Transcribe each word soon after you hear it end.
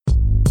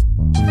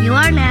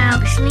are now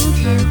listening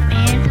to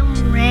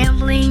Random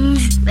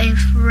Ramblings with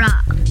Rob.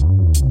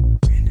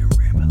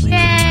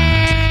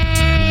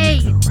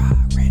 Yay!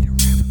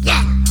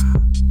 Yeah!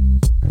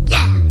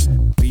 Yeah!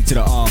 B to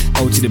the R,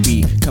 O to the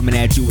B, coming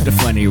at you with the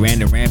funny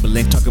random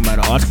rambling, talking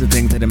about all the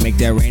things that'll make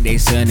that rain day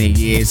sunny.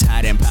 Yeah, it's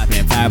hot and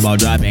popping, fireball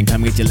dropping,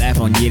 come get your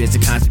laugh on. Yeah, that's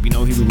the concept, you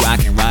know he be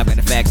rocking, robbing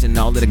the facts and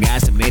all of the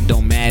gossip. It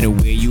don't matter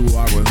where you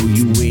are or who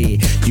you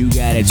with, you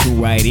gotta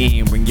tune right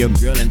in. Bring your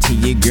girl into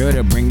your girl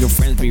to bring your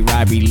friends, be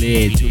Robbie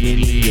led. Tune in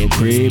your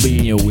crib,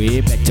 in your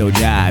whip, at your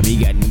job.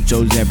 He got new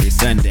shows every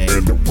Sunday.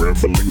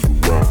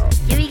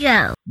 Here we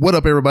go. What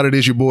up, everybody? It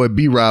is your boy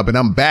B-Rob, and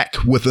I'm back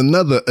with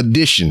another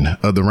edition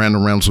of the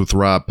Random Ramblings with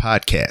Rob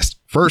podcast.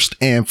 First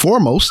and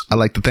foremost, I'd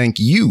like to thank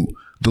you,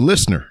 the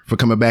listener, for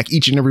coming back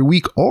each and every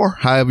week or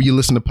however you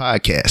listen to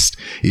podcasts.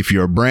 If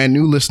you're a brand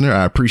new listener,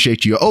 I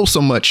appreciate you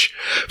so much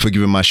for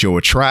giving my show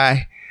a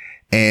try.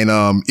 And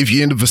if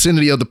you're in the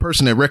vicinity of the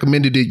person that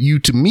recommended you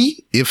to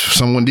me, if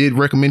someone did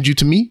recommend you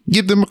to me,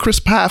 give them a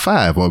crisp high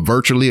five, or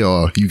virtually,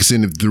 or you can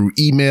send it through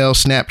email,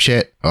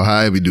 Snapchat, or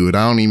however you do it.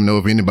 I don't even know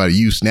if anybody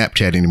uses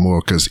Snapchat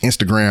anymore, because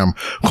Instagram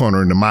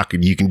corner in the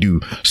market, you can do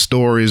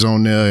stories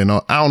on there and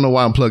all. I don't know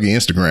why I'm plugging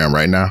Instagram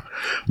right now,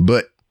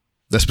 but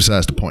that's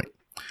besides the point.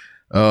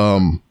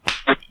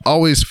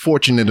 Always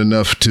fortunate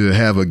enough to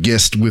have a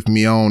guest with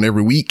me on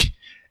every week.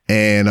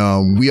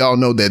 And we all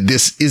know that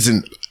this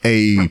isn't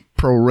a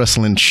pro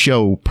wrestling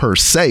show per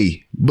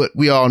se, but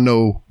we all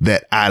know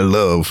that I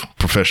love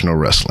professional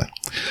wrestling.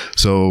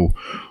 So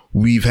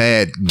we've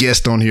had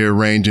guests on here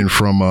ranging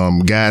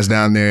from guys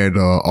down there at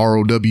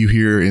ROW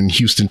here in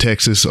Houston,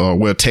 Texas, or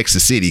well,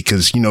 Texas City,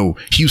 because, you know,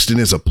 Houston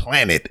is a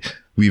planet.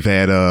 We've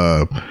had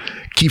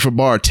Kiefer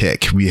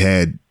Bartek. We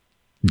had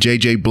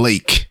JJ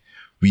Blake.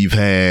 We've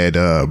had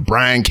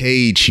Brian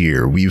Cage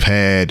here. We've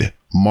had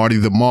Marty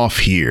the Moth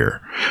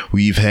here.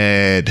 We've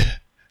had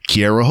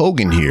Kiera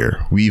Hogan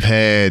here. We've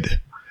had,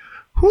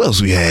 who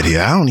else we had here?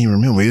 I don't even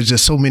remember. It's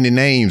just so many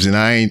names, and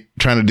I ain't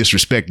trying to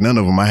disrespect none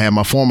of them. I had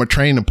my former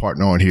training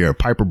partner on here,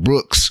 Piper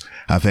Brooks.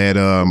 I've had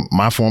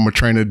my former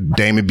trainer,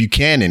 Damon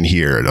Buchanan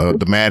here,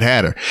 the Mad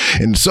Hatter,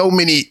 and so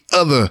many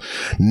other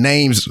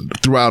names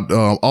throughout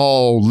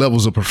all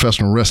levels of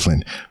professional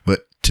wrestling.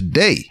 But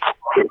today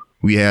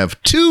we have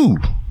two.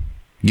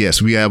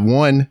 Yes, we have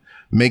one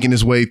making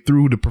his way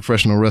through the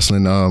professional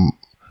wrestling.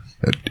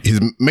 He's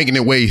making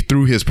it way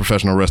through his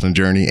professional wrestling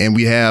journey. And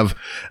we have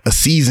a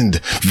seasoned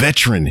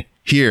veteran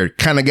here,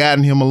 kind of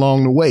guiding him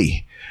along the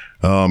way.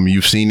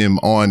 You've seen him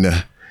on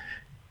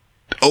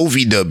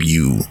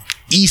OVW,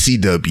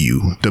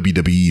 ECW,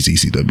 WWE's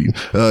ECW,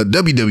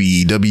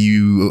 WWE,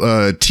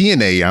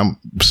 TNA. I'm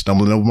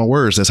stumbling over my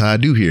words. That's how I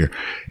do here.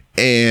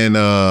 And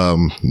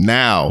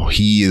now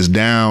he is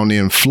down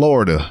in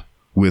Florida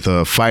with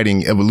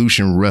Fighting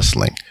Evolution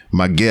Wrestling.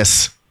 My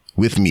guest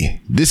with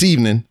me this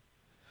evening,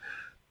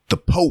 the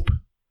Pope,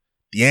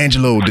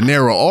 D'Angelo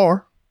Dinero,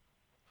 or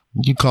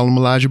you can call him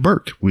Elijah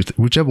Burke,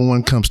 whichever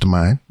one comes to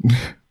mind.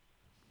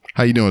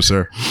 How you doing,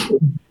 sir?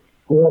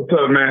 What's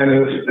up, man?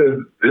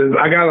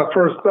 I got to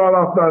first start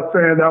off by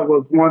saying that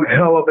was one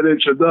hell of an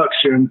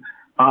introduction.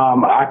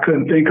 I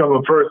couldn't think of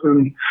a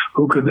person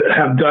who could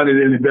have done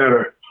it any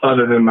better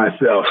other than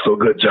myself. So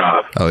good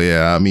job. Oh,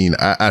 yeah. I mean,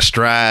 I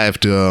strive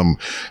to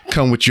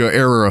come with your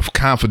air of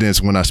confidence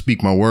when I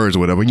speak my words or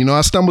whatever. You know, I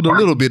stumbled a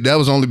little bit. That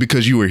was only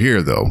because you were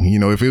here, though. You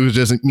know, if it was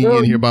just me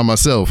in here by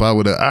myself, I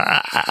would have.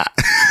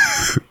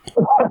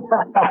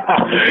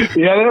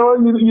 Yeah,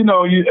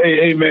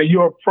 hey, man,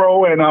 you're a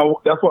pro, and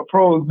that's what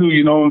pros do.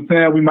 You know what I'm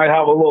saying? We might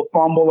have a little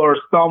fumble or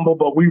stumble,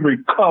 but we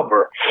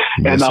recover,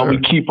 yes, and we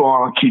keep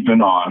on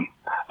keeping on.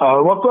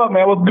 What's up,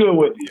 man? What's good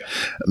with you?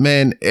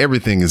 Man,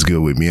 everything is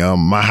good with me.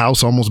 My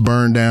house almost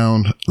burned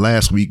down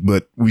last week,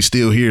 but we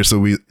still here,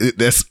 so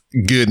that's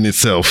good in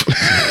itself.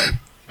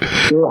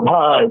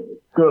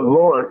 Good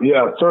Lord.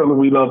 Yeah, certainly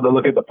we love to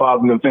look at the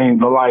positive things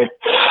in life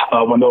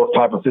when those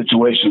type of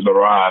situations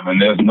arrive,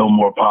 and there's no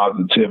more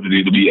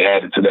positivity to be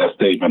added to that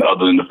statement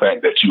other than the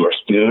fact that you are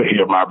still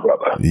here, my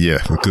brother. Yeah,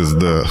 because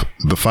the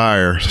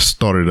fire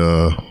started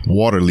a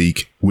water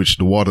leak, which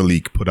the water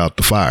leak put out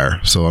the fire.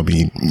 So, I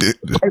mean,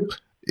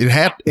 it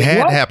had to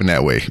happen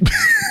that way.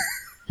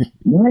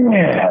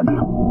 Man.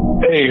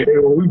 Hey,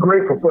 well, we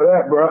grateful for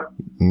that, bro.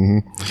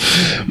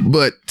 Mm-hmm.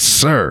 But,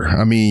 sir,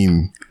 I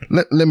mean,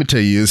 let me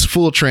tell you, it's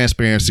full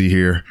transparency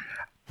here.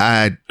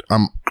 I'm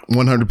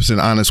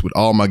 100% honest with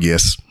all my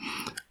guests.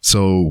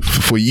 So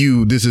for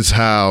you, this is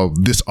how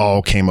this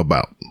all came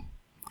about.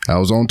 I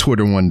was on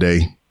Twitter one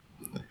day,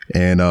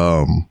 and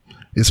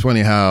it's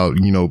funny how,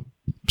 you know,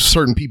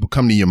 certain people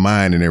come to your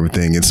mind and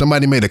everything. And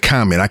somebody made a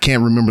comment. I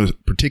can't remember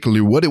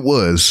particularly what it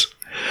was,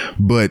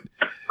 but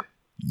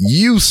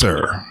you,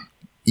 sir,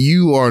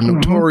 you are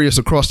notorious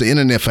across the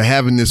internet for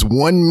having this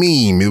one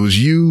meme. It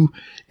was you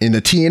in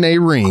the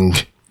TNA ring,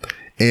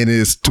 and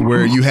it's to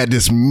where you had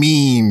this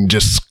meme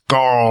just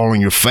scar on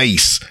your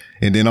face,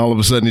 And then all of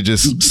a sudden it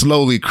just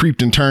slowly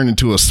creeped and turned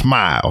into a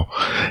smile.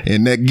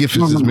 And that GIF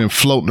has just been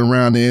floating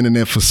around the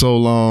internet for so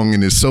long.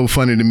 And it's so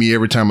funny to me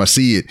every time I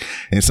see it.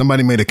 And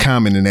somebody made a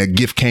comment and that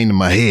GIF came to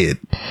my head.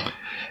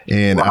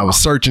 And I was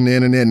searching the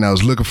internet and I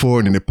was looking for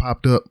it and it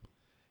popped up.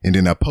 And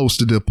then I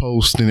posted the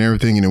post and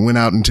everything and it went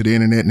out into the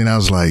internet. And then I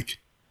was like,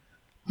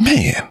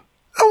 man,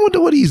 I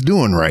wonder what he's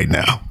doing right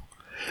now.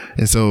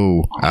 And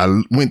so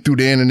I went through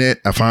the internet.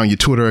 I found your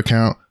Twitter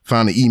account,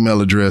 found the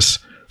email address,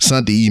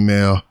 sent the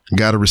email,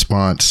 got a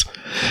response.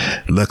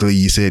 Luckily,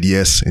 you said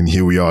yes, and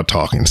here we are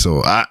talking.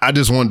 So I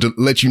just wanted to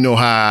let you know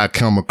how I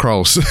come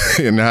across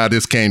and how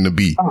this came to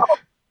be.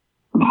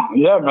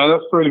 Yeah, man,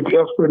 that's pretty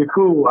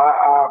cool.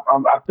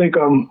 I think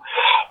I'm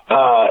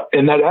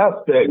in that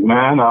aspect,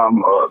 man.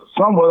 I'm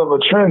somewhat of a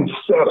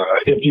trendsetter,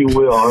 if you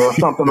will. That's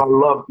something I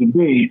love to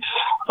be.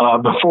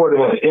 Before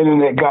the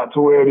internet got to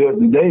where it is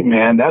today,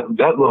 man, that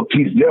little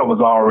piece there was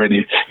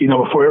already,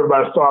 before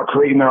everybody started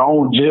creating their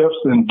own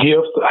GIFs and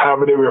GIFs,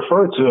 however they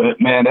refer to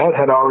it, man, that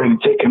had already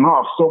taken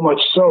off. So much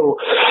so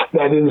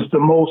that it's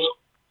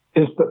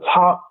the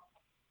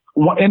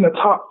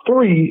top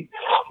three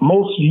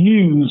most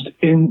used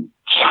in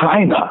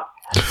China.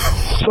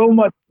 So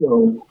much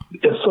so,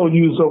 it's so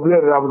used over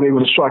there that I was able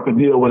to strike a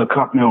deal with a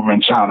company over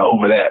in China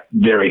over that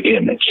very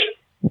image.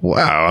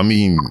 Wow. I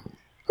mean,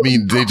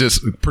 they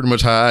just pretty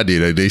much how I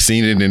did it. They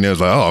seen it and they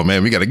was like, oh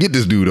man, we got to get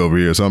this dude over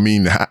here. So, I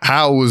mean,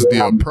 how was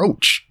the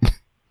approach?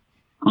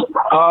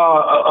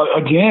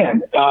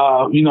 Again,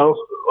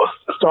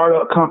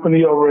 startup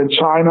company over in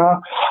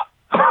China.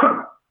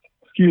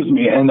 Excuse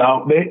me. And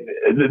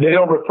they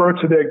don't refer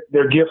to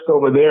their gifts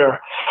over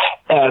there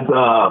as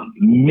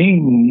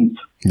memes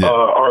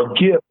or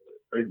gifts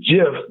or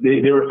GIFs.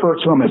 They refer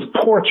to them as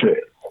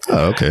portraits.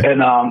 Oh, okay.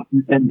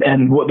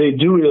 And what they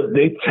do is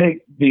they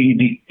take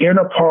the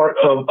inner part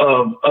of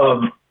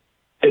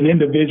an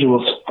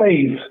individual's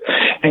face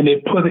and they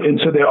put it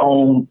into their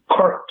own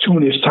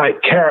cartoonish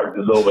type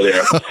characters over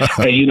there.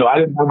 And I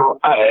didn't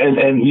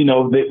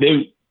know,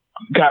 they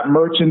got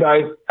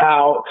merchandise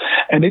out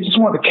and they just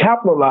wanted to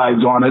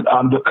capitalize on it.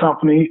 The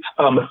company,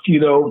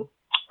 Mosquito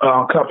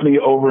company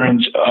over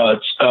in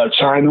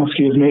China,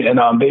 excuse me, and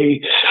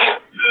they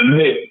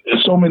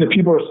so many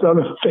people are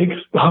selling fake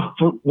stuff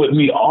with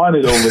me on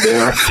it over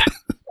there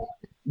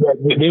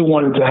that they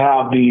wanted to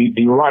have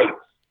the rights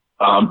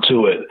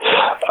to it.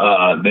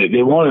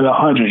 They wanted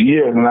 100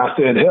 years, and I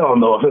said, hell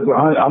no. If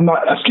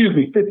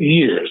it's 50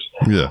 years.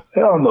 Yeah.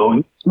 Hell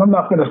no. I'm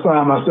not going to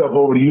sign myself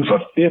over to you for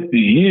 50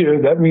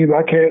 years. That means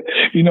I can't,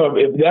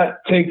 if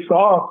that takes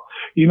off,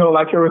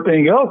 like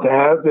everything else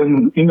has,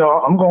 then,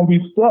 I'm going to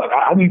be stuck.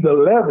 I need the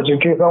leverage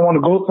in case I want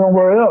to go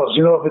somewhere else.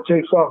 If it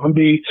takes off and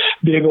be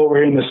big over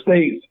here in the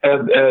States,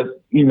 as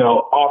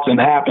often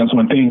happens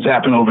when things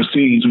happen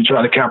overseas, we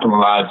try to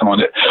capitalize on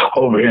it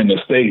over here in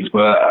the States.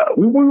 But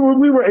we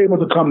were able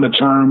to come to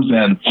terms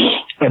and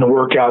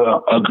work out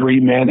an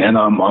agreement, and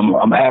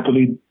I'm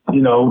happily,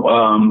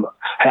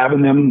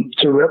 having them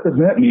to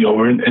represent me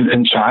over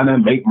in China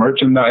and make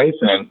merchandise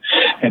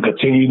and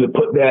continue to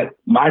put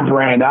my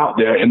brand out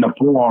there in the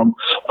form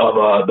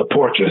of the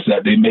portraits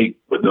that they make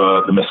with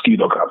the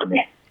Mosquito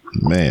company.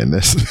 Man,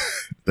 that's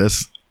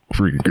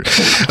freaking good.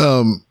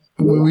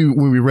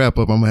 When we wrap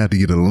up, I'm gonna have to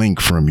get a link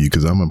from you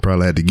because I'm gonna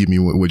probably have to give me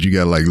what you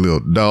got, like little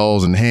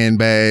dolls and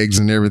handbags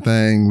and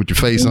everything with your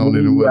face on it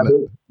and whatnot.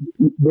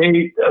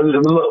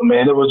 Look,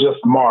 man, it was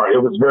just smart.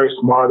 It was very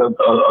smart of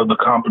the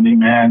company,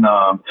 man.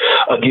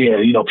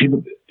 Again,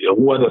 people,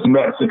 whether it's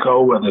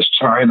Mexico, whether it's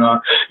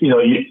China,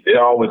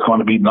 they're always going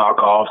to be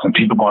knockoffs, and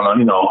people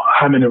going to,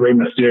 how many Rey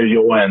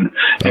Mysterio and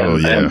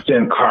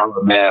Sin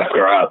Cara masks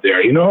are out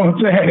there? You know what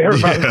I'm saying?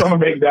 Everybody's going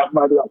to make that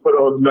money off of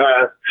those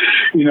masks,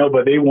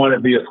 but they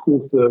wanted the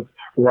exclusive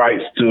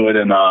rights to it,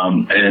 and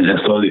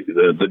so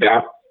the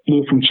guy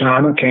flew from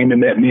China, came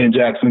and met me in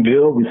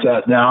Jacksonville. We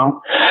sat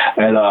down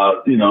and,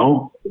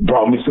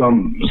 brought me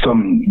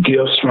some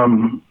gifts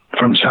from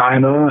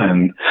China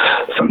and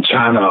some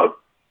China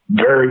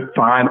very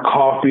fine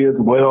coffee as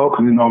well,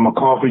 because, I'm a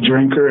coffee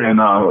drinker, and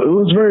it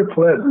was very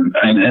pleasant.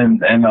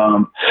 And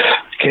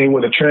came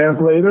with a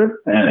translator,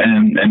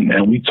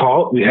 and we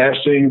talked, we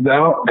hashed things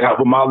out, got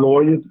with my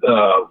lawyers,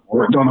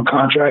 worked on a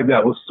contract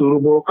that was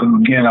suitable, because,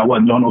 again, I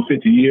wasn't doing no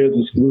 50 years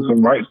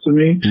exclusive rights to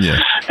me. Yeah.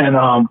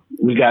 And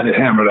we got it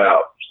hammered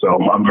out. So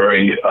I'm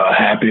very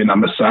happy, and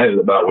I'm excited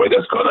about where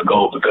that's going to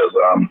go, because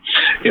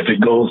if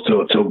it goes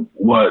to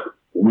what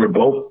we're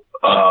both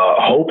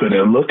hoping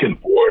and looking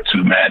forward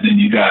to, man, then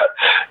you got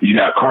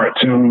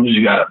cartoons,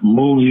 you got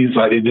movies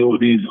like they do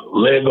with these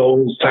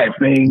Legos type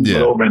things. Yeah.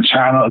 Over in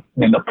China,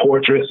 and the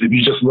portraits. If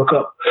you just look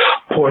up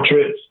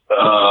portraits,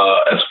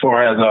 as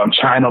far as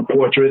China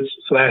portraits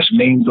 /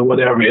 memes or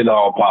whatever, it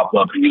all pop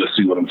up and you'll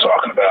see what I'm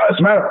talking about. As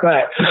a matter of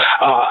fact,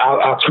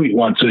 I'll tweet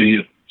one to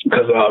you,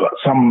 because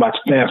some of my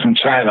fans from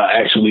China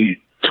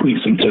actually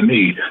tweets them to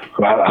me.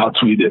 So I'll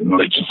tweet it and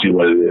let you see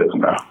what it is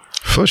now.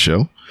 For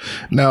sure.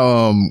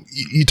 Now,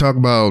 you talk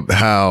about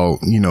how,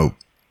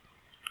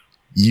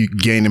 you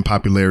gaining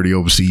popularity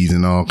overseas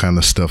and all kind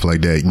of stuff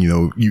like that. You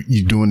know,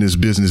 you doing this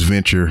business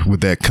venture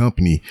with that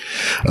company.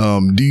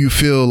 Do you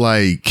feel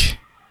like,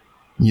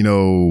 you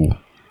know,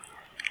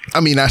 I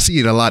mean, I see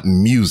it a lot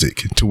in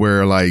music to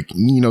where like,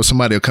 you know,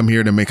 somebody will come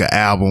here to make an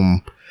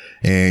album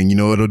and, you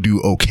know, it'll do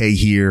okay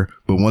here.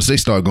 But once they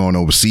start going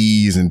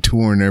overseas and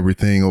touring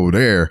everything over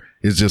there,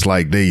 it's just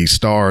like they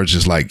stars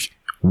just like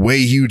way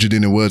huger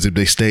than it was if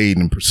they stayed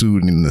and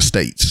pursued in the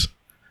States.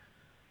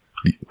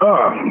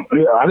 Yeah,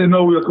 I didn't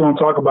know we were going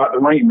to talk about the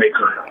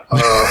Rainmaker,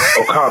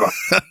 Okada.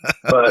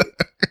 But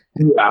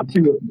yeah, I see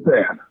what you're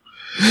saying.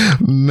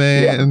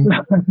 Man,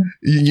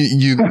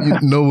 you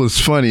know what's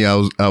funny? I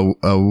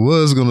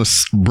was gonna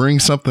bring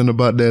something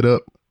about that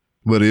up,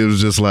 but it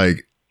was just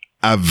like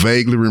I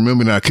vaguely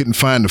remembered. I couldn't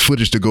find the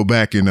footage to go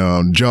back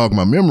and jog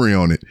my memory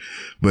on it.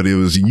 But it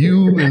was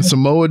you and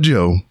Samoa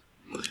Joe,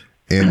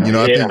 and you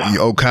know I think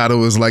Okada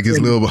was like his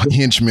little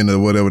henchman or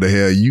whatever the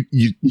hell. You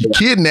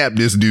kidnapped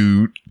this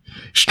dude,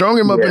 strung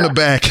him up in the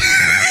back.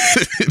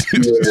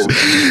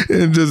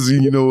 And just,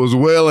 you know, was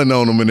wailing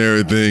on him and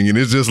everything, and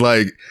it's just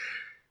like.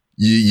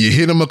 You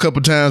hit him a couple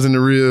times in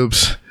the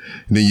ribs,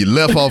 and then you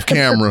left off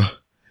camera.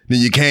 Then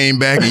you came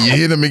back and you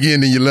hit him again,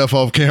 then you left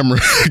off camera.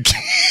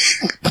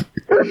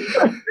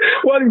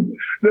 Well,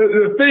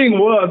 the thing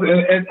was,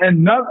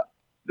 and not,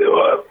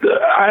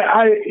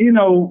 you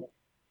know,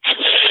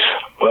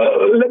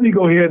 let me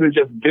go ahead and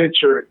just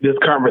venture this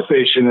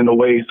conversation in a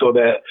way so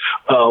that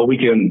we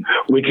can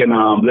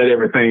let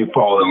everything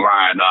fall in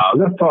line.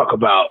 Let's talk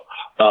about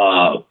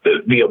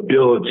the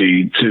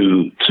ability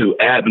to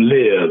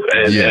ad-lib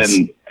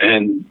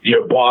and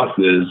your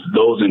bosses,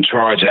 those in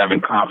charge,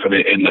 having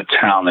confidence in the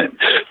talent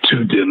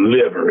to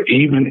deliver,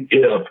 even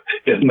if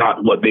it's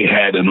not what they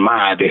had in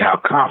mind. They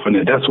have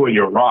confidence. That's where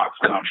your rocks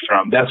come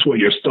from. That's where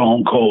your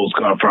stone colds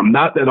come from.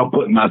 Not that I'm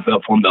putting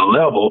myself on the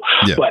level,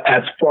 but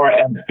as far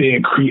as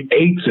being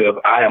creative,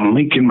 I am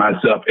linking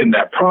myself in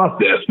that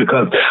process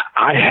because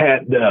I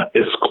had the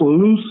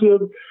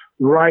exclusive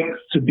rights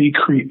to be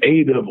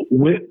creative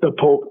with the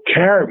Pope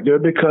character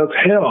because,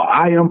 hell,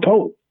 I am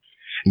Pope.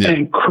 Yeah.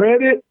 And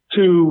credit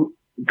to,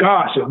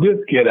 gosh, if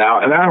this get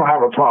out, and I don't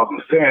have a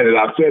problem saying it,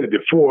 I've said it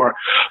before,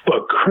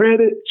 but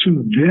credit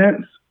to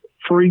Vince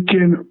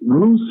freaking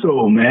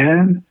Russo,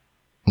 man.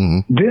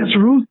 Mm-hmm. Vince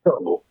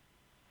Russo.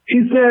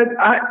 He said,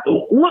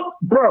 look,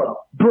 bro,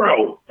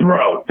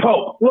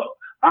 Pope, look,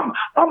 I'm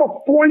a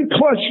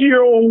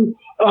 40-plus-year-old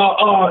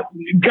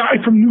guy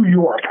from New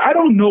York. I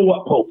don't know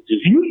what Pope is.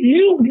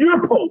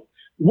 You're Pope.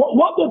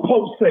 What will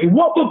Pope say?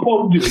 What will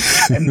Pope do?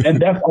 And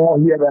that's all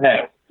he ever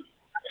had.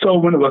 So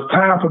when it was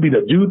time for me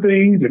to do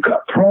things and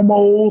cut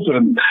promos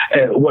and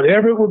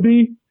whatever it would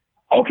be,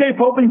 okay,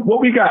 Popey,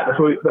 what we got? That's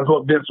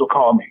what Vince would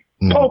call me.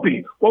 Mm.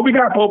 Popey, what we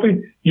got,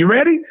 Popey? You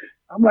ready?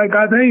 I'm like,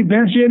 God dang,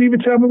 Vince, you didn't even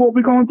tell me what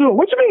we're gonna do.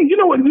 What you mean? You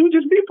know what to do?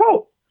 Just be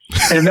Pope.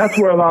 And that's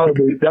where a lot of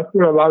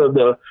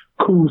the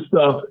cool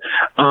stuff,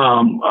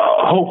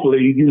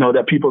 hopefully, you know,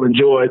 that people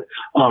enjoyed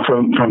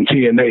from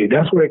TNA.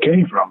 That's where it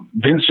came from.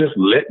 Vince just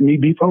let me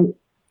be Pope.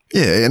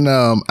 Yeah, and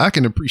I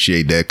can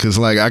appreciate that because,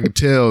 like, I could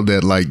tell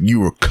that, like, you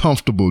were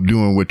comfortable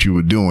doing what you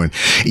were doing.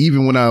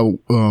 Even when I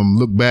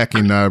look back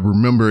and I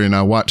remember and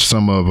I watched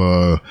some of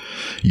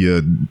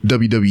your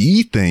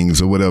WWE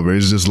things or whatever,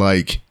 it's just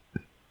like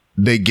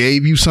they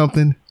gave you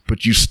something,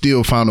 but you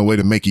still found a way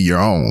to make it your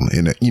own.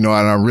 And, you know,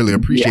 and I really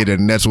appreciate it,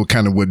 and that's what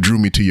drew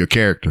me to your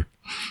character.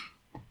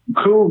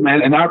 Cool,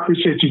 man. And I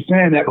appreciate you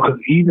saying that because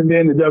even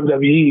then in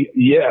WWE,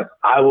 yes,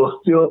 I was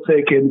still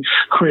taking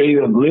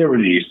creative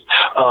liberties,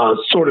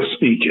 sort of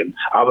speaking.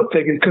 I was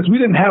taking, because we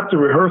didn't have to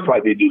rehearse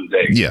like they do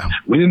today. Yeah.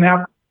 We didn't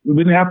have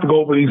to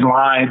go over these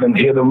lines and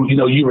hit them. You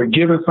know, you were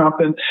given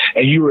something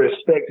and you were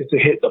expected to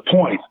hit the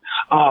points.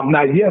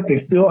 Now, yes,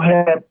 they still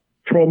had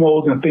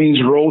promos and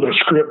things wrote or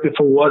scripted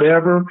for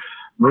whatever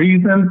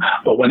reason.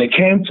 But when it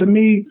came to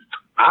me,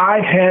 I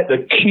had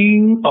the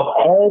king of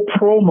all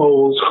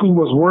promos who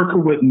was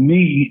working with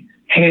me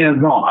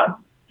hands-on.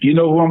 You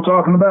know who I'm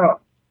talking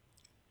about?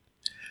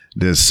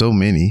 There's so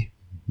many,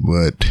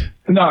 but...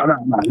 No.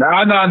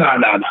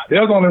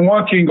 There's only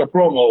one king of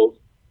promos.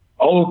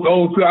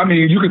 I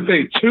mean, you could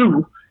say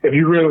two if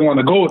you really want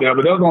to go there,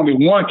 but there's only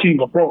one king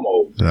of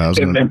promos. I was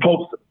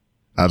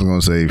going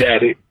to say...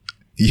 Daddy.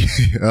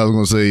 I was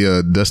going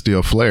to say Dusty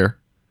or Flair.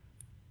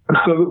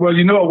 So, well,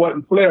 you know it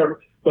wasn't Flair.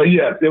 But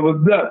yes, it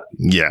was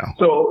Dusty. Yeah.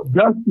 So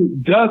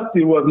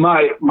Dusty was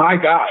my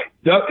guy.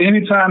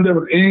 Anytime there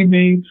was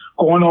anything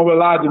going on with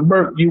Elijah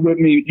Burke, you with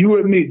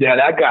me, Dad.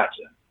 I got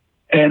you.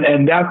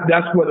 And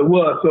that's what it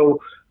was.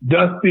 So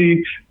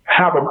Dusty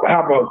have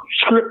a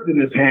script in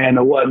his hand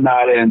or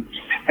whatnot, and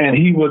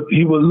he would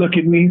look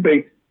at me and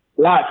say,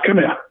 "Lodge, come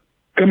here,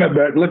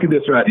 Burke. Look at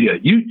this right here.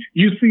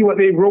 You see what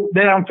they wrote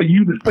down for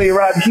you to say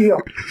right here?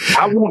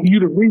 I want you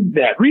to read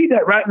that. Read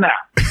that right now.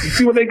 You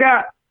see what they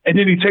got?" And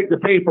then he take the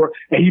paper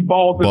and he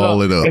balls it up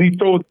and he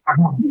throws it.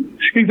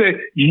 He said,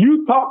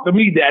 "You talk to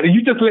me, Daddy.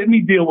 You just let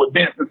me deal with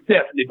Vince and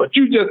Stephanie, but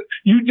you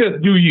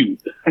just do you."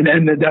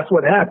 And that's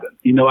what happened.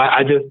 You know,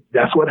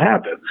 that's what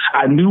happened.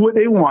 I knew what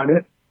they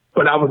wanted.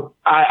 but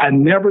I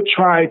never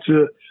tried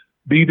to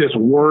be this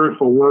word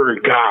for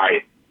word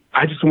guy.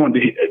 I just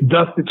wanted to,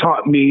 Dusty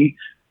taught me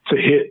to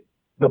hit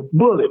the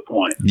bullet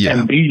point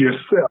and be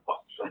yourself.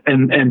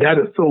 And that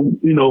is so,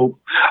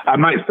 I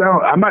might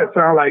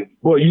sound like,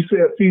 boy, you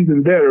said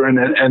seasoned veteran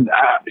and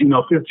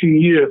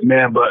 15 years,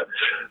 man, but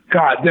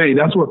God dang,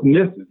 that's what's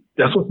missing.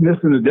 That's what's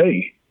missing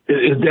today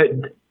is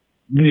that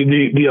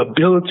the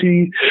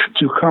ability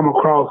to come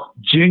across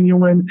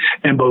genuine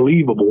and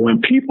believable.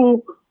 When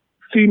people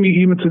see me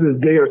even to this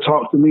day or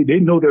talk to me, they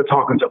know they're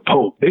talking to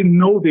Pope. They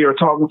know they are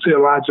talking to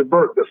Elijah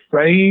Burke, the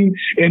same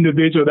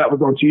individual that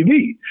was on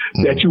TV,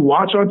 that you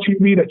watch on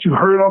TV, that you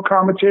heard on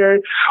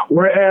commentary.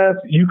 Whereas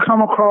you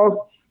come across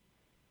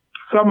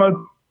some of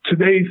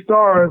today's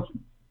stars,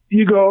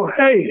 you go,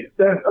 hey,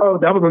 that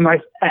was a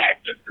nice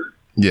act.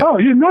 Yeah. Oh,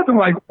 you're nothing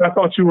like I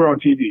thought you were on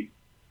TV.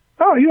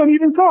 Oh, you don't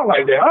even talk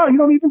like that. Oh, you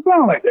don't even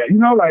sound like that.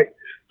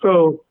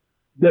 So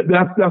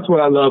that's what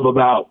I love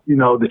about, you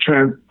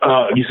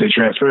say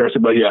transparency,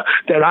 but yeah,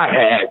 that I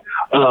had,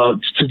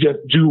 to just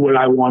do what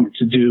I wanted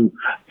to do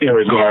in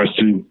regards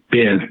to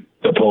being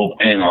the Pope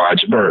and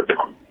Elijah Burke.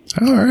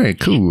 All right,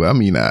 cool. I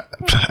mean, I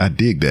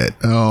dig that.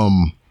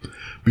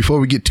 Before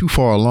we get too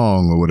far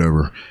along or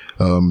whatever,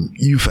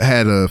 you've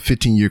had a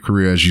 15-year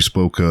career, as you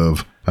spoke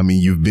of. I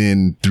mean, you've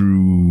been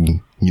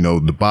through,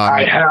 the bottom.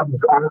 I have.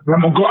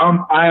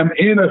 I am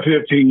in a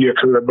 15-year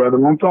career, brother.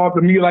 Don't talk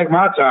to me like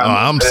my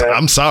time.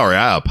 I'm sorry.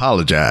 I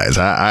apologize.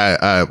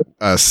 I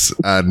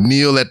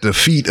kneel at the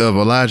feet of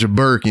Elijah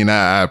Burke and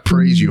I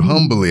praise you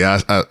humbly. I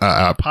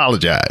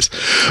apologize,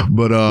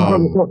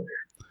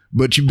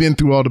 but you've been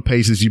through all the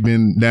paces. You've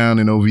been down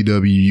in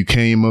OVW. You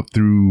came up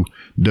through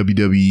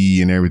WWE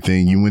and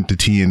everything. You went to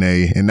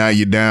TNA, and now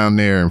you're down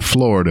there in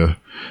Florida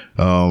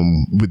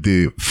with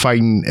the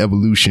Fighting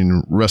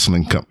Evolution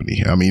Wrestling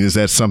Company. I mean, is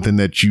that something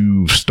that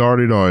you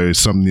started, or is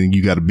something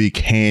you got a big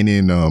hand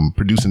in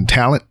producing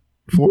talent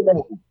for?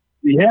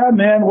 Yeah,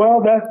 man.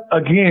 Well, that's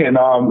again.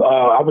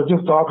 I was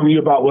just talking to you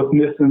about what's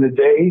missing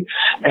today,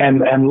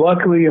 and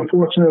luckily and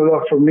fortunate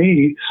enough for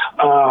me,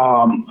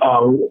 I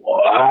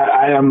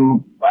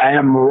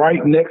am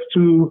right next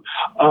to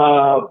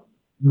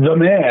the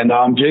man,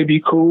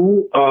 JB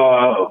Cool,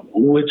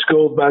 which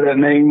goes by that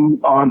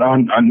name on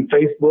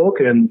Facebook,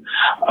 and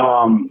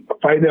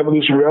Fighting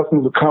Evolution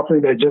Wrestling is a company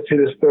that just hit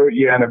its 3rd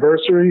year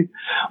anniversary.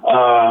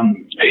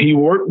 He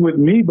worked with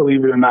me,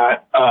 believe it or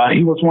not.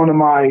 He was one of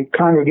my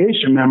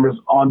congregation members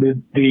on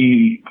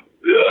the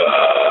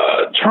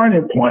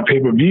Turning Point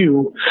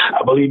pay-per-view,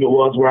 I believe it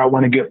was, where I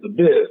went against the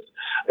Biz.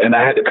 And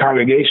I had the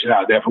congregation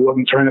out there. If it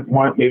wasn't Turning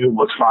Point, maybe it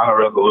was Final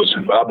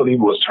Resolution, but I believe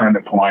it was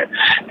Turning Point.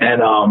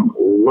 And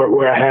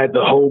where I had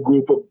the whole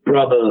group of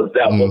brothers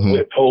that was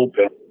with Pope,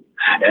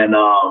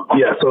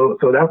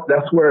 so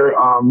that's where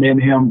me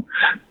and him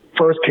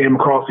first came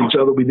across each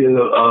other. We did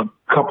a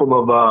couple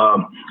of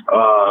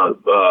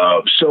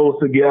shows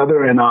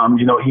together, and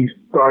he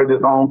started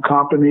his own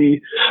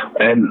company,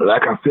 and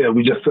like I said,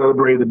 we just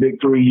celebrated the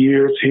big 3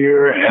 years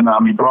here, and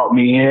he brought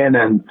me in,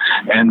 and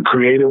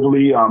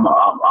creatively, I'm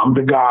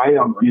the guy.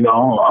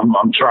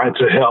 I'm trying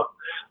to help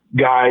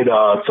guide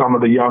some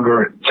of the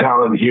younger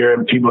talent here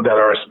and people that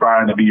are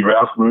aspiring to be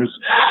wrestlers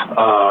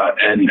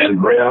and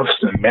refs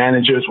and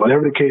managers,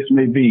 whatever the case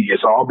may be.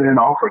 It's all been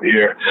offered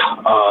here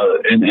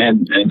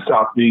in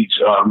South Beach,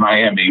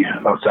 Miami,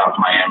 South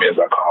Miami as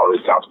I call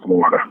it, South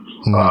Florida,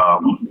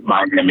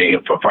 Miami,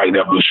 for Fighting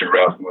Evolution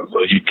Wrestling.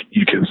 So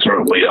you can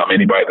certainly,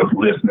 anybody that's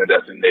listening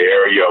that's in the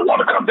area or want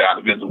to come down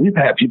to visit. We've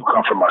had people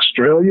come from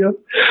Australia.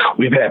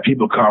 We've had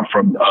people come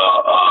from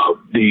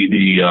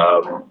the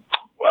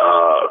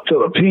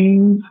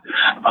Philippines,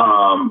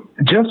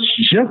 just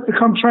to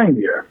come train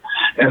here.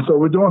 And so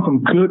we're doing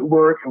some good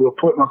work, and we're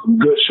putting on some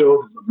good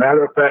shows. As a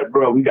matter of fact,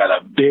 bro, we got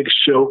a big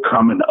show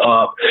coming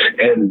up,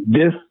 and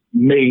this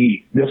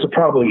will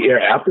probably air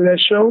after that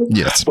show.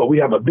 Yes. But we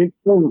have a big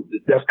show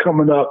that's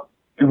coming up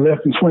in less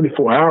than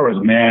 24 hours,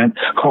 man,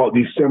 called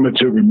December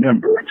to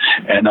Remember.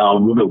 And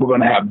we're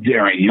going to have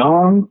Darren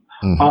Young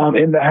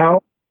in the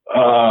house.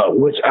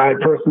 Which I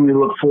personally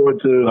look forward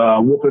to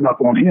whooping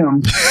up on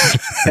him.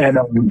 And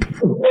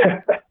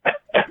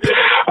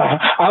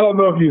I don't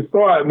know if you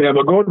saw it, man,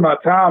 but go to my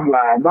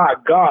timeline. My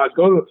God,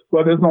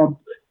 whether it's on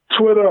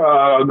Twitter,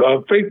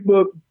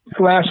 Facebook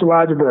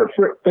 /Elijah Burke,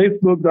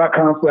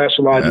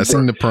 Facebook.com/Elijah Burke. I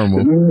seen the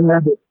promo.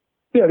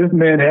 This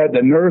man had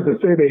the nerve to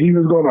say that he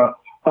was going to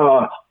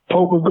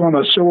Pope was going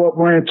to show up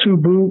wearing 2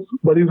 boots,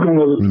 but he's going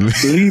to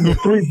leave with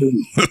 3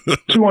 boots,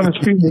 2 on his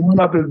feet and 1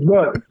 up his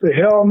butt. Say,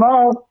 hell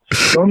no,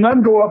 don't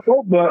nothing go up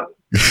Pope's butt.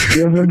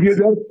 You're going to get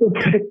that.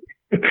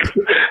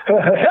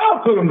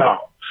 Hell to him now.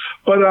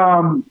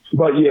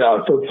 But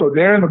yeah, so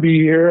Darren will be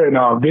here,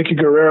 and Vicky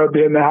Guerrero will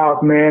be in the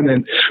house, man,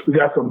 and we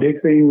got some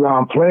big things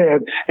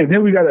planned, and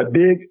then we got a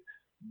big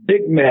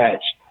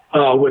match.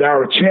 With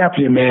our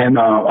champion, man,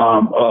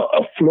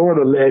 a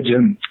Florida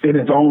legend in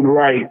his own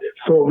right,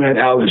 Soul Man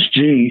Alice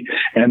G,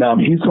 and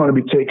he's going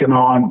to be taking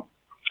on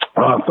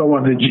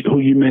someone who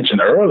you mentioned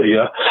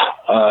earlier,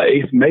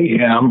 Ace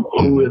Mayhem,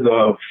 who is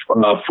a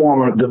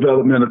former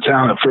developmental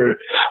talent for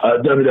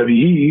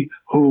WWE,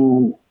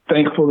 who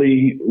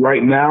thankfully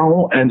right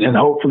now and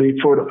hopefully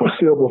for the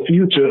foreseeable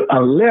future,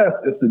 unless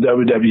it's the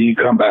WWE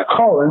come back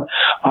calling,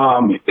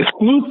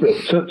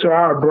 exclusive to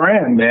our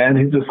brand, man.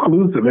 He's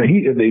exclusive and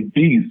he is a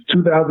beast.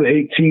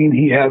 2018,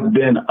 he has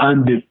been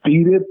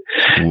undefeated.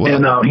 Wow.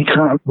 And he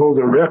currently holds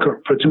a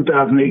record for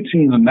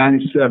 2018 of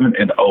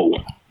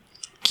 97-0.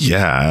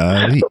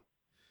 Yeah.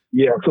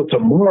 Yeah, so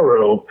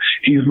tomorrow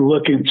he's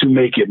looking to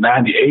make it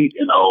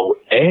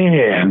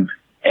 98-0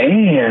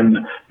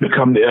 and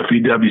become the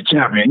FEW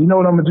champion. You know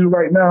what I'm going to do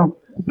right now?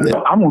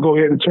 I'm going to go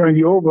ahead and turn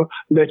you over,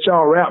 let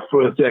y'all rap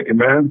for a second,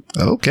 man.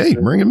 Okay,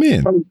 bring him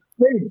in.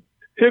 Hey,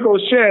 here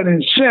goes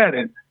Shannon.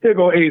 Here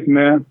goes Ace,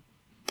 man.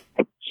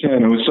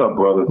 Shannon, what's up,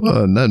 brother?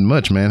 Nothing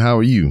much, man. How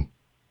are you?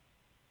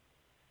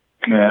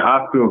 Man,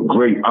 I feel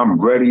great. I'm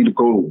ready to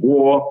go to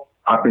war.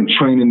 I've been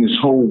training this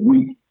whole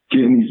week,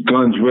 getting these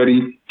guns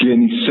ready,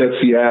 getting these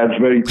sexy abs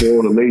ready for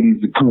all the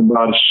ladies to come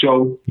by the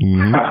show.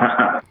 Mm-hmm.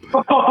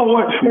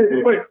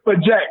 wait,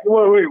 but Jack,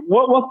 wait.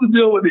 What's the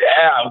deal with the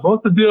abs?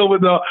 What's the deal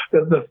with the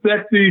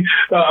sexy,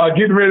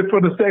 getting ready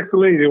for the sexy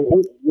lady?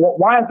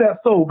 Why is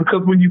that so?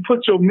 Because when you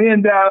put your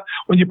men down,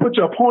 when you put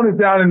your opponents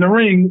down in the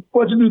ring,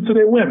 what you do to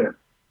their women?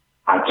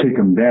 I take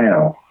them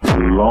down,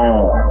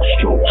 long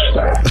stroke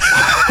style.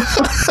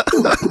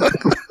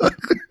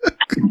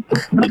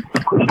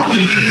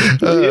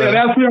 Yeah,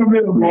 that's your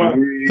middle, boy.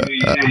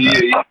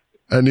 Yeah.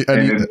 I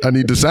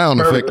need the sound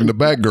effect in the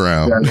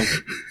background.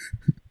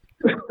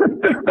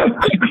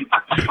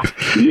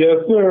 Yes,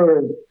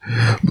 sir.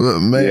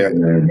 But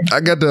man, I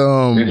got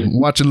to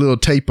watch a little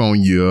tape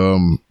on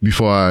you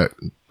before I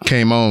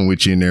came on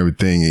with you and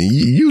everything. And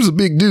you was a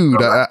big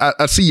dude.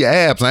 I see your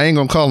abs. I ain't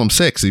gonna call them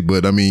sexy,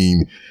 but I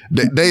mean,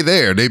 they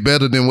there. They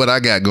better than what I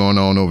got going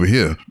on over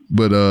here.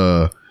 But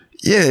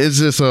yeah, it's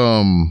just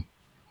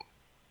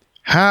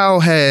how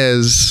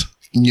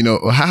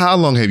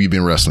long have you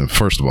been wrestling?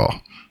 First of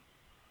all,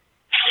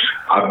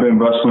 I've been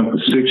wrestling for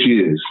 6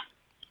 years.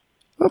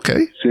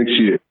 Okay, 6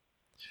 years.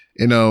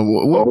 And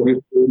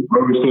August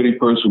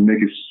 31st will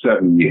make it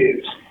 7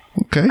 years.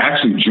 Okay,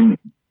 actually June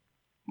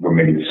will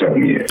make it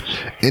 7 years.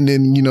 And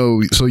then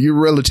so you're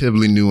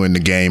relatively new in the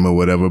game or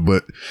whatever.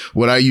 But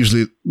what I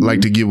usually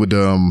like to get with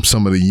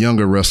some of the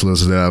younger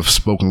wrestlers that I've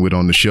spoken with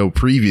on the show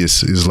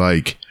previous is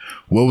like,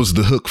 what was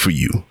the hook for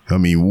you? I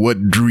mean,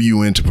 what drew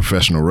you into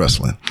professional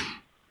wrestling?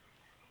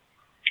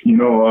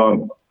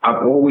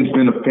 I've always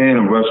been a fan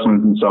of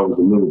wrestling since I was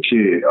a little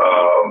kid.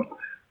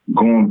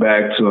 Going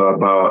back to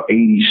about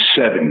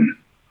 87,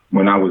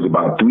 when I was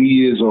about 3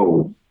 years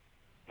old.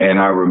 And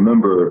I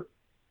remember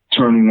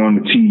turning on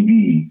the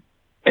TV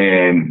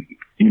and,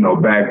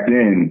 back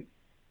then,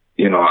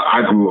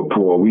 I grew up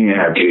poor. We didn't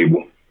have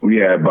cable. We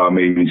had about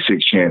maybe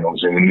 6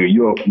 channels. And in New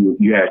York,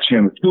 you had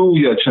channel 2,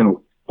 you had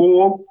channel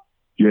 4,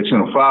 you had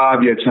channel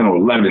 5, you had channel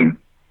 11,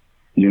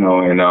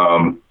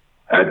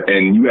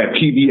 and you had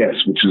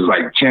PBS, which was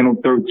like channel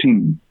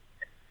 13.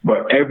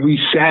 But every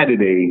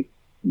Saturday,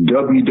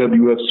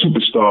 WWF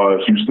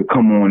Superstars used to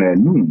come on at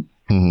noon.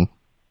 Mm-hmm.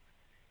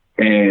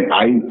 And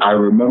I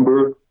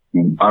remember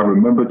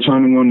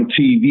turning on the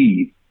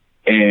TV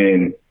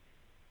and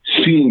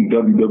seeing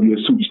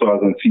WWF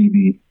Superstars on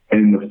TV.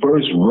 And the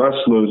first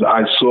wrestlers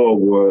I saw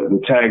were the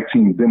tag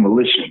team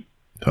Demolition.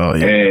 Oh,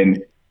 yeah.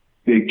 And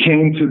they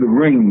came to the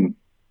ring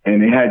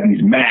and they had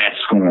these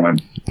masks on,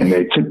 and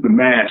they took the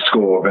mask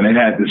off, and they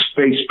had this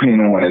face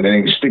paint on, and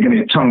they were sticking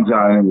their tongues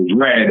out, and it was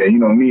red.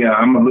 And me,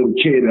 I'm a little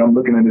kid, and I'm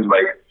looking at this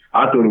like,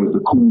 I thought it was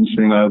the coolest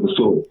thing I ever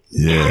saw.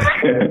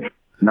 Yeah.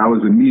 And I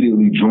was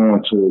immediately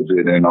drawn towards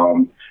it, and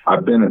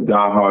I've been a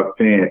diehard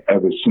fan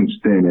ever since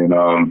then. And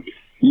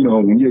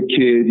when you're a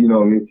kid,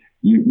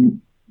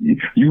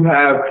 you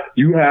have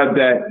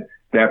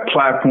that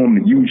platform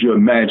to use your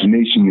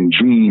imagination and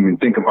dream and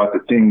think about the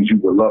things you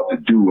would love to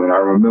do. And I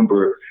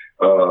remember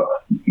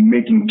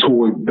making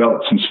toy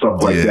belts and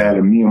stuff like that.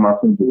 And me and my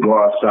friends would go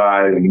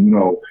outside and,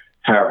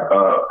 have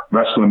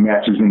wrestling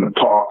matches in the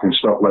park and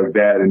stuff like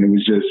that. And it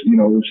was just, it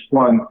was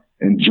fun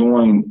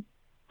enjoying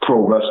pro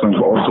wrestling,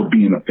 but also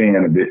being a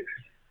fan of it.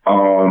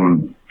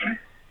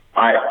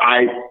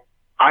 I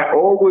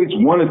always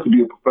wanted to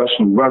be a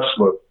professional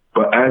wrestler,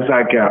 but as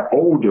I got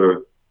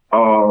older,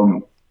 I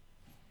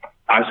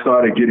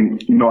started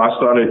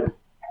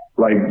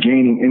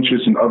gaining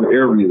interest in other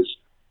areas,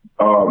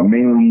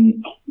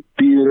 mainly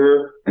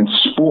theater and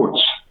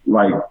sports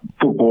like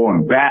football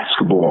and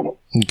basketball.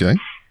 Okay.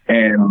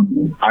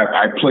 And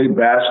I played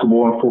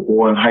basketball and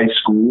football in high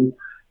school,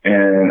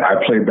 and I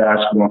played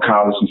basketball in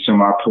college and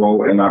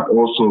semi-pro, and I've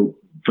also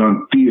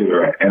done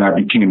theater, and I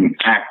became an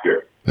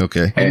actor.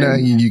 Okay. And now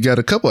you got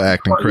a couple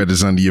acting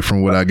credits under you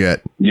from what I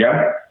got.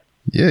 Yeah.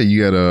 Yeah,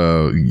 you got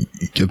I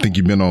think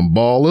you've been on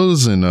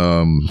Ballers and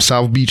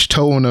South Beach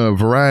Toe and a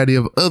variety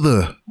of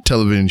other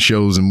television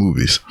shows and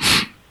movies.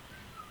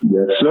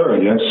 Yes, sir.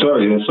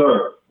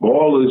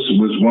 Ballers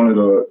was one of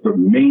the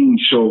main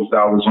shows that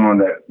I was on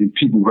that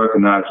people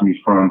recognized me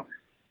from.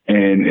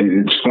 And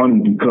it's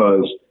funny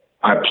because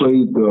I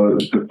played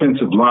the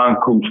defensive line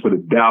coach for the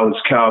Dallas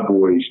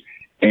Cowboys.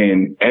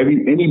 And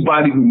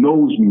anybody who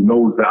knows me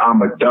knows that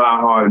I'm a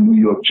diehard New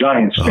York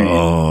Giants fan.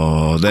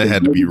 Oh, that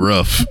had to be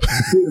rough.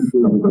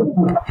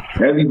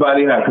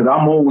 Everybody had, because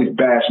I'm always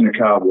bashing the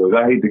Cowboys.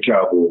 I hate the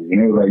Cowboys. And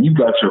they were like, you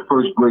got your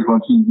first break on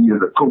TV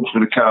as a coach for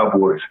the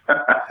Cowboys.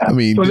 I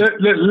mean, so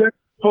let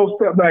Pope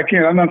step back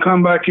in. I'm gonna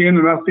come back in,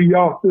 and I see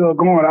y'all still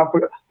going.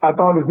 I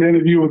thought this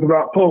interview was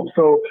about Pope,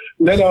 so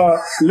let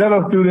us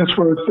do this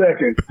for a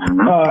second.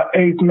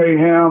 Ace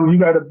Mayhem, you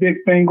got a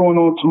big thing going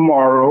on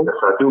tomorrow. Yes,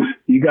 I do.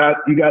 You got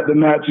the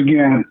match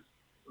against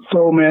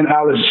Soul Man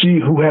Alex G,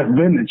 who has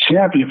been the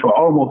champion for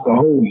almost a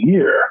whole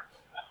year,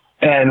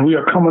 and we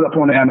are coming up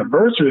on the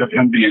anniversary of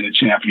him being the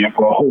champion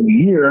for a whole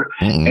year.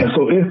 And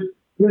so it's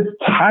this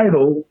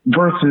title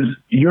versus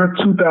your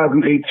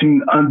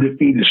 2018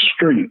 undefeated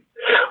streak.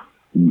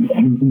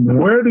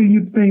 Where do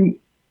you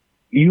think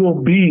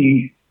you'll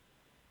be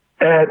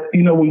at,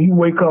 when you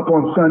wake up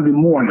on Sunday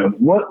morning?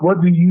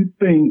 What do you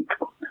think?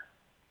 Are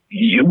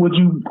you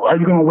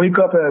going to wake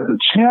up as a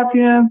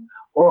champion,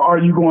 or are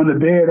you going to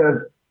bed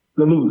as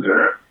the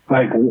loser?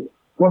 Like,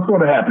 what's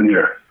going to happen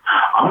here?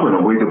 I'm going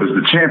to wake up as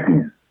the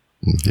champion.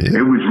 Yeah.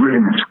 It was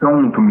written in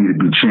stone for me to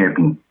be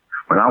champion.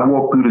 When I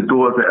walked through the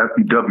doors of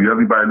FPW,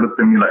 everybody looked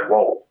at me like,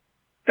 whoa,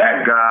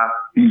 that guy,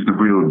 he's the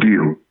real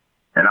deal.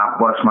 And I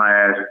bust my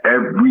ass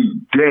every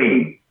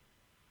day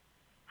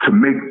to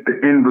make the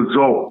end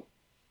result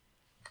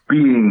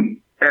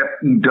being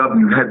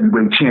FEW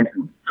heavyweight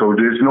champion. So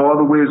there's no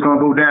other way it's going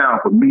to go down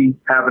for me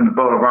having the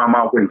belt around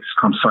my waist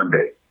come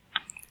Sunday.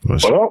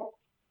 Well,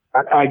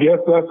 I guess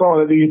that's all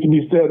that needs to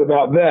be said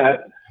about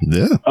that.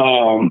 Yeah.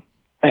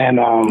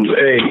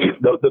 Hey,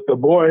 the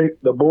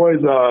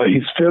boy's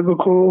he's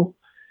physical.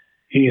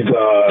 He's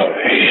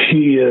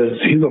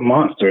a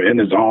monster in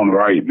his own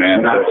right, man.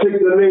 And I take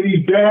the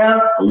lady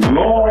down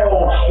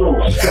long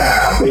stroke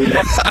style, baby.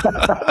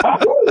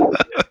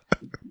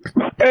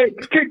 Hey,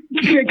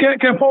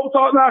 can Pope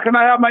talk now? Can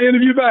I have my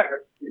interview back?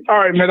 All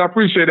right, man. I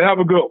appreciate it. Have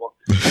a good one.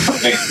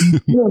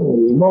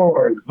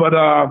 Lord. But,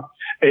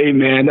 hey,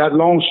 man, that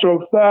long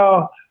stroke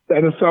style,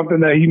 that is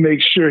something that he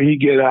makes sure he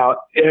get out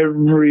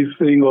every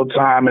single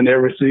time in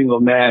every single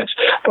match.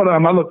 But I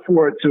look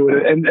forward to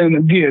it. And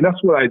again,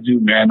 that's what I do,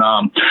 man.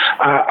 I'm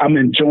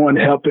enjoying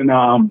helping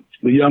the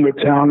younger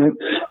talent.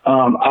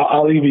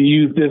 I'll even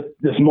use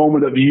this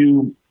moment of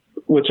you,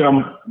 which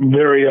I'm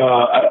very,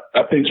 I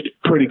think is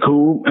pretty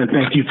cool. And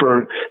thank you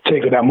for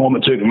taking that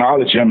moment to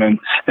acknowledge him and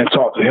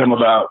talk to him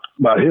about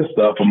his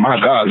stuff. And my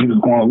God, he was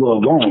going a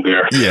little long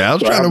there. Yeah, I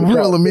was trying to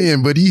reel him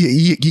in, but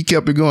he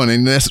kept it going.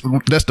 And that's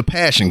the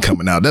passion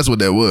coming out. That's what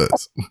that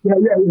was. Yeah.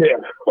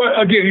 Well,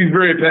 again, he's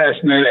very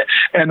passionate,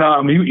 and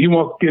he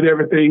wants to get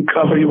everything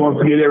covered. He wants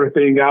to get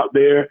everything out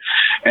there.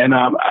 And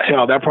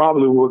hell, that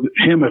probably was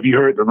him if you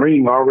heard the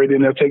ring already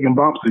in there taking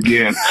bumps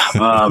again.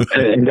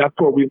 And that's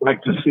what we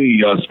like to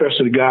see,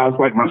 especially guys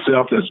like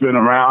myself that's been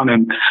around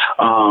and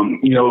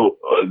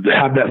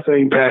have that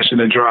same passion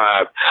and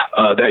drive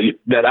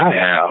that I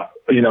have.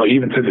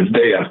 Even to this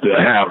day, I still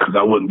have, because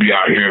I wouldn't be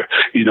out here,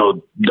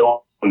 doing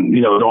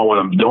what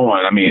I'm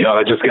doing. I mean, hell,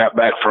 I just got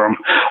back from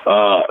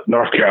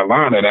North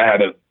Carolina, and I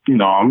had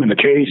I'm in the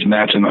cage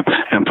match,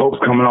 and Pope's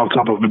coming off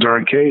top of a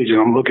darn cage, and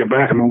I'm looking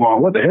back and I'm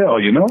going, what the hell,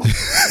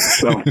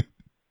 So,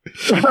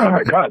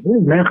 God,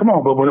 man, come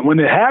on. But when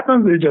it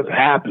happens, it just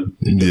happens.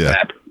 It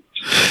happens.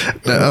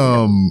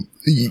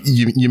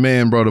 Your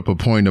man brought up a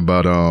point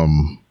about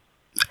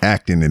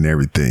acting and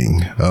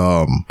everything.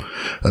 A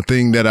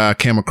thing that I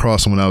came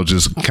across when I was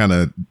just kind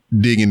of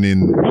digging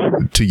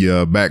into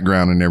your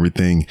background and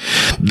everything.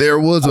 There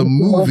was a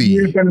movie.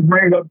 You're going to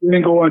bring up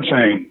Django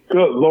Unchained.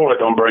 Good Lord,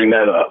 don't bring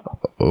that up.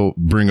 Oh,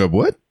 bring up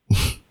what?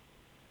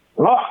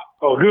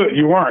 Oh, good.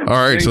 You weren't. All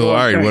right. So, all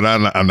right. Well,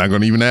 I'm not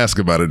going to even ask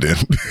about it then.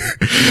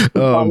 It's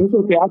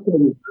okay. I'll tell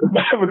you.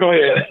 Go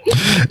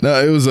ahead.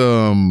 No, it was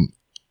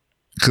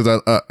because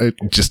I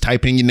just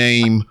type in your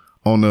name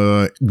on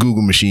a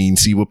Google machine,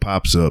 see what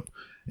pops up,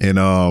 and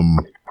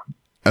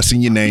I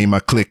seen your name, I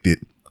clicked it,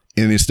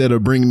 and instead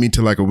of bringing me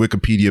to like a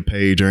Wikipedia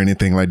page or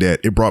anything like that,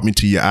 it brought me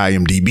to your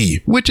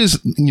IMDb, which is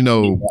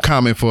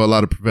common for a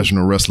lot of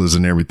professional wrestlers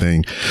and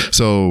everything.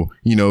 So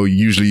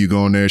usually you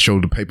go on there, show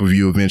the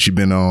pay-per-view events you've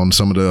been on,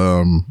 some of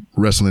the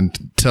wrestling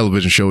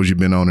television shows you've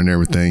been on and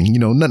everything.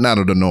 Nothing out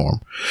of the norm,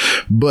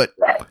 but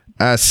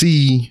I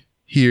see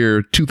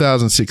here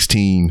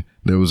 2016.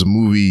 There was a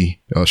movie,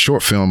 a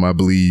short film, I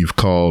believe,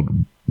 called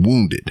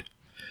Wounded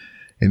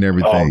and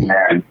everything. Oh,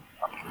 man.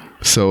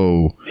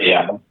 So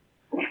yeah,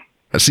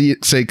 I see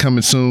it say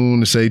coming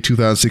soon, say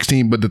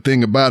 2016. But the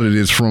thing about it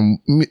is, from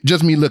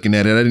just me looking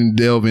at it, I didn't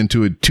delve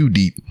into it too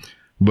deep.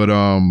 But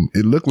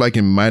it looked like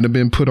it might have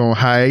been put on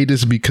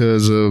hiatus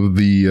because of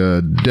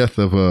the death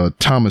of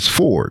Thomas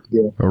Ford,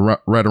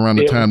 right around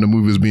the time the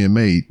movie was being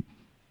made.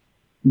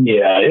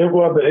 Yeah, it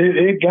was.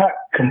 It got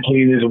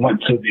completed. It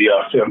went to the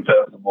film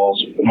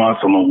festivals, won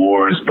some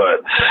awards.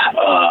 But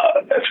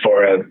as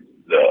far as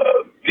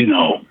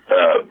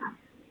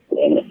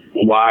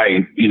why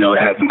it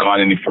hasn't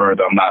gone any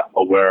further, I'm not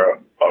aware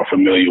are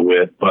familiar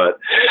with. But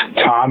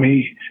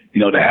Tommy,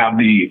 you know, to have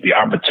the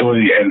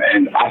opportunity,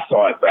 and I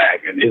saw it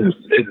back, and it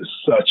is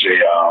such a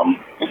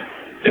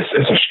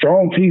it's a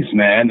strong piece,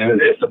 man, and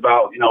it's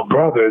about, you know,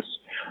 brothers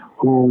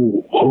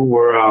who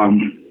were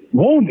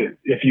wounded,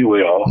 if you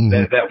will,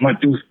 that went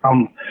through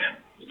some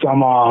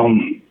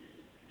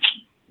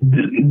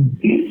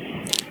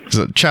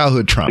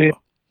childhood trauma.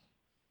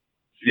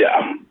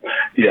 Yeah,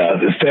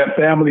 the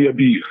family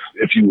abuse,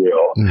 if you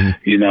will,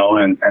 you know,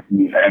 and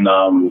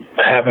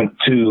having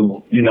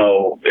to, you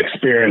know,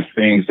 experience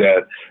things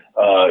that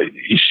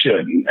you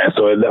shouldn't, and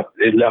so it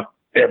left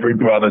every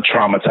brother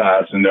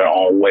traumatized in their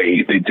own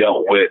way. They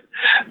dealt with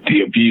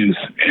the abuse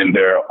in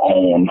their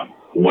own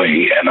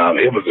way, and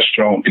it was a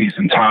strong piece.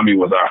 And Tommy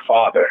was our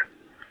father.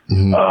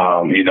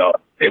 You know,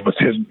 it was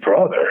his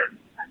brother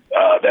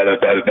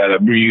that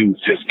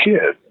abused his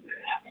kids.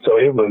 So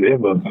it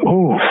was.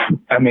 Ooh,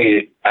 I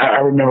mean, I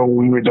remember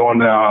when we were doing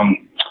the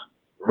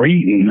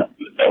reading.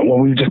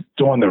 When we were just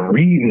doing the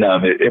reading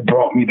of it, it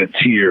brought me to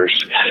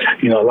tears.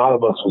 You know, a lot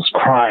of us was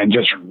crying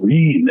just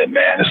reading it,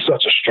 man. It's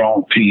such a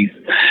strong piece.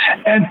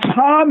 And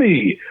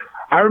Tommy,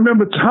 I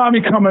remember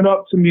Tommy coming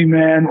up to me,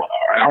 man,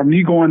 or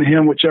me going to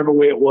him, whichever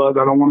way it was.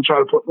 I don't want to try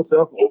to put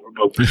myself over,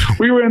 but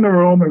we were in the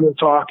room and we were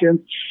talking.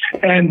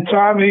 And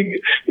Tommy,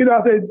 you know,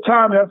 I said,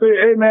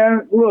 hey,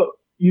 man, look,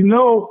 you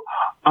know,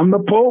 I'm the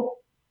Pope.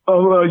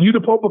 You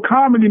the Pope of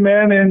comedy,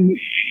 man, and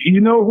you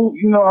know who?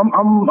 You know,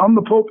 I'm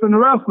the Pope in the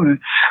wrestling.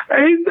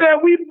 And he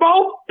said, "We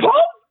both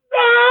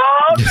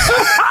Popes."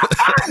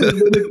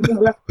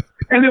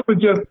 And it was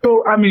just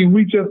so. I mean,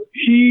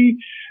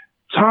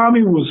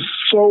 Tommy was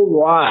so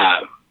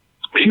live.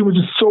 He was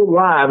just so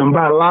live, and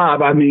by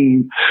live, I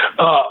mean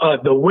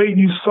the way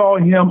you saw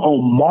him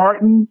on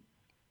Martin,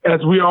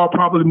 as we are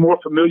probably more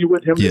familiar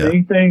with him than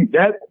anything.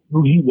 That's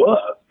who he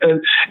was. And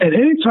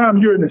anytime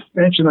you're an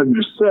extension of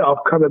yourself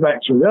coming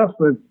back to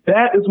wrestling,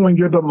 that is when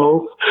you're the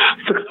most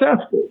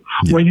successful.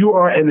 Yeah. When you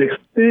are an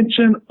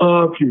extension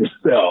of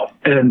yourself.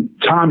 And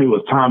Tommy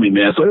was Tommy,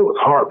 man. So it was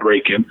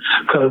heartbreaking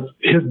because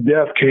his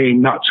death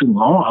came not too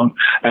long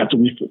after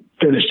we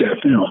finished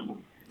that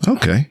film.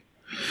 Okay.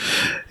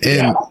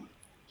 And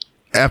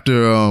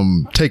after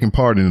taking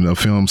part in a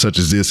film such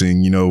as this,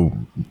 and, you know,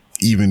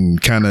 even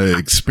kind of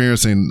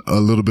experiencing a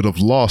little bit of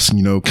loss,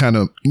 you know,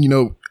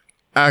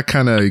 I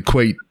kind of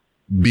equate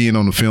being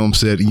on the film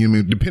set, you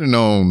know, depending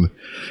on,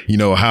 you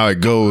know, how it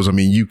goes. I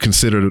mean, you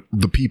consider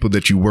the people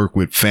that you work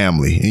with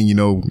family, and, you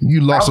know, you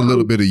lost a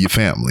little bit of your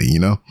family, you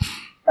know?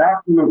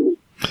 Absolutely.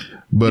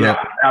 But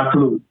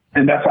absolutely.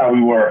 And that's how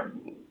we were.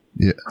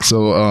 Yeah.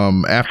 So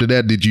after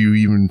that, did you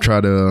even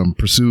try to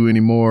pursue any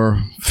more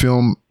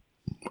film,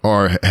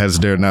 or has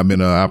there not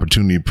been an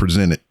opportunity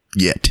presented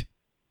yet?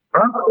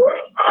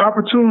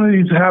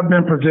 Opportunities have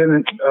been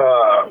presented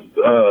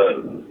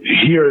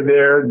here or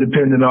there,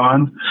 depending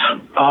on.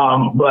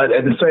 But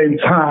at the same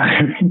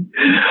time,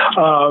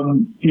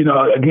 you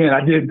know, again,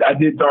 I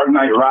did Dark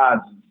Knight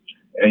Rises,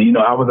 and, you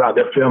know, I was out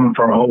there filming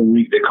for a whole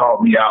week. They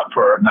called me out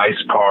for a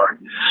nice part,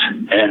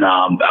 and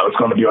I was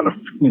going to be on the,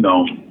 you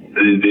know,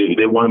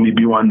 they wanted me to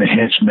be one of the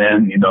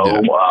henchmen, you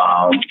know.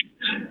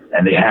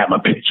 And they had my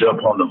picture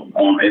up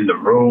in the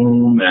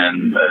room,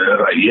 and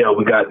like, yeah,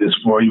 we got this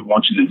for you.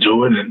 Want you to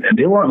do it, and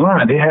they weren't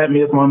lying. They had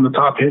me as one of the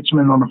top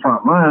henchmen on the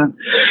front line,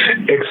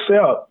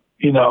 except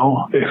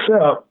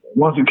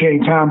once it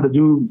came time to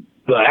do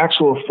the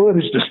actual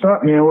footage, the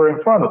stuntmen were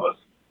in front of us.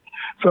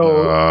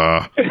 So,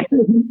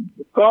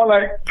 so I'm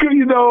like,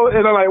 you know,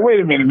 and I'm like, wait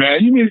a minute,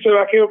 man. You mean to say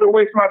I came up and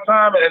waste my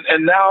time,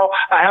 and now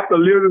I have to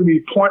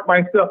literally point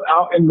myself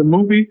out in the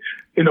movie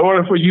in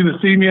order for you to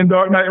see me in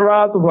Dark Knight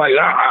Rises? I was like,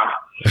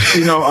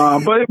 you know,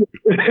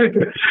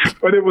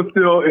 but it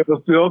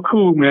was still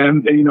cool,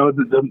 man. And, you know,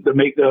 to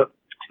make the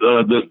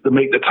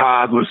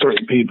ties with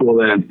certain people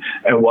and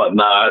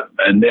whatnot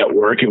and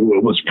network. It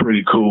was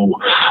pretty cool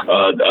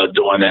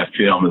doing that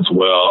film as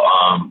well.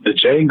 The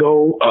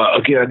Django,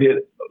 again, I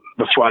did,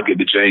 before I get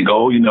to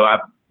Django, you know,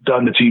 I've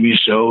done the TV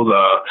shows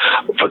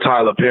for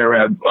Tyler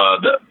Perry,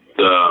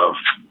 the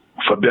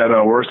For Better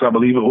or Worse, I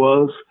believe it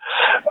was.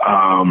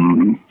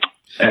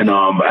 And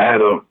I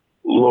had a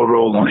little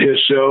role on his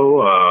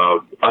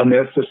show,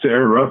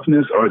 Unnecessary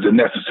Roughness, or is it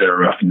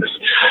Necessary Roughness?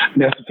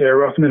 Necessary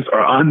Roughness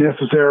or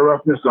Unnecessary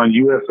Roughness on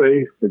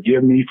USA.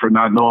 Forgive me for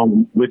not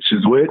knowing which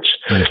is which.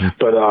 Mm-hmm.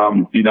 But,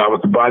 you know, I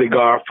was the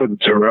bodyguard for the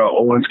Terrell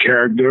Owens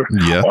character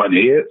on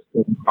it.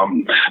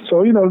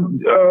 So, you know,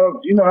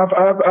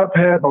 I've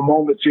had my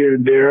moments here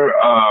and there.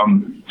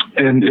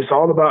 And it's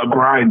all about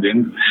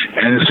grinding.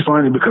 And it's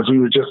funny because we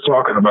were just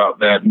talking about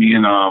that, me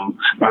and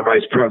my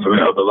vice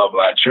president of the Love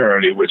Light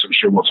Charity, which I'm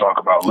sure we'll talk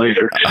about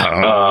later.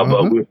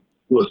 But we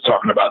was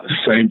talking about the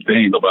same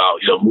thing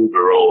about, you know, movie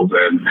roles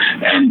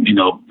and you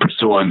know,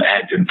 pursuing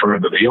acting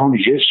further. The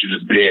only issue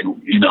is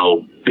being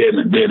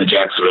a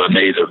Jacksonville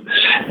native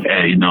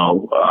and, you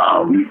know,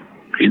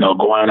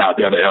 going out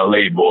there to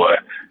LA, boy,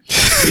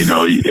 you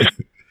know,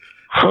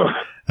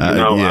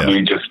 I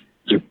mean, just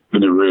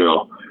keeping it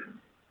real.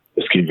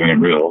 Just keeping it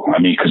real. I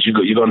mean, because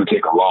you're going to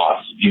take a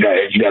loss. You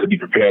got to be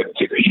prepared to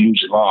take a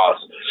huge loss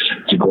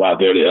to go out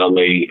there to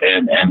LA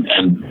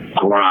and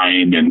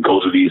grind and go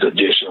to these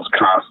auditions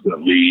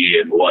constantly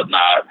and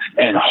whatnot,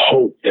 and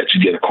hope that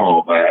you get a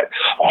call back,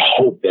 or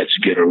hope that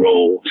you get a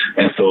role.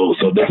 And so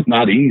that's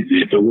not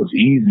easy. If it was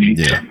easy,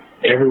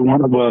 every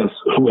one of us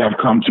who have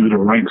come through the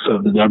ranks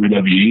of the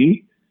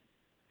WWE,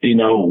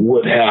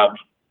 would have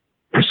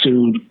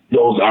pursued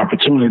those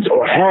opportunities,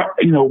 or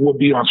would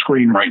be on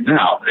screen right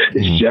now.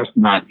 It's just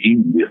not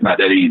easy. It's not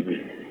that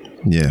easy.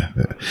 Yeah.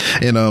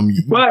 And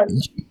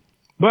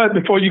but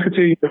before you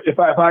continue, if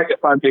I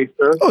may,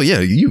 sir. Oh yeah,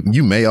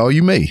 you may, all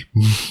you may.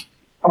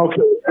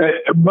 Okay,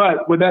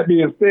 but with that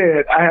being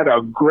said, I had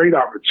a great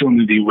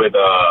opportunity with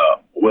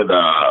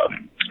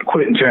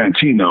Quentin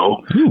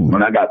Tarantino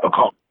when I got the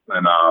call,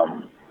 and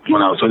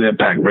when I was with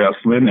Impact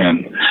Wrestling,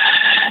 and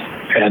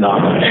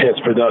his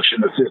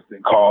production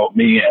assistant called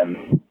me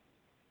and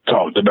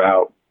talked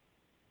about.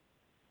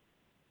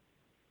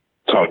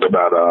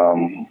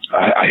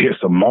 I hear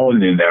some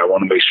moaning in there. I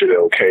want to make sure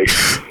they're okay.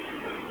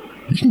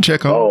 You can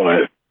check on.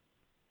 Oh,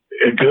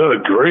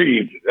 good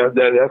grief!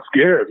 That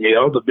scared me.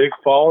 That was a big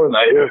fall, and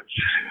I hear.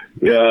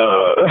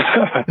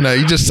 Yeah. No,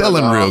 you just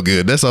selling real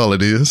good. That's all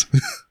it is.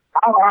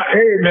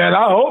 Hey, man,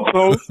 I hope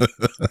so.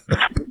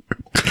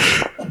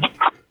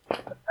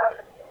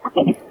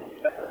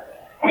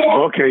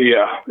 Okay,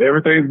 yeah,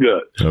 everything's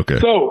good. Okay.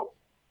 So,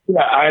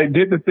 yeah, I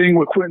did the thing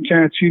with Quentin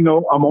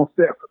Tarantino. I'm on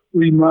set for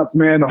 3 months,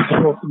 man. I'm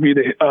supposed to be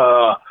the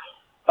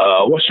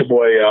what's your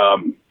boy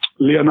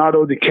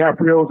Leonardo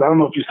DiCaprio. I don't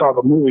know if you saw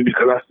the movie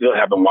because I still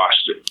haven't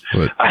watched it.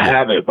 What? I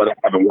haven't, but I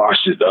haven't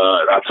watched it.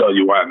 I'll tell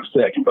you why in a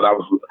second. But I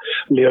was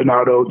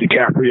Leonardo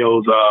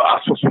DiCaprio's. I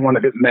was supposed to be one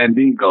of his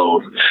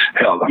Mandingos.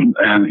 Hell, I'm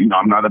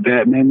not a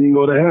bad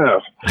Mandingo to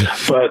have.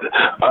 But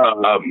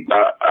I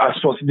was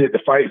supposed to do the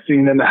fight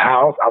scene in the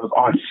house. I was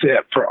on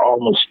set for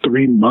almost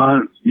 3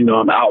 months.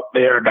 I'm out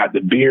there, got the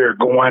beard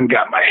going,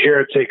 got my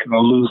hair taken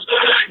loose,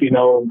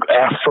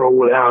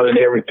 afro out and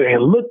everything,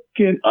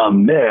 looking a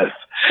mess.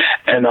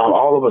 And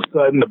all of a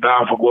sudden, the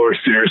Bound for Glory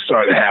series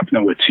started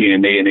happening with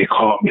TNA, and they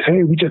called me,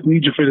 "Hey, we just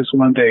need you for this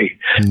one day."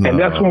 No. And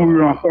that's when we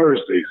were on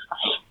Thursdays.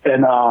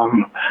 And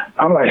I'm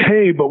like,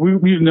 "Hey, but we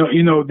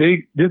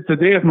today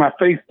is my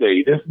face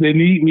day. They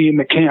need me in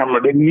the camera.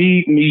 They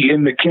need me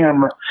in the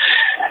camera."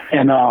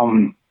 And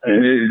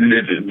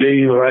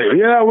they were like,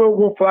 "Yeah,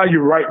 we'll fly you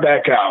right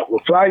back out.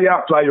 We'll fly you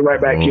out, fly you right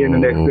back in the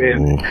next day."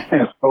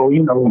 And so,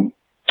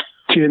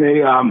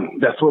 TNA,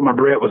 that's where my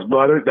bread was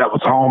buttered. That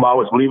was home. I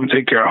was leaving to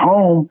take care of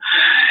home.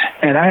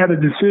 And I had a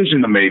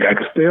decision to make. I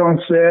could stay on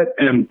set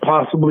and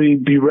possibly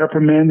be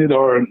reprimanded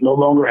or no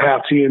longer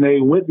have TNA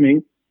with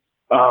me,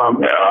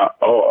 and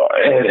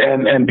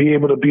be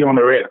able to be on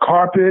the red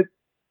carpet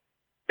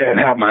and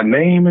have my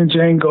name in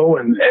Django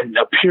and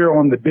appear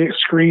on the big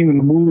screen in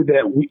the movie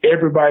that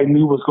everybody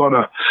knew was going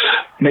to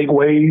make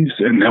waves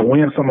and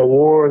win some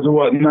awards or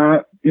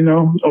whatnot,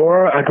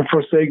 or I could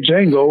forsake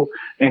Django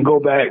and go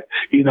back,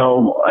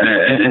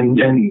 and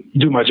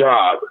do my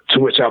job, to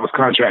which I was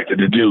contracted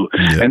to do.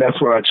 Yeah. And that's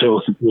what I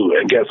chose to do.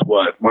 And guess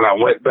what? When I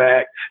went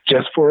back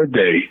just for a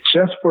day,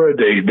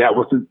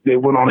 they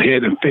went on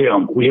ahead and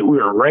filmed. We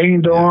were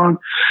rained on.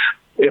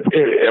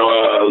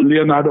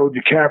 Leonardo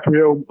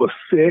DiCaprio was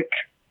sick.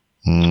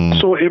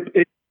 So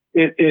it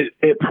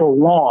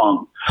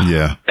prolonged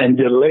and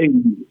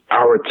delayed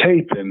our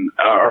taping,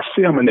 our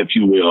filming, if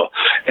you will.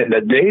 And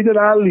the day that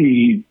I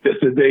leave is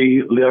the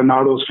day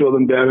Leonardo's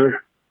feeling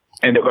better,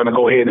 and they're going to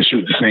go ahead and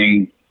shoot the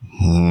scene.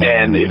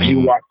 And if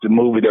you watch the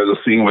movie, there's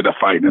a scene where they're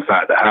fighting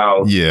inside the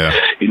house. Yeah.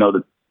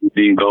 The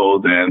scene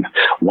goes, and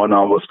one of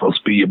them was supposed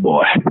to be your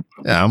boy.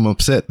 Yeah, I'm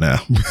upset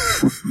now.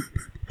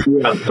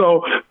 Yeah,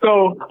 so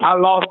I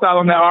lost out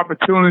on that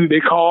opportunity. They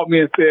called me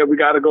and said, we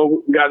got to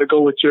go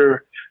with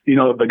your,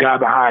 the guy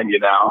behind you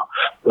now,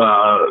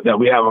 that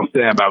we have on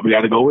standby. We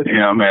got to go with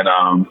him.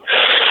 And,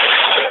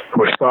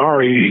 we're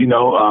sorry,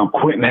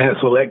 Quentin has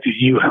selected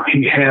you.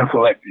 He has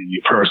selected you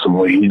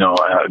personally.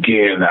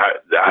 Again,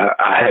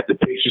 I had the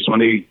pictures when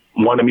they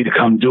wanted me to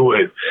come do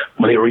it,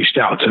 when they reached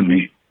out to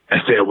me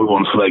and said, we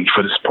want to select you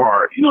for this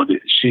part.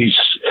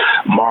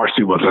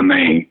 Marcy was her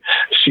name.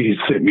 She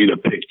sent me the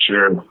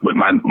picture with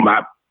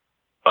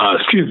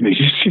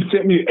she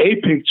sent me a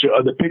picture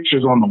of the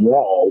pictures on the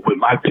wall with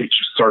my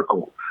picture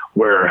circled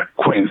where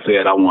Quentin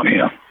said, I want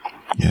him.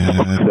 Yeah.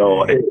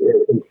 So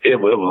it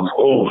was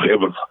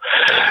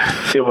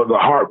a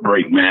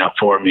heartbreak, man,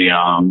 for me.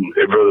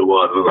 It really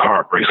was. It was a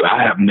heartbreak. So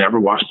I have never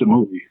watched the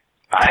movie.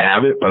 I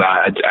have it, but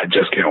I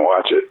just can't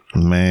watch it.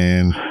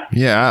 Man.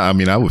 Yeah, I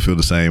would feel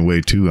the same way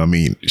too.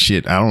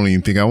 Shit, I don't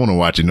even think I want to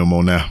watch it no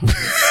more now.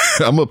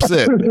 I'm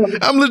upset.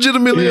 I'm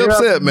legitimately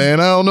upset, man.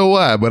 I don't know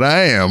why, but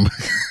I am.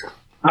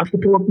 I'm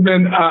supposed to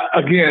been,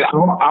 again,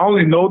 I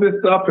only know this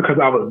stuff because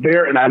I was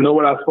there and I know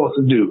what I was supposed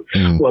to do.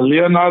 When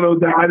Leonardo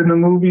died in the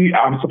movie,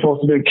 I'm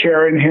supposed to have been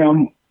carrying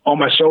him on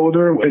my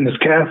shoulder in his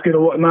casket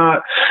or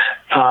whatnot.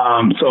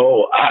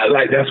 So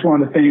that's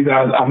one of the things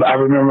I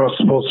remember I was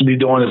supposed to be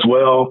doing as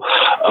well,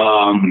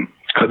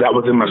 because that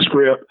was in my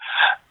script.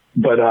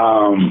 But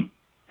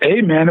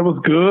Hey, man, it was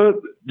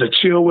good to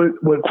chill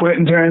with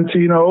Quentin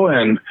Tarantino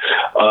and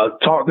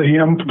talk to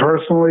him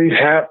personally,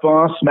 have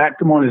fun,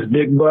 smacked him on his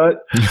big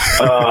butt.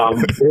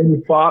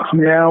 Jamie Foxx,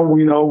 now,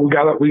 we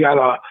got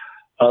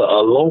a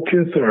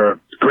locust or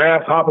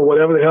grasshopper,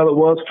 whatever the hell it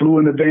was, flew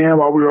in the van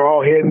while we were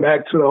all heading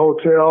back to the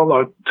hotel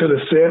or to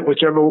the set,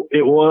 whichever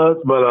it was.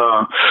 But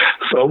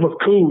so it was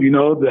cool,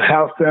 to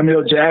have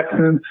Samuel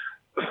Jackson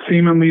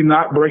seemingly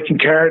not breaking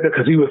character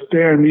because he was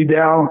staring me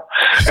down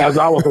as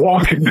I was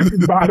walking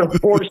by the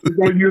porch to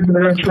go use the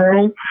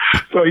restroom.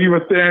 So he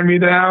was staring me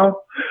down,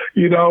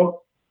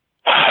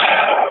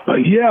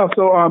 But yeah,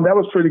 so that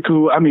was pretty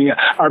cool. I mean,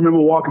 I remember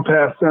walking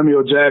past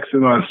Samuel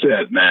Jackson on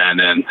set, man,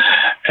 and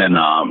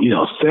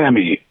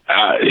Sammy,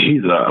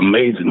 he's an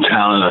amazing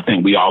talent. I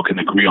think we all can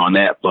agree on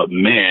that. But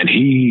man,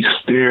 he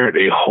stared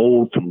a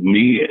hole through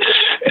me,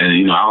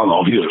 and I don't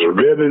know if he was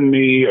ribbing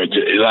me or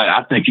just,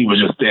 I think he was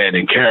just staying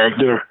in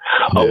character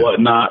or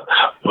whatnot.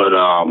 But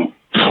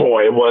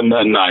boy, it wasn't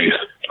that nice.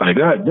 Like,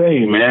 God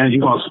dang, man, you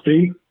gonna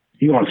speak?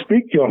 You gonna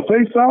speak? You gonna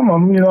say something?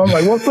 I'm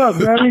like, what's up,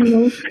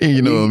 man?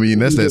 You know what I mean?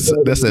 That's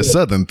that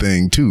Southern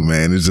thing too,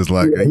 man. It's just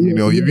like,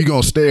 if you're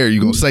gonna stare,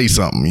 you're gonna say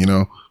something,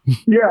 Yeah,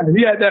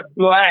 he had that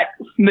black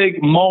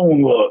snake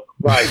moan look,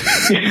 like,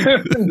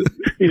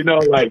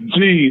 like,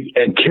 geez.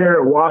 And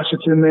Kerry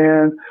Washington,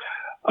 man,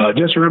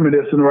 just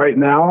reminiscing right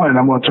now, and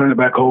I'm going to turn it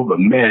back over,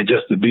 man,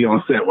 just to be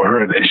on set with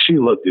her. And she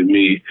looked at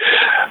me,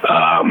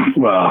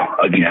 well,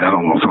 again, I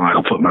don't want to sound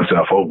like I put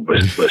myself over,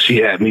 but she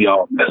had me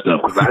all messed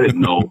up because I didn't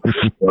know if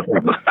it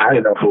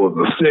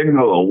was a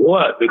signal or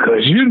what,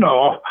 because,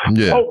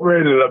 Pope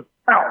ready to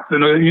bounce,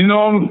 and you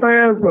know what I'm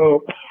saying?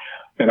 So,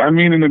 and I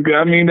mean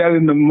that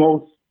in the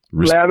most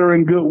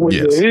flattering good way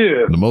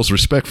there is. The most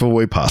respectful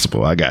way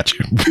possible. I got you.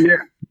 Yeah.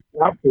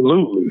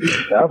 Absolutely.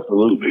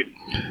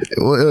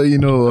 Well,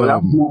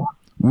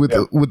 with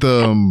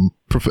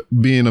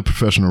being a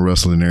professional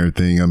wrestler and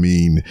everything, I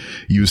mean,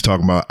 you was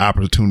talking about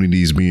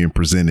opportunities being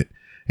presented,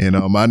 and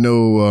I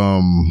know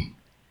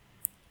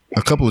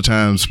a couple of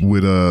times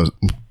with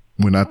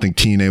when I think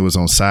TNA was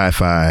on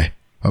Sci-Fi,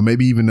 or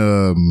maybe even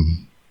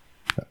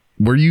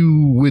were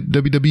you with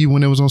WWE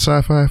when it was on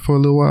Sci-Fi for a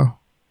little while?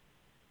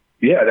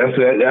 Yeah,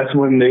 that's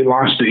when they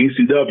launched the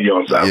ECW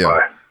on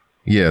Sci-Fi.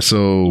 Yeah,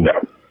 so. Yeah.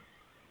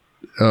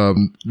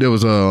 There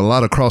was a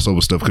lot of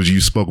crossover stuff because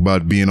you spoke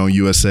about being on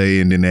USA,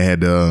 and then they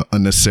had the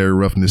Unnecessary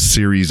Roughness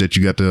series that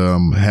you got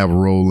to have a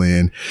role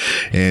in,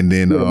 and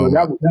then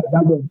that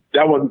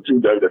wasn't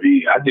through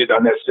WWE. I did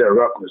Unnecessary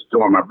Roughness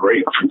during my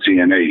break from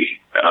TNA,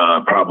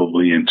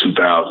 probably in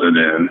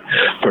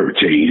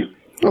 2013.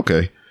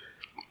 Okay.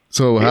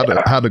 So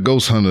how the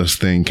Ghost Hunters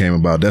thing came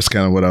about? That's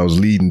kind of what I was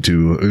leading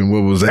to, and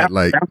what was that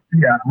like?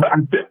 Yeah,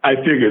 I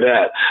figured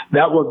that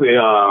was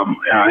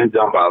I ain't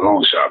done by a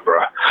long shot, bro.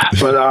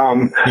 But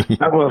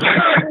that was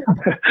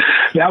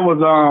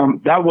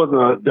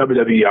a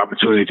WWE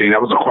opportunity thing.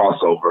 That was a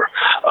crossover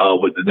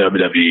with the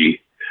WWE,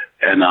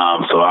 and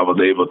so I was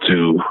able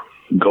to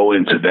go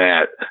into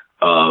that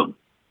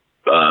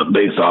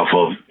based off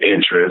of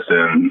interest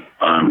and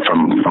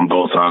from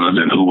Ghost Hunters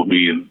and who would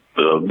be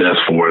the best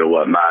for it and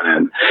whatnot.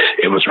 And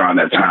it was around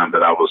that time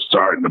that I was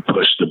starting to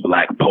push the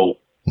Black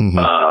Pope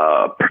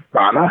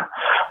persona,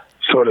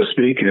 so to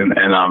speak. And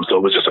so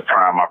it was just a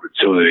prime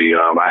opportunity.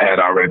 I had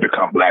already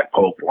become Black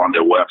Pope on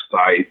their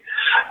website,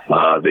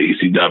 the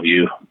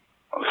ECW,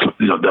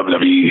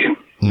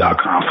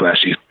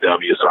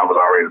 WWE.com/ECW. So I was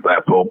already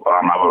Black Pope.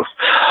 I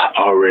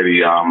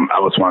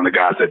was one of the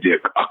guys that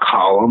did a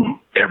column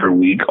every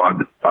week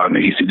on the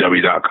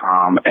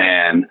ECW.com.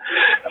 And,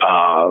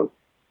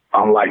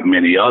 unlike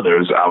many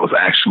others, I was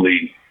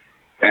actually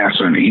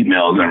answering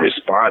emails and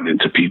responding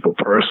to people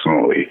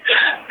personally.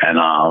 And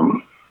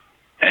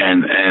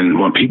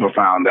when people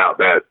found out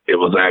that it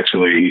was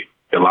actually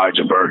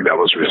Elijah Burke that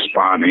was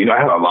responding,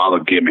 I had a lot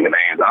of gimmick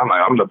names. I'm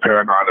like, I'm the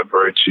Paragon of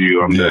Virtue.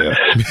 I'm the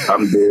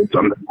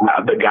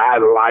Guy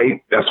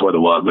Light. That's what it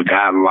was, the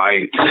Guy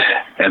Light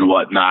and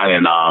whatnot.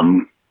 And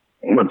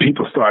when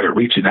people started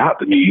reaching out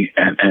to me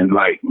and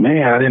like,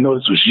 man, I didn't know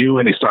this was you,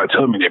 and they started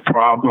telling me their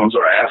problems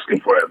or asking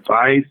for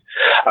advice,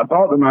 I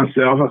thought to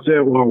myself, I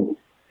said, well,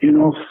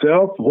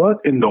 Self, what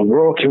in the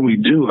world can we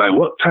do? Like,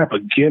 what type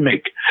of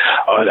gimmick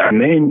or our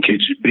name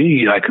could you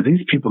be? Like, 'cause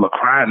these people are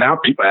crying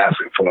out, people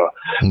asking for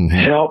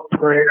help,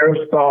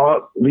 prayers,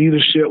 thoughts,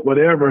 leadership,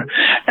 whatever.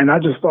 And I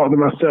just thought to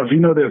myself,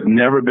 there's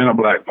never been a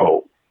Black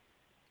Pope.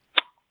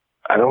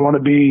 I don't want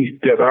to be,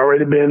 there's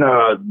already been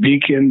a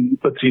Deacon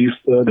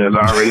Batista, there's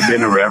already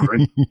been a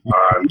Reverend.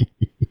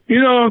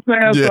 You know what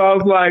I'm saying? Yeah. So I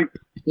was like,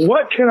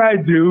 what can I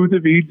do to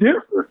be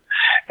different?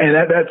 And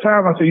at that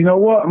time, I said, you know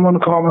what? I'm going to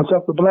call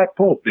myself the Black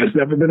Pope. There's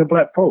never been a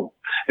Black Pope.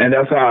 And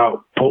that's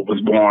how Pope was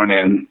born.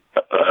 And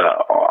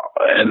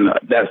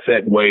that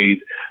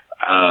segued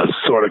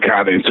sort of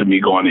kind of into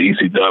me going to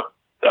ECW,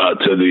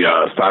 to the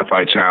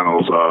Sci-Fi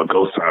Channel's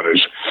Ghost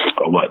Hunters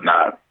or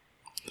whatnot.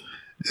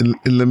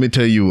 Let me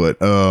tell you what,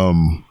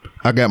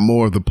 I got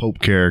more of the Pope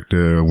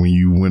character when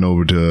you went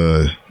over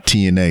to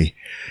TNA.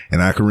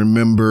 And I can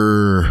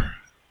remember,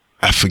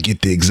 I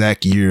forget the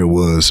exact year it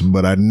was,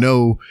 but I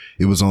know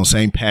it was on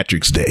St.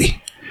 Patrick's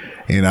Day.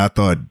 And I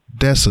thought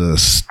that's a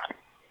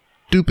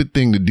stupid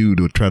thing to do,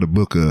 to try to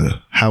book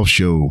a house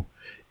show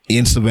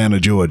in Savannah,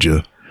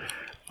 Georgia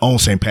on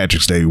St.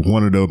 Patrick's Day,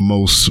 one of the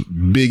most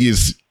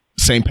biggest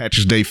St.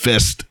 Patrick's Day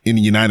fest in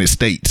the United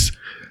States.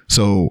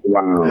 So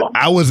wow.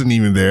 I wasn't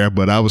even there,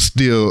 but I was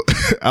still,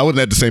 I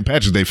wasn't at the St.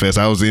 Patrick's Day fest.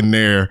 I was in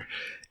there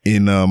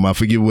in, I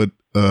forget what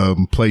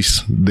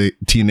place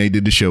TNA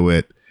did the show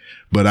at,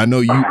 but I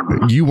know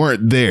you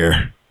weren't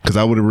there, because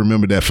I would have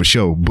remembered that for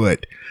sure.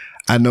 But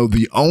I know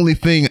the only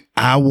thing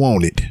I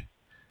wanted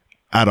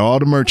out of all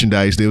the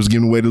merchandise, they was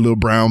giving away the little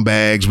brown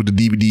bags with the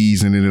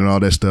DVDs in it and all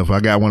that stuff. I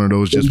got one of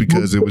those just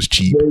because it was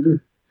cheap.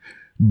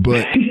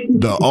 But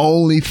the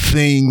only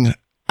thing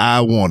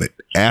I wanted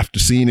after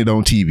seeing it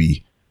on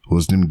TV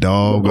was them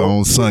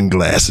doggone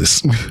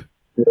sunglasses.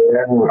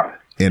 Yeah.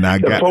 And I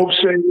got Pope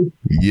shades.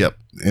 Yep.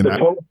 And the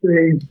Pope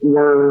shades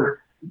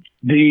were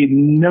the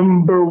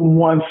number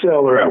one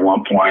seller at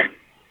one point.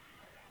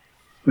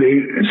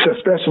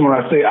 Especially when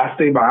I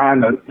stay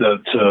behind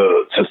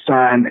to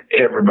sign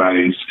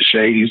everybody's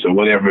shades or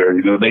whatever,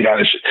 they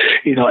got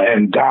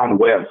and Don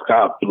West,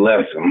 God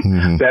bless him,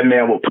 mm-hmm. That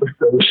man will put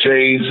those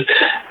shades.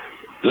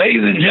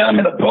 Ladies and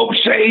gentlemen, the Pope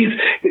shades,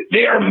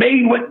 they are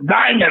made with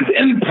diamonds,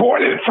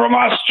 imported from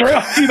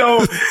Australia.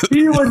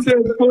 He was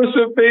just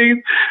pushing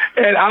things,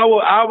 and I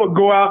would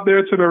go out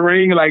there to the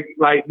ring like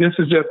this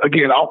is just,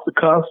 again, off the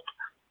cusp.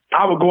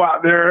 I would go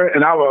out there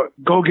and I would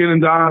go get in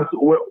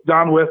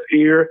Don West's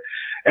ear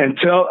and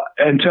tell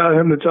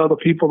him to tell the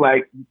people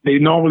like they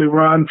normally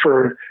run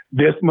for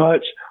this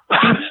much.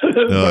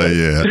 Oh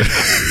yeah.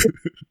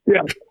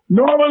 Yeah.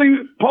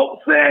 Normally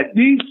Pope said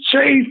these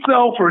shades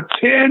sell for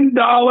 $10,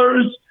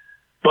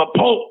 but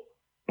Pope,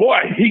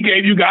 boy, he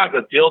gave you guys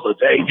a deal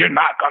today. You're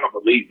not gonna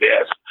believe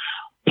this.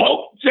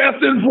 Pope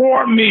just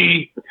informed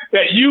me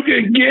that you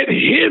can get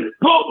his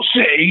Pope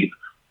shades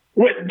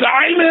with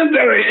diamonds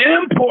that are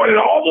imported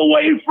all the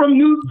way from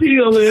New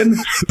Zealand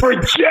for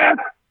just,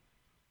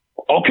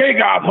 okay,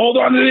 guys, hold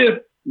on to this,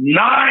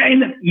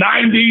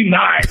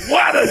 $9.99.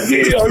 What a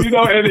deal,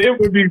 and it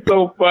would be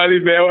so funny,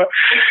 man.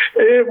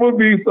 It would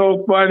be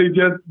so funny.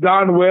 Just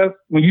Don West,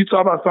 when you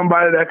talk about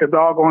somebody that could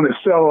doggone it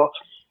sell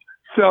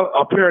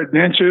a pair of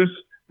dentures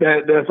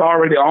that's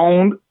already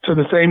owned to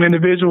the same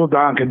individual,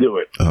 Don can do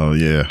it. Oh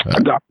yeah,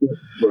 Don is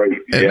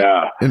great.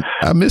 Yeah, and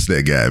I miss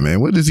that guy, man.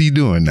 What is he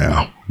doing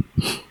now?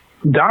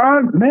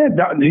 Don,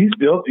 he's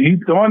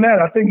doing that.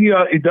 I think he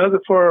does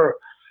it for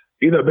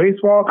either a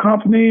baseball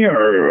company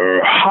or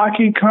a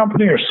hockey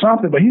company or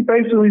something, but he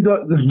basically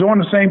is doing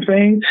the same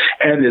thing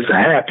and is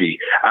happy.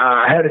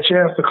 I had a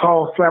chance to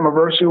call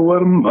Slammiversary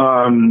with him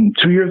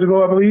 2 years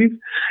ago, I believe.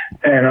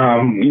 And,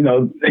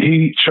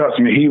 trust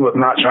me, he was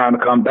not trying to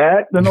come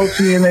back to no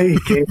TNA. He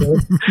came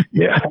in.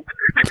 Yeah.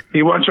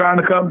 He wasn't trying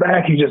to come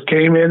back. He just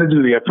came in to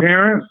do the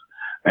appearance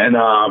and,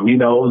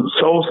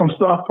 sold some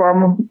stuff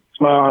from him.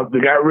 They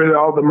got rid of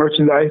all the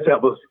merchandise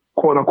that was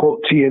quote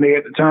unquote TNA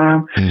at the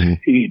time. Mm-hmm.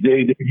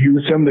 They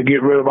used him to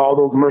get rid of all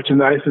those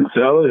merchandise and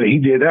sell it. And he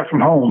did that from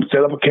home,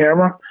 set up a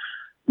camera,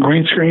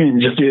 green screen, and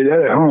just did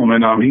that at home.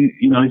 And he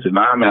said,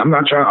 "Nah, man, I'm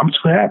not trying. I'm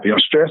too happy. I'm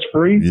stress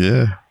free.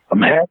 Yeah,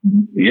 I'm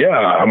happy. Yeah,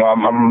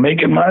 I'm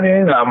making money.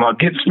 And I'm gonna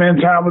get to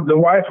spend time with the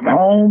wife. I'm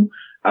home.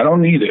 I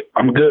don't need it.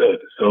 I'm good."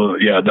 So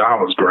yeah,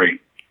 Don was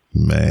great.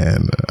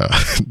 Man,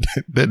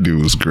 that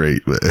dude was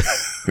great, man.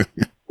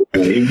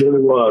 He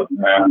really was,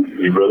 man.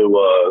 He really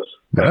was.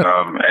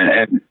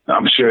 And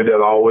I'm sure that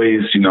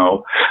always,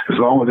 as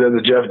long as there's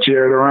a Jeff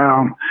Jarrett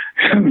around,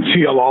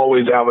 he'll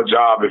always have a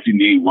job if you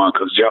need one,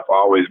 because Jeff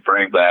always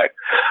bring back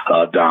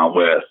Don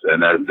West,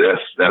 and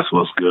that's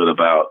what's good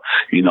about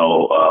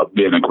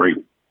being a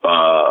great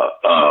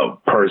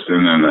person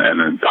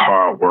and a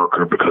hard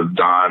worker, because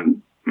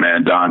Don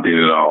did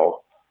it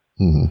all.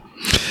 Mm-hmm.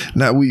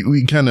 Now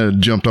we kind of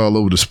jumped all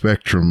over the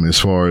spectrum as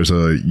far as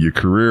your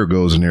career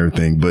goes and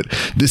everything, but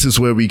this is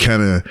where we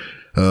kind of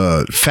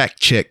fact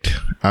checked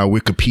our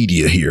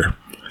Wikipedia here.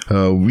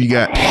 We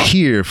got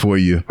here for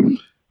you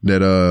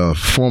that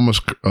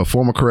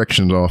former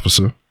corrections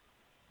officer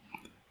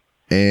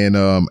and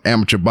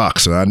amateur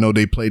boxer. I know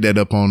they played that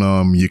up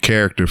on your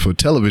character for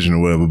television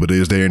or whatever, but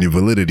is there any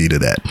validity to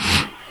that?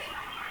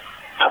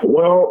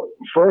 Well,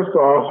 first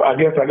off, I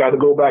guess I got to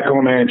go back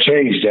on there and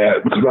change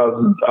that, because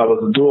I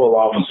was a dual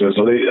officer,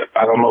 so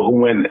I don't know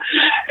who went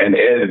and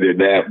edited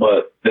that,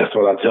 but that's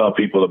what I tell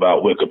people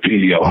about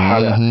Wikipedia.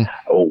 Mm-hmm.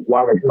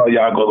 Why the hell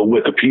y'all go to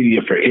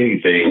Wikipedia for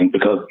anything?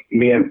 Because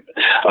me and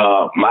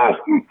my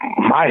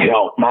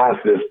help, my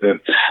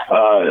assistant,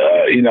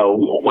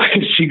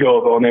 she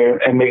goes on there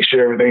and makes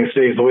sure everything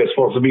stays the way it's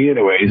supposed to be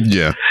anyways.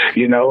 Yeah.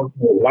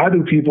 Why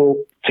do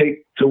people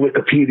take to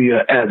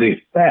Wikipedia as a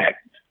fact?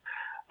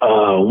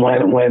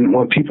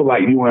 When people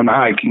like you and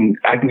I can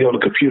go on the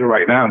computer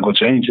right now and go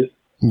change it.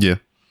 Yeah.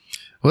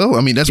 Well,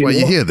 I mean, that's why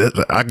you're here.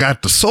 I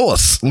got the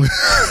source. No.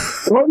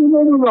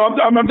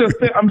 I'm just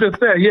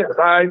saying. Yes,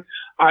 I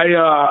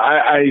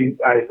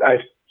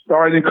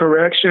started in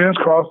corrections,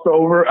 crossed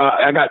over.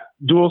 I got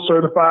dual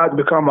certified to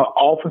become an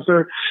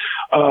officer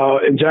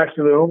in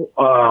Jacksonville,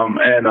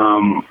 and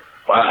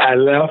I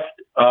left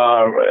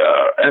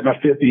at my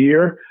 5th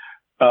year.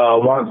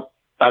 Once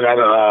I got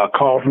a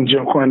call from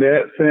Jim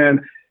Cornette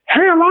saying,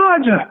 "Hey,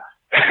 Elijah."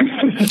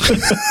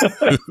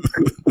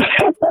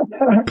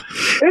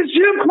 It's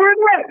Jim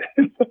Cornette.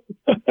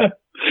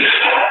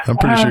 I'm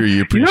pretty sure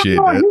you appreciate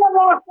that. You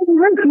lost the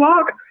race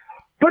lock,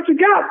 but you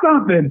got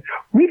something.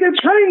 We can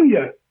train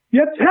you.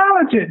 You're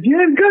talented.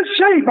 You're in good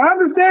shape. I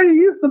understand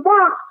you used to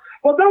box,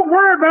 but don't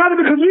worry about it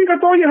because we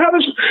can show you how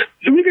to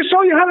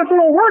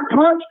throw a work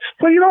punch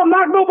so you don't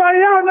knock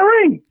nobody out in the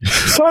ring.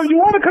 So if you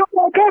want to come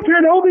back up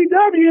here to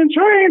OVW and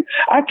train,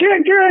 I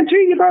can't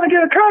guarantee you're going to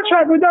get a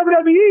contract with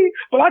WWE,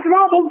 but I can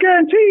almost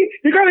guarantee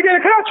you're going to get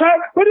a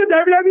contract with the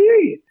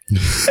WWE.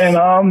 And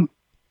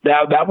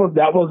that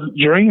was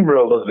dream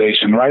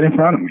realization right in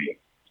front of me.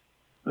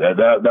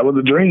 That was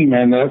a dream,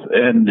 and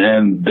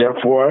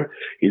therefore,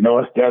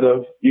 instead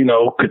of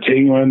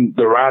continuing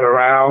to ride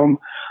around,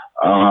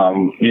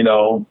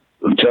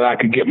 until I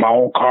could get my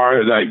own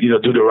car,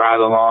 do the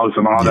ride-alongs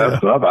and all that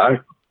stuff,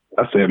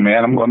 I said,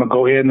 man, I'm going to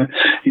go ahead and,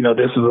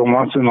 this is a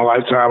once in a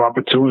lifetime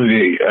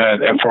opportunity,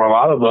 and for a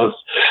lot of us,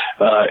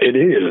 it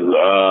is.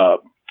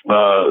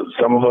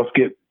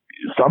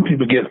 Some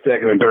people get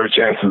second and third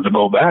chances to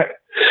go back.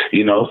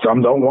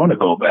 Some don't want to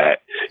go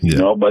back.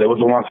 But it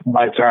was a once in a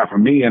lifetime for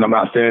me, and I'm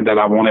not saying that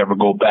I won't ever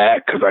go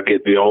back because I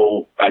get it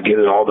all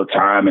the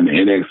time in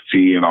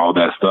NXT and all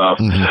that stuff.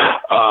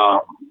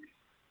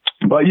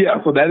 But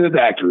yeah, so that is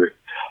accurate.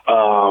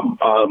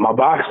 My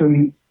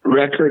boxing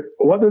record,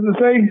 what does it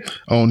say?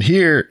 On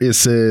here, it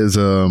says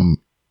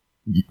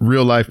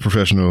real life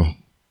professional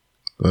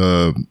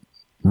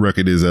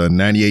record is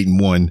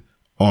 98-1.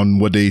 On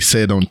what they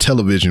said on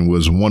television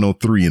was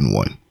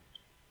 103-1.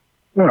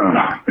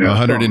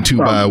 102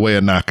 by way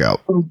of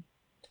knockout.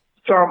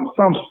 Some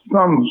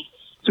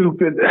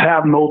stupid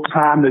have no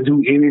time to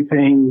do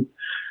anything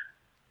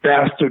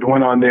bastard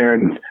went on there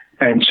and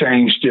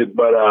changed it,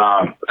 but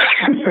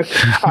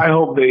I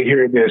hope they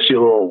hear this,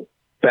 you little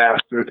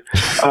bastard.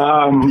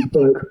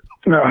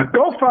 But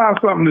go find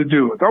something to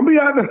do. Don't be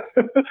out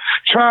there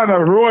trying to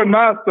ruin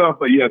my stuff.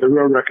 But yeah, the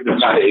real record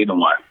is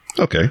 98-1.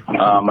 Okay.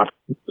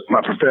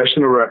 My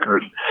professional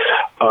record,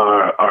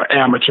 our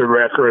amateur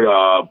record,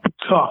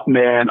 tough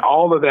man,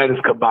 all of that is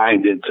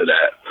combined into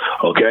that.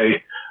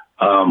 Okay.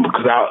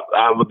 Because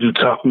I would do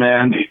tough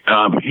man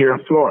here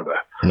in Florida.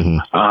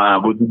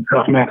 Mm-hmm. Would do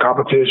tough man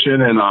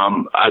competition, and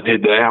I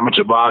did the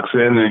amateur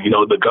boxing, and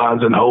the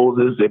Guns and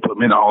Hoses. They put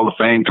me in the Hall of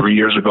Fame 3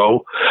 years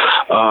ago,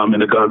 in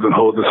the Guns and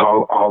Hoses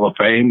Hall of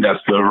Fame.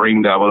 That's the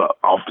ring that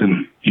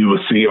you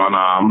would see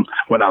on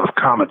when I was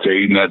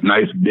commentating, that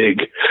nice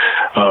big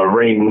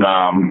ring.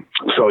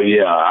 So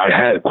yeah, I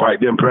had quite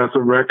the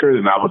impressive record,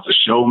 and I was the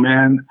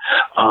showman,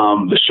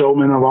 the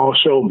showman of all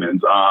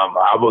showmen.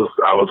 I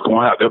was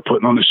going out there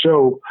putting on the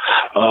show,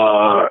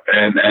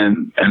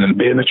 and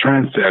being a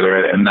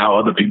trendsetter. And now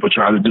other people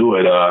try to do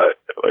it.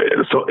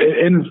 So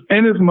in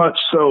as much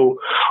so,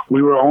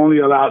 we were only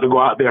allowed to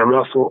go out there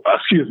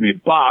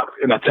and box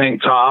in a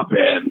tank top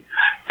and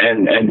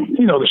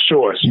the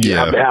shorts. You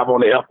have to have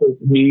on the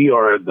FSB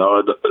or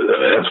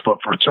as for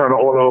Fraternal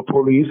Order of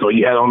Police, or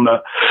you had on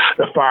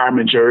the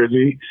fireman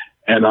jersey.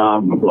 And,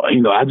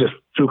 I just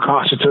threw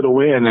caution to the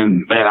wind,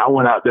 and man, I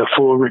went out there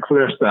full Ric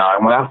Flair style.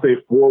 And when I say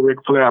full Ric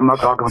Flair, I'm not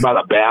talking about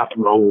a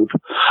bathrobe.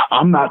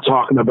 I'm not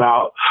talking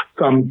about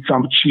some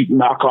cheap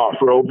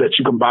knockoff robe that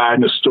you can buy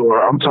in the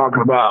store. I'm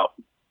talking about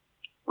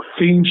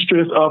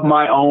seamstress of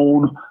my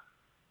own,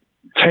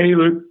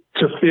 tailored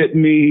to fit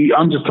me.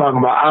 I'm just talking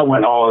about I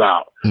went all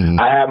out. Mm-hmm.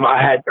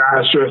 I had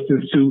guys dressed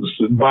in suits,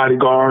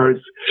 bodyguards,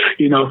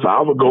 so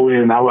I would go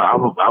in and I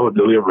would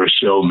deliver a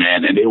show,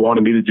 man, and they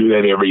wanted me to do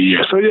that every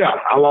year. So yeah,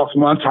 I lost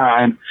one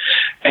time,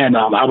 and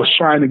I was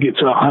trying to get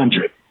to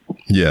 100.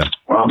 Yeah.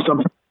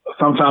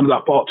 Sometimes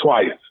I fought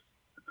twice,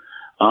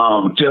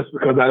 just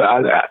because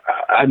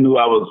I knew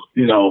I was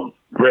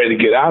ready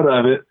to get out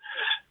of it,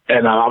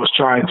 and I was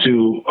trying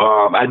to.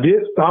 I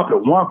did stop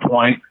at one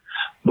point.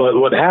 But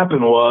what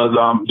happened was,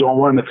 during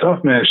one of the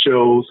Tough Man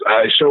shows,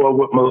 I show up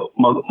with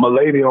my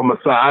lady on my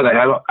side.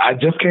 I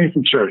just came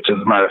from church, as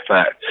a matter of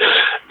fact.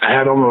 I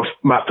had on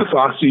my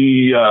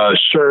Versace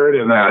shirt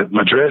and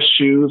my dress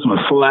shoes,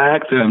 my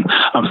slacks, and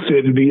I'm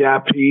sitting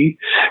VIP.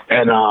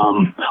 And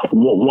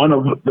one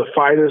of the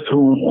fighters,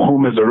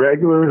 whom is a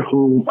regular,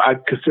 who I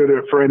consider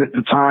a friend at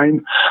the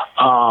time,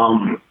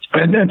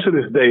 and then to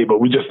this day,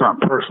 but we just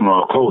not personal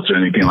or close or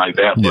anything like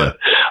that. Yeah.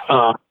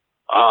 But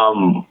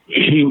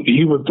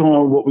he was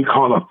doing what we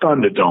call a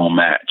Thunderdome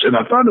match. And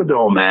a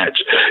Thunderdome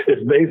match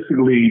is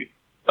basically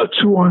a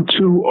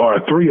 2-on-2 or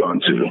a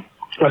 3-on-2.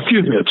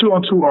 Excuse me, a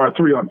 2-on-2 or a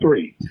 3-on-3.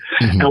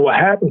 Mm-hmm. And what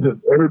happens is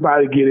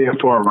everybody get in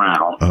for a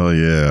round. Oh,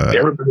 yeah.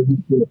 Everybody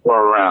gets in for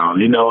a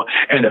round,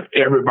 and if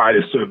everybody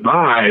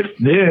survives,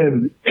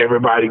 then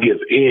everybody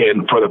gets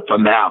in for the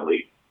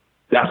finale.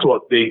 That's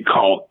what they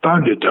call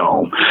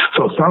Thunderdome.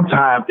 So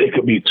sometimes it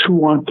could be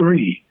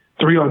 2-on-3.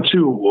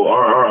 3-on-2,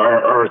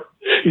 or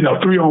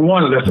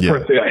 3-on-1. And that's the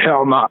first thing.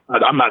 Hell no,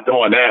 I'm not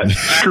doing that.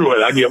 Screw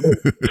it. I give up.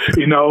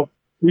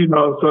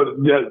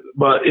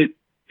 But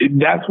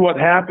that's what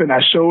happened.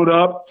 I showed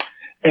up,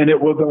 and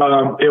it was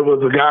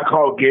a guy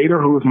called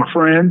Gator, who was my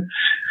friend,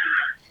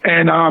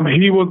 and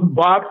he was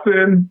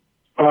boxing,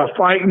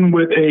 fighting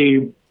with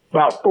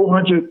about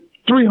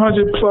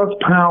 300 plus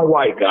pound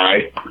white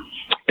guy,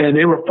 and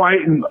they were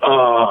fighting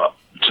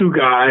two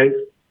guys,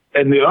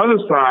 and the other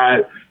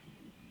side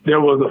there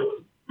was a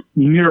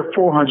near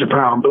 400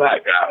 pound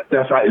black guy.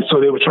 That's how, so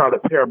they were trying to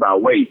pair by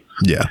weight.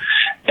 Yeah,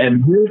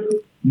 and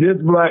this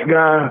black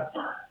guy,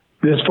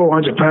 this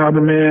 400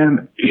 pounder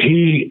man,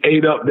 he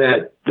ate up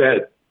that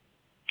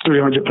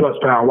 300 plus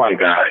pound white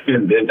guy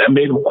and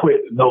made him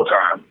quit in no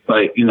time.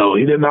 Like, he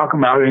didn't knock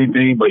him out or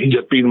anything, but he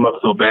just beat him up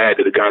so bad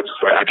that the guy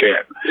just like, I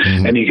can't.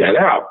 Mm-hmm. And he got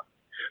out.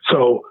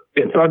 So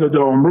in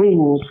Thunderdome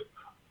rules,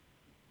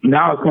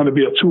 now it's going to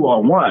be a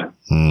 2-on-1.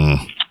 Mm.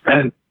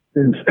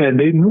 And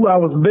they knew I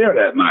was there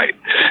that night.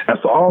 And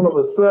so all of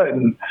a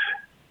sudden,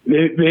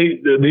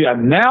 the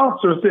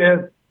announcer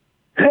said,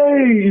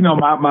 hey,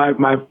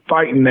 my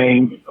fighting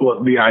name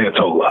was the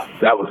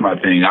Ayatollah. That was my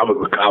thing. I was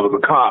a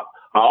cop,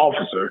 an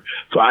officer,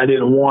 so I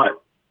didn't want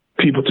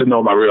people to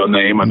know my real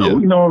name. I know,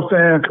 you know what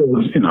I'm saying?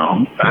 Because,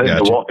 I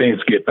didn't want things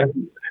to get better.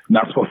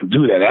 Not supposed to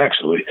do that,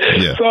 actually.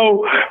 Yeah.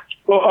 So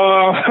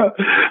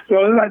it's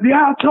like, the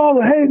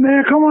Ayatollah, hey,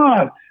 man, come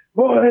on.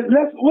 Boy,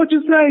 what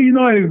you say?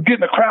 And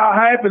getting the crowd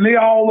hype, and they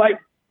all like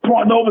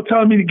pointing over,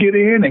 telling me to get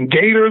in, and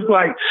Gator's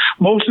like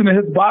motioning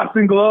his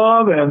boxing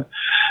glove, and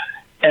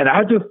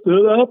I just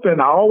stood up, and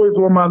I always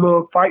wore my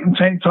little fighting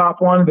tank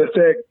top on that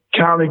said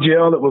county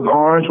jail. It was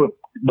orange with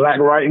black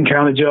writing,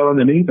 county jail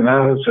underneath, and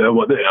I said,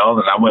 what the hell?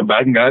 And I went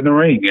back and got in the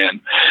ring,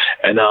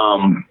 and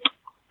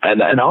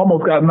I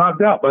almost got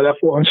knocked out by that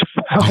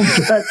 400-pound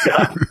black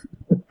guy.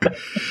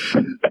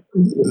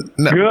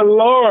 No. Good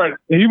Lord.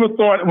 He was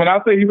throwing, when I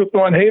say he was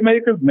throwing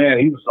haymakers, man,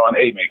 he was throwing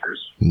haymakers.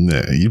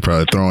 Yeah, you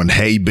probably throwing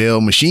hay bale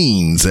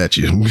machines at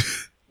you.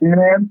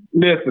 Man,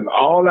 listen,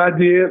 all I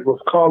did was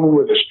call him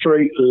with a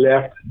straight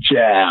left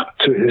jab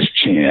to his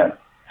chin.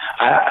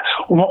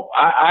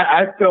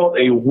 I felt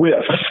a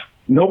whiff.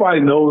 Nobody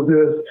knows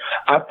this.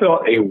 I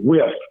felt a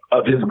whiff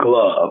of his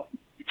glove,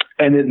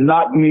 and it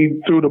knocked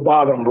me through the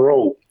bottom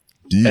rope.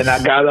 And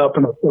I got up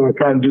and I started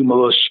trying to do my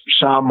little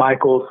Shawn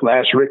Michaels /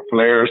 Ric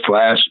Flair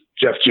 /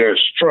 Jeff Jarrett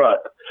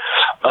strut,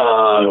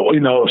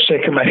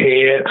 shaking my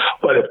head.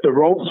 But if the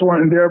ropes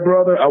weren't there,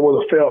 brother, I would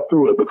have fell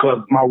through it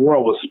because my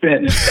world was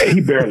spinning. And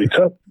he barely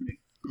touched me.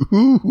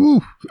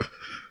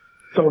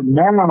 So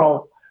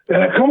now,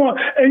 come on.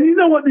 And you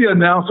know what the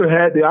announcer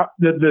had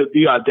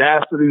the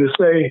audacity to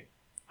say?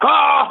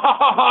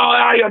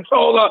 Oh,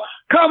 Ayatollah,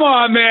 come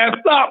on, man,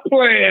 stop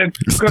playing.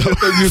 Because they're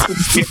so used to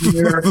getting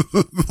there.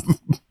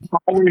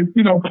 Always,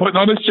 putting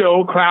on the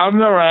show, clowning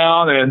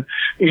around, and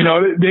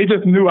they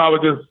just knew I was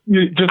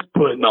just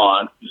putting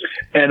on.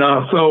 And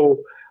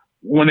so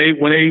when they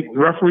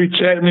referee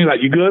checked me,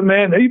 like, you good,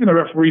 man? Even the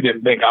referee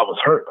didn't think I was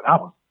hurt, but I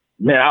was,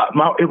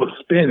 it was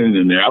spinning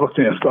in there. I was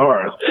seeing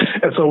stars.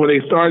 And so when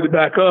they started to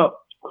back up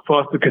for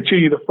us to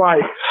continue the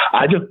fight,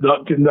 I just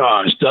ducked and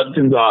dodged,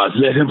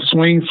 let him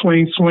swing,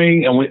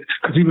 and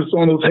because he was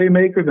throwing those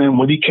haymakers, and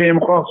when he came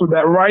across with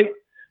that right.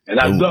 And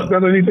I ducked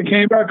underneath and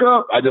came back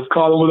up. I just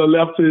caught him with a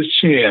left to his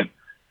chin.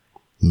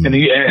 And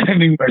he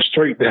went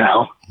straight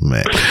down.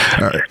 Man.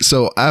 All right.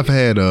 So I've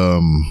had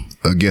a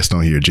guest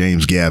on here,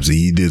 James Gabsy.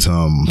 He did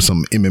some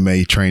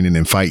MMA training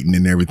and fighting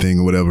and everything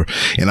or whatever.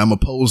 And I'm going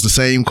to pose the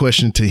same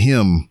question to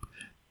him.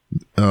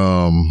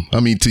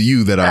 To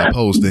you that I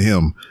posed to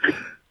him.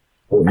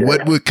 Okay.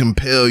 What would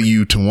compel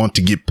you to want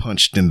to get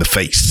punched in the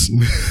face?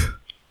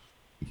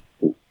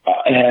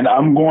 And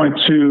I'm going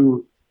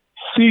to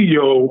see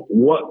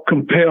what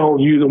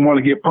compelled you to want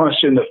to get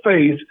punched in the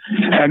face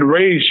and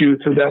raise you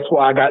to that's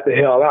why I got the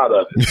hell out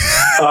of it.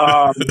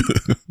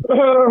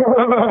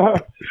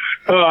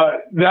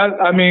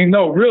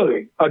 No,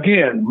 really.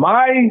 Again,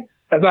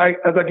 as I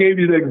gave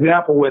you the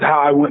example with how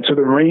I went to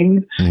the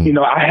ring, I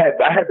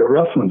had the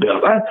wrestling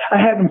belt. I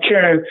had them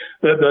carrying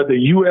the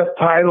U.S.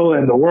 title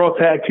and the World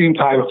Tag Team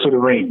title to the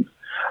ring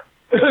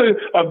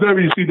of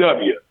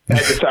WCW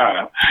at the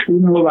time.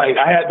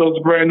 I had those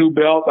brand new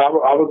belts. I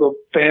was a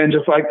fan,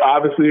 just like,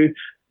 obviously,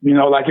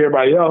 like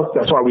everybody else.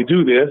 That's why we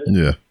do this.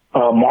 Yeah.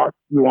 Mark,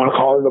 we want to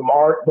call it a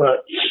mark.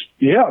 But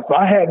yeah, so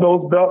I had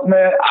those belts,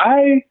 man.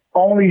 I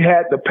only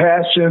had the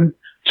passion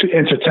to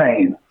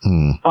entertain.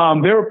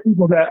 There were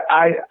people that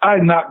I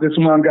knocked this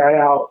one guy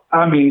out.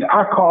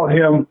 I called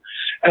him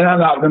and I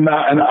knocked him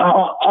out, and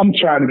I'm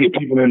trying to get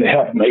people in to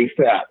help him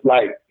ASAP.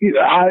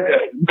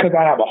 Because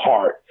I have a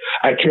heart.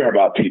 I care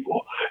about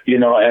people,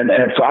 and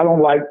so I don't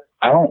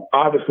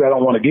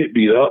want to get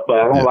beat up, but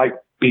I don't like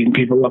beating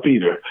people up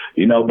either,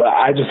 but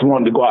I just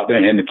wanted to go out there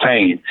and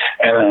entertain.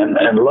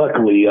 And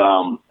luckily,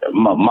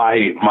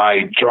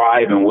 my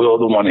drive and will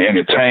to want to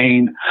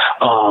entertain,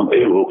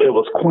 it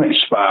was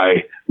quenched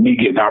by me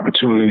getting the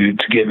opportunity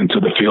to get into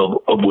the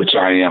field of which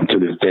I am to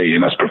this day,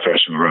 and that's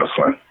professional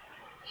wrestling.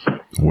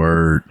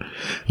 Word.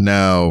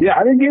 Now, Yeah,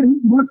 I didn't get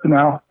hit much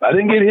now. I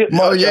didn't get hit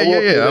much. oh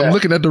yeah. I'm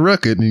looking at the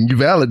record and you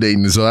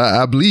validating it, so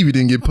I believe you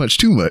didn't get punched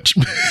too much.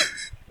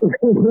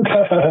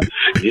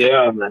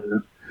 Yeah,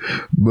 man.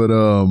 But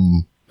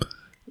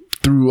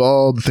through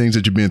all the things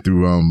that you've been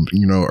through,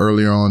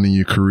 earlier on in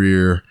your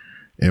career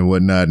and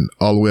whatnot,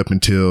 all the way up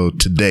until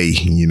today,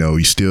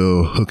 you're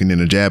still hooking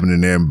in and jabbing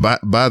in there. And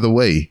by the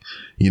way,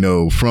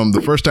 from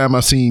the first time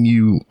I seen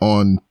you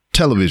on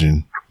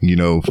television,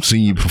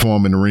 seeing you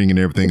perform in the ring and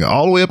everything,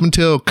 all the way up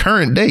until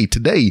current day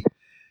today,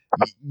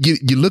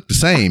 you look the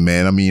same,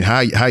 man. I mean,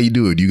 how you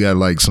do it? You got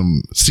like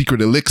some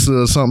secret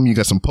elixir or something? You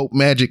got some Pope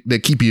magic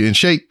that keep you in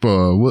shape?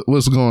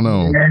 What's going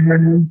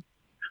on?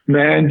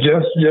 Man,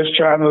 just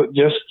trying to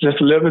just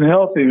living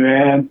healthy,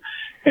 man.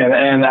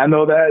 And I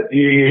know that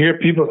you hear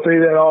people say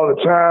that all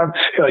the time.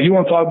 Hell, you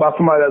want to talk about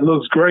somebody that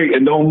looks great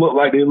and don't look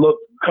like they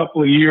looked a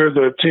couple of years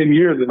or 10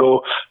 years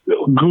ago?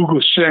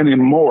 Google Shannon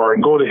Moore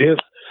and go to his.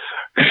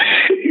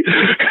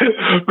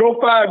 go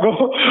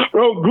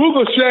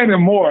Google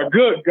Shannon Moore.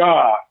 Good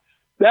God,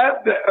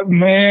 that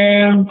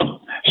man,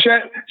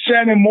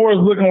 Shannon Moore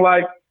looks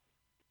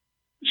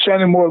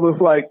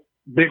like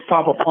Big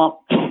Papa Pump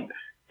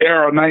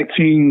era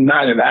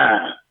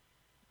 1999.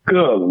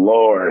 Good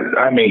Lord.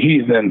 I mean,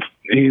 he's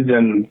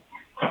in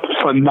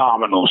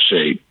phenomenal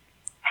shape.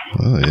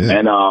 Oh, yeah.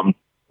 And all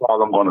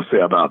I'm going to say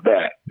about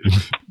that.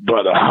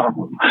 But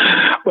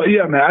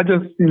yeah, man, I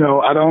just,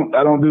 I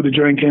don't do the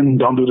drinking,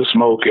 don't do the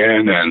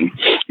smoking. And,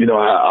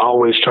 I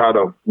always try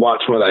to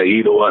watch what I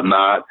eat or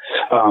whatnot.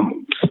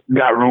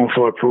 Got room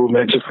for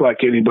improvement, just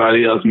like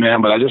anybody else,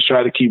 man. But I just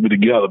try to keep it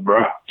together,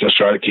 bro. Just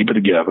try to keep it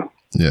together.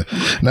 Yeah.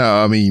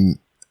 Now, I mean,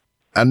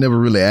 I never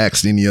really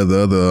asked any of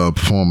the other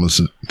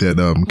performers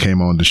that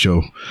came on the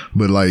show,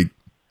 but like,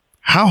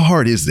 how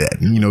hard is that?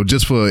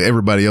 Just for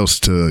everybody else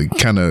to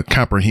kind of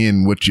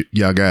comprehend what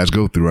y'all guys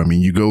go through. I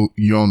mean,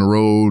 you're on the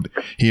road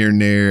here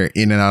and there,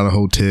 in and out of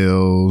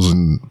hotels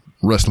and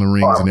wrestling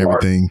rings and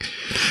everything.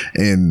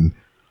 And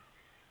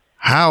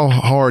how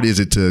hard is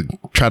it to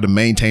try to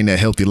maintain that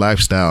healthy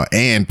lifestyle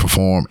and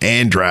perform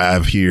and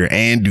drive here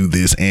and do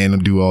this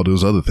and do all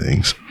those other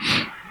things?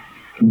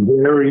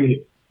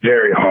 Very,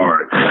 very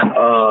hard.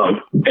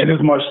 And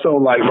as much so,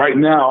 like right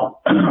now,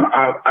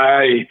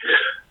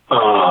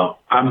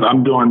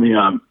 I'm doing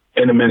the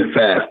intermittent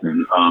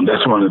fasting.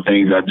 That's one of the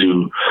things I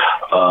do,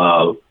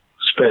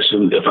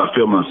 especially if I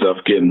feel myself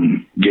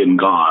getting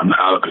gone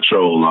out of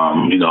control.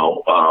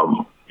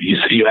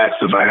 You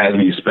asked if I had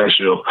any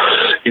special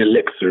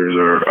elixirs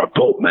or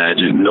Pope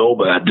magic. No,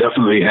 but I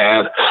definitely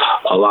had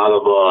a lot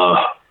of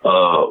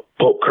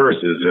Pope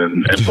curses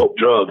and Pope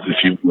drugs,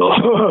 if you will,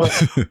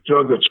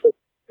 drugs of choice.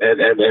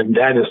 And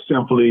that is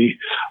simply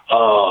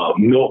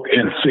milk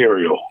and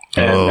cereal,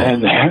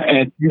 and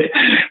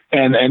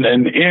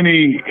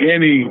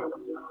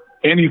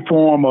any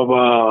form of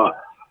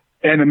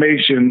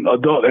animation,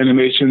 adult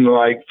animation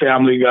like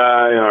Family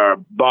Guy or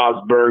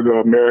Bob's Burger or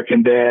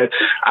American Dad.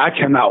 I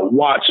cannot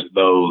watch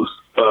those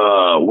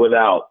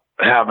without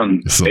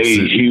having a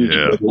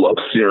huge bowl of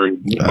cereal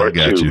or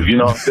two. You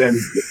know what I'm saying?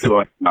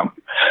 So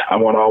I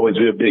want to always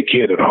be a big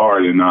kid at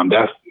heart, and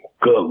that's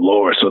good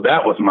Lord. So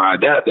that was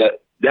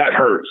that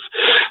hurts.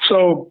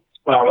 So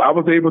I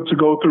was able to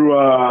go through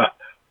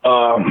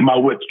my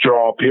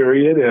withdrawal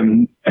period,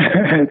 and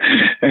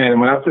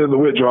when I say the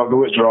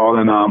withdrawal,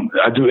 and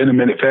I do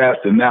intermittent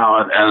fasting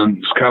now, and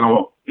it's kind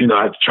of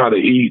I try to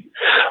eat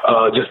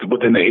just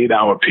within the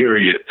 8-hour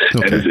period,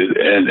 and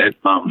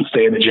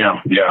stay in the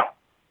gym. Yeah,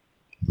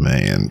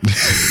 man.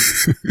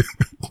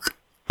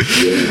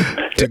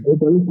 Yeah.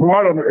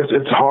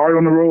 It's hard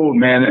on the road,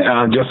 man.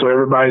 Just so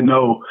everybody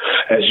know,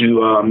 as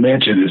you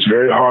mentioned, it's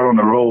very hard on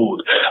the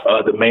road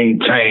to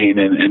maintain.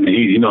 And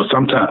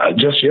sometimes,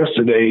 just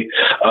yesterday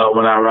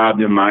when I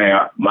arrived in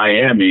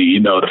Miami,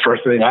 the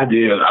first thing I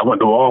did, I went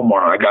to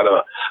Walmart. I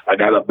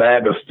got a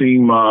bag of a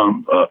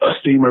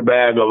steamer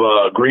bag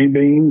of green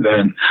beans,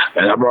 and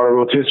I brought a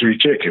rotisserie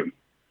chicken.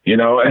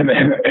 And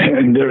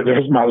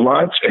there's my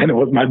lunch, and it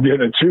was my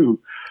dinner too.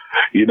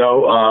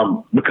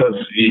 Because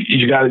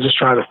you got to just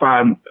try to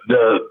find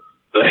the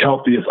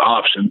healthiest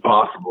option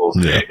possible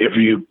if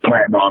you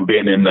plan on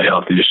being in the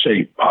healthiest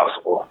shape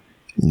possible.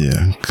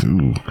 Yeah,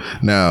 cool.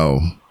 Now,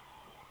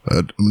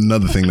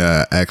 another thing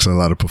that I ask a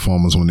lot of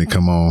performers when they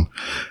come on,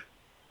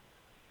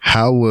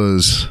 how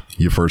was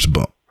your first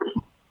bump?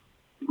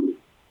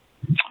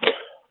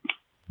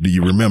 Do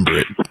you remember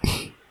it?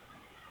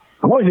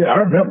 Oh, yeah, I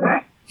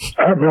remember.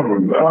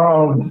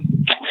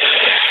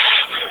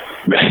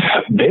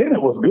 Then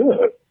it was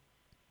good.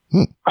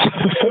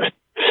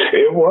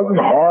 It wasn't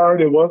hard.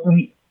 It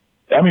wasn't.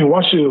 I mean,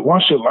 once you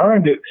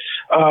learned it,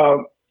 I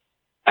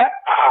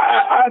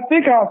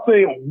think I'll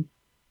say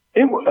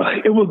it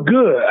was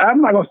good.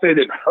 I'm not gonna say it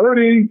didn't hurt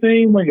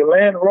anything when you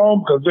land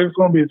wrong, because there's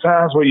gonna be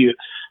times where you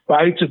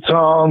bite your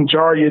tongue,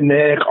 jar your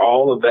neck,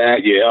 all of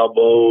that, your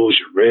elbows,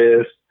 your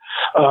wrists.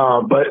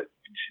 But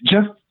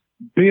just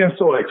being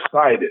so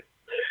excited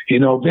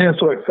being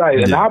so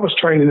excited. And I was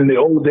training in the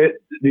old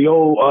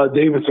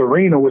Davis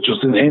Arena, which was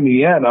in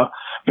Indiana,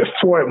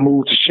 before it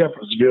moved to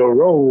Shepherdsville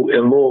Road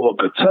in Louisville,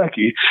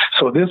 Kentucky.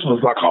 So this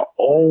was like an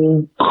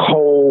old,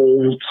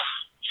 cold,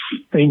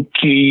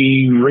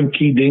 stinky,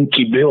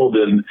 rinky-dinky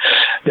building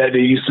that they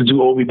used to do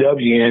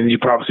OVW in. You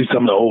probably see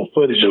some of the old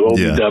footage of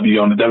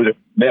OVW on the WWE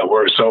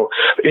Network. So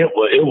it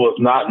was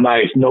not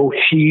nice. No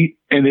heat,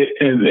 and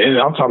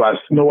I'm talking about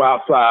snow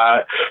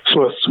outside,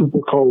 so it's super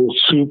cold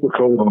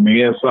on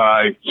the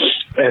inside.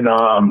 And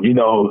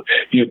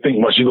you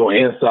think once you go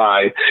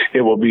inside,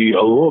 it will be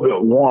a little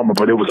bit warmer,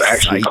 but it was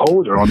actually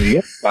colder on the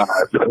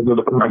inside because of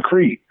the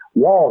concrete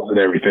walls and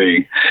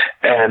everything.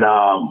 And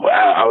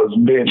I was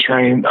being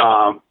trained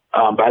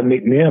by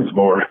Nick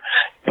Ninsmore,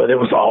 but it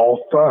was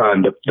all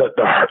fun. The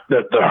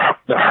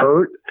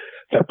hurt,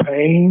 the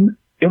pain,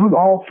 it was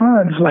all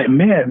fun. It's like,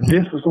 man,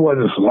 this is what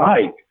it's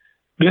like.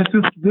 This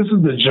is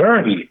the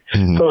journey.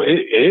 Mm-hmm. So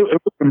it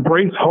was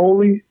embraced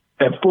wholly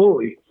and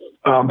fully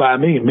by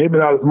me. Maybe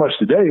not as much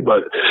today,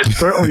 but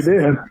certainly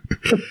then.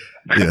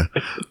 Yeah.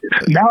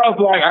 Now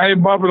it's like I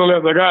ain't bumping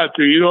unless I got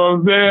to. You know what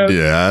I'm saying?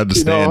 Yeah, I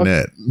understand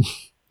that.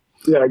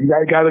 Yeah, you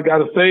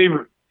gotta save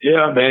it.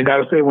 Yeah, man,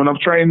 gotta save when I'm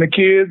training the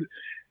kids.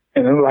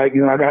 And then, like,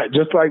 I got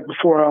just like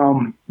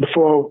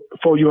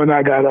before you and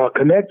I got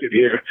connected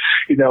here.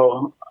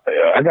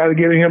 I got to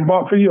get in here and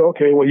bump for you.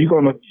 Okay, well, you're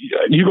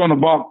gonna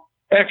bump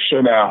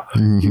extra now.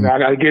 Mm-hmm. I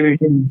got to get in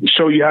here and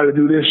show you how to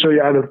do this, show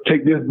you how to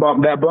take this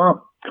bump, that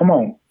bump. Come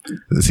on.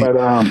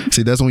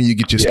 See, that's when you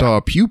get your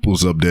star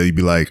pupils up there. You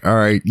be like, all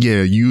right,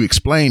 yeah, you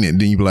explain it. And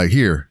then you be like,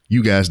 here,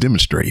 you guys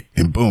demonstrate.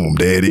 And boom,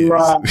 there it is.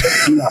 Right.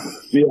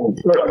 Yeah,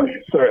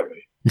 certainly.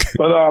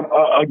 But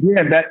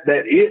again, that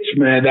itch,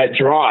 man, that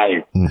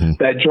drive,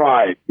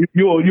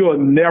 you'll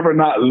never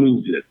not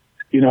lose it.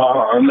 You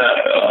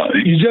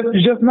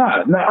just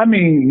not. I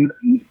mean,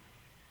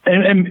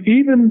 and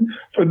even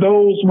for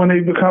those when they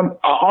become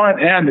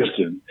Arn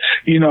Anderson,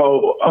 and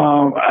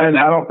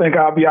I don't think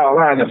I'll be out of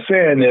line in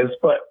saying this,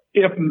 but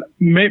if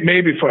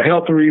maybe for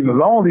health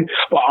reasons only,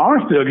 but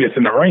Arn still gets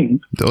in the ring.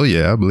 Oh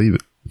yeah, I believe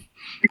it.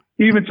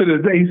 Even to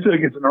this day, he still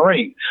gets in the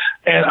ring,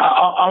 and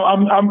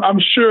I'm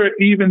sure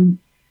even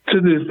to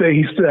this day,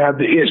 he still have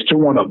the itch to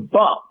want to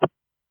bump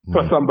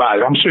for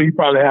somebody. I'm sure he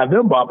probably have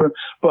them bumping,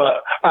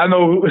 but I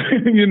know,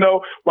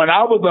 when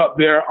I was up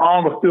there,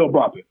 Arn was still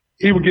bumping.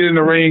 He would get in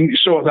the ring,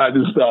 show us how to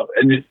do stuff,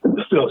 and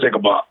still take a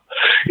bump.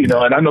 And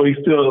I know he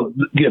still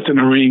gets in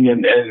the ring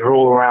and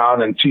roll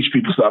around and teach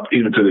people stuff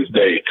even to this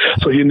day.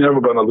 So you're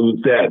never going to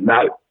lose that,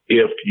 not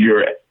if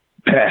you're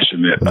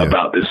passionate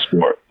about this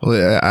sport.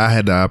 Well, I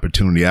had the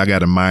opportunity. I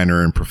got a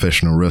minor in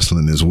professional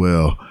wrestling as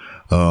well.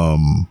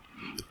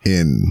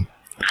 And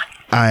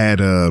I had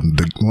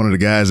one of the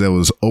guys that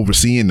was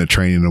overseeing the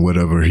training or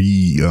whatever.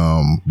 He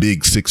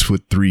big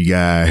 6'3"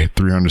 guy,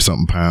 300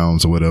 something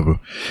pounds or whatever,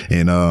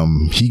 and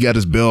he got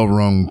his bell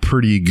rung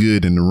pretty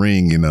good in the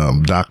ring.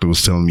 And doctor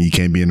was telling me he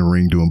can't be in the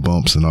ring doing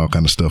bumps and all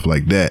kind of stuff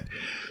like that.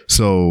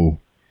 So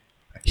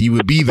he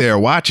would be there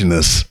watching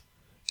us,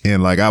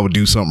 and like I would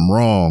do something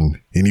wrong,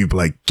 and he'd be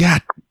like,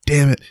 "God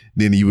damn it!"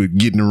 Then he would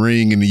get in the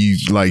ring, and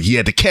he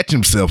had to catch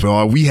himself,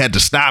 or we had to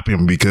stop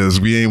him because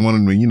we ain't want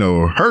him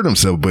to hurt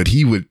himself. But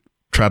he would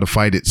try to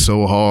fight it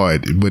so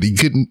hard, but he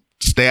couldn't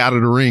stay out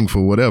of the ring for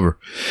whatever.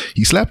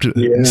 He slapped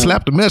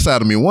the mess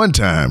out of me one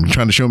time,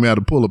 trying to show me how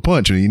to pull a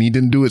punch, and he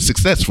didn't do it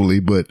successfully.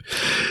 But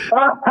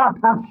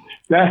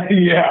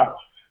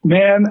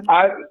man.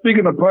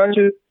 Speaking of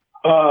punches,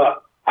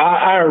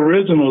 I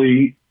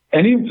originally,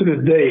 and even to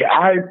this day,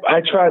 I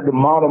tried to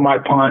model my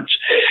punch.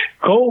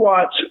 Go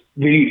watch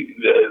the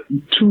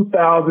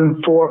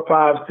 2004,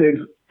 5, 6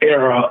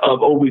 era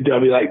of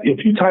OVW. Like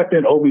if you type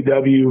in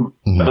OVW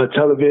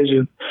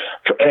television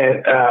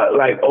and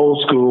like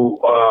old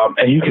school,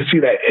 and you can see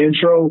that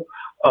intro.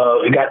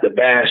 It got the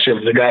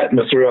Bashems, it got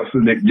Mr.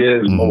 Russell, Nick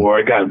Dinsmore,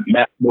 it got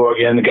Matt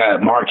Morgan, it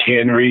got Mark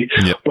Henry.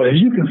 Yep. But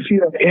as you can see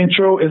that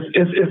intro,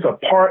 it's a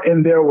part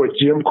in there where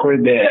Jim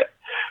Cornette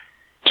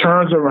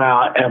turns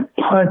around and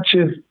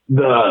punches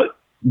the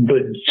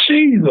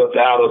Jesus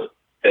out of,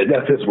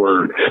 that's his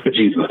word, the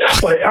Jesus.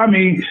 But I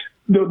mean,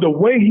 the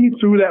way he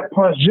threw that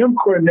punch, Jim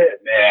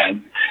Cornette,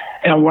 man.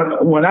 And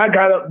when I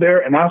got up there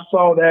and I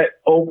saw that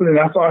opening,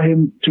 I saw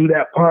him do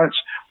that punch,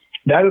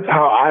 that is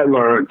how I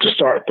learned to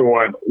start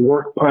throwing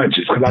work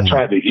punches, because I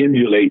tried to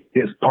emulate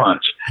his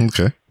punch.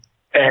 Okay.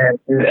 And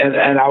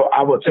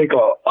I would take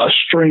a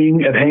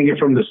string and hang it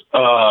from the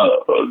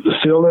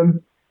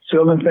ceiling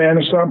fan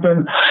or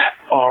something,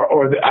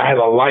 or I had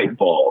a light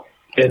bulb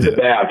in the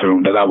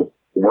bathroom that I would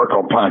work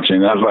on punching.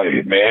 And I was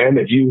like, man,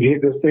 if you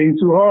hit this thing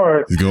too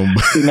hard, so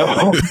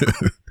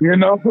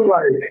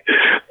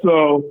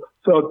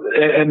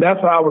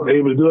that's how I was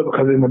able to do it,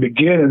 because in the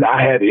beginning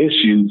I had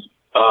issues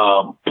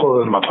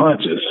pulling my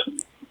punches.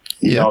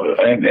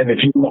 And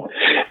if you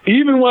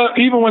even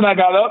when I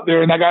got up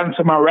there and I got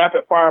into my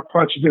rapid fire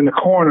punches in the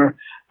corner,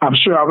 I'm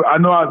sure I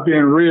know I was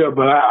being real,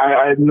 but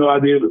I had no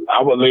idea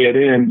I would lay it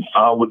in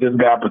with this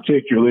guy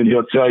particularly.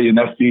 He'll tell you, and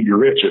that's Stevie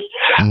Richards.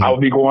 Mm-hmm. I would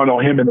be going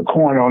on him in the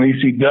corner on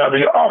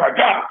ECW. Oh my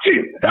God,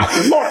 Jesus,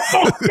 that's the Lord.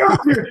 Oh God,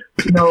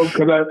 you know,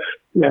 because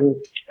and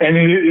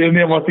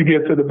then once he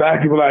gets to the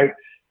back, he was like,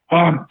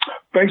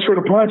 "Thanks for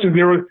the punches."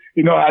 There was,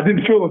 you know, I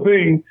didn't feel a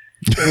thing.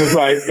 It was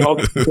like,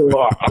 okay,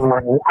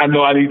 I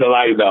know I need to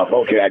lighten up.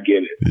 Okay, I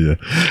get it. Yeah,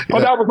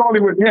 but that was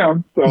only with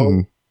him, so.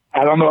 Mm-hmm.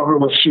 I don't know if it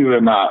was shoot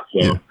or not. So.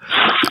 Yeah.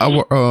 I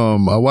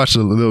watched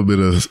a little bit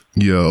of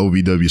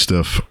OVW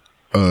stuff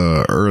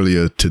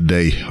earlier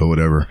today or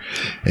whatever,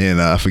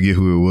 and I forget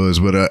who it was,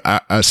 but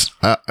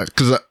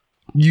because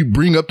you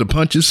bring up the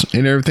punches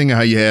and everything, how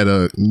you had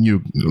a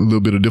little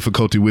bit of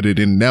difficulty with it,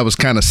 and that was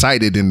kind of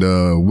cited in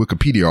the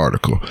Wikipedia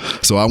article.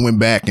 So I went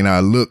back and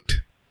I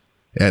looked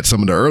at some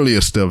of the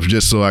earlier stuff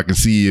just so I can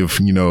see if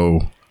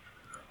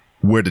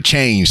where the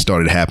change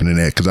started happening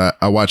at, because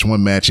I watched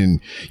one match and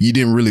you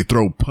didn't really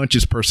throw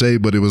punches per se,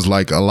 but it was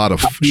like a lot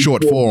of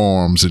short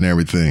forearms and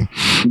everything.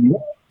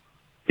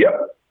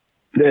 Yep.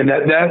 And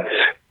that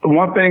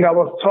one thing I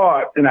was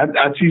taught, and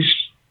I teach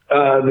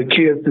the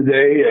kids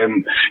today,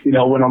 and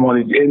when I'm on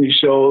these indie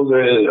shows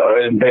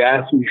and they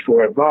ask me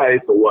for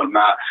advice or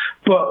whatnot,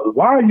 but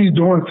why are you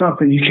doing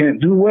something you can't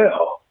do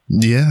well?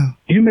 Yeah.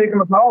 You make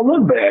them all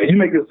look bad. You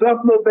make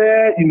yourself look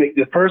bad. You make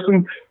the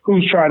person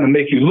who's trying to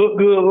make you look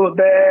good look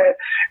bad.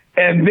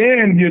 And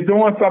then you're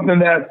doing something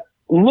that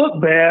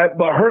look bad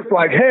but hurts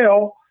like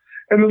hell.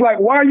 And it's like,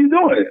 why are you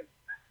doing it?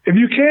 If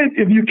you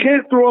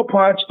can't throw a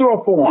punch, throw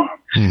a forearm.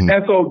 Mm-hmm.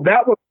 And so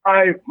that was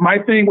my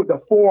thing with the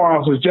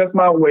forearms, was just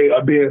my way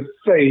of being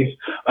safe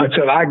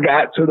until I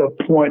got to the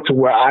point to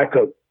where I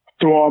could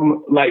throw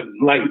them like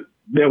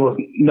there was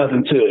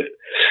nothing to it,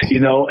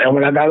 and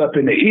when I got up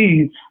in the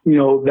E,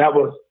 that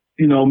was,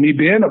 me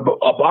being a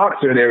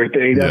boxer and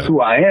everything, that's who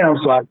I am.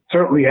 So I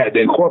certainly had to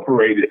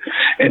incorporate it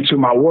into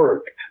my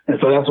work. And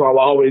so that's why I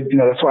always,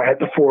 that's why I had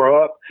to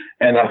 4 up.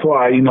 And that's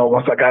why,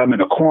 once I got him in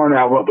the corner,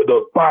 I went with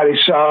those body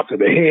shots to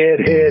the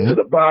head to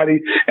the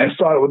body, and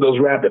started with those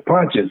rapid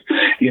punches,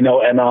 and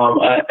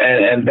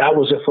that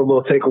was just a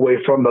little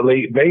takeaway from the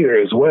late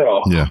Vader as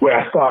well, where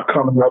I started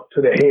coming up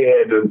to the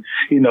head and,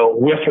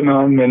 whiffing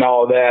them and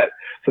all that.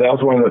 So that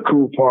was one of the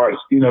cool parts.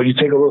 You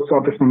take a little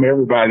something from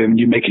everybody and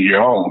you make it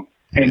your own.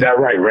 Ain't that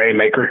right,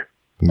 Rainmaker?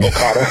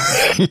 Okada.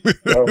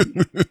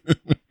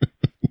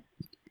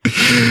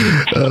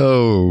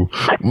 Oh,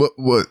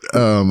 what?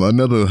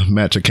 Another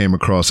match I came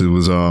across. It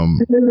was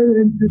and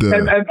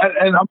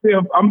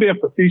I'm being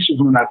facetious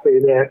when I say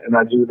that, and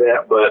I do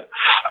that, but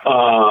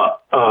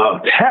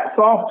hats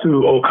off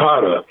to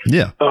Okada.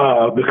 Yeah,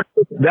 because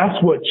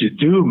that's what you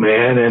do,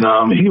 man. And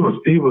he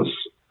was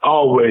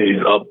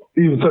always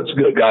he was such a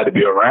good guy to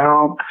be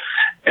around,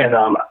 and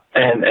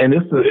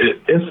it's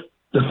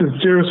the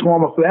sincerest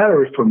form of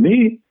flattery for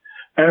me.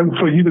 And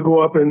for you to go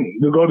up and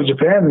to go to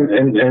Japan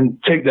and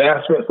take the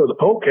aspects of the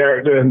Pope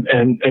character and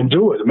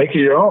do it, make it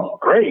your own.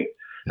 Great.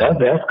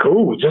 That's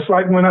cool. Just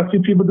like when I see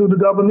people do the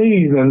double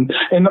knees and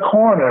in the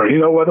corner,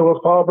 whether it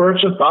was Paul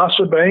Burch or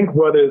Sasha Banks,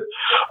 whether it's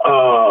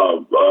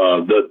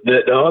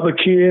the other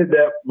kid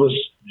that was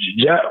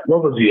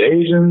what was he,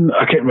 Asian?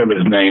 I can't remember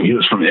his name. He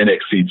was from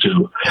NXT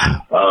too.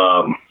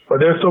 But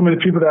there's so many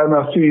people that I've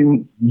not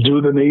seen do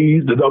the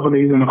double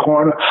knees in the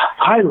corner.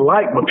 I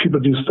like when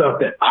people do stuff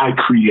that I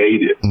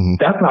created. Mm-hmm.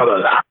 That's not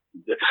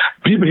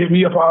people hit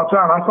me up all the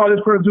time. I saw this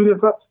person do this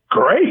stuff.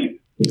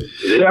 Great.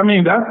 I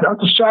mean,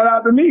 that's a shout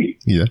out to me.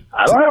 Yeah.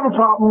 I don't have a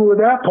problem with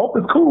that. Pope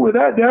is cool with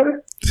that, Daddy.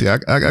 See, go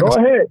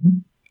ahead.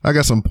 I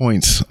got some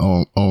points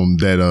on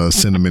that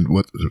sentiment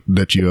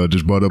that you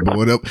just brought up. But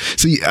what up?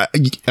 See,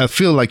 I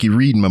feel like you're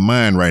reading my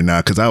mind right now,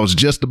 because I was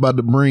just about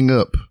to bring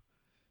up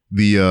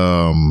the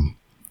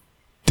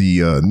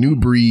New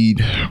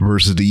Breed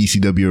versus the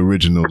ECW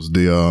Originals,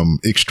 the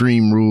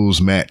Extreme Rules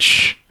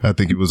match. I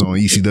think it was on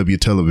ECW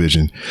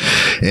television.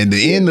 And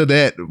the end of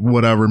that,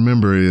 what I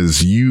remember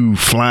is you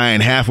flying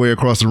halfway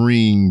across the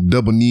ring,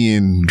 double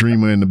kneeing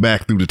Dreamer in the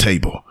back through the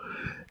table.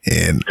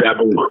 And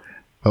Sabu.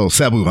 Oh,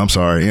 Sabu, I'm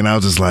sorry. And I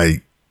was just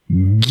like,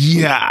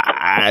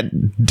 God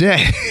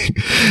dang,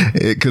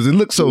 because it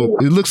looked so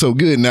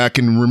good. And I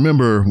can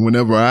remember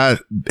whenever I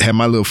had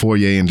my little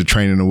foyer into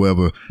training or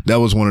whatever,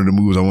 that was one of the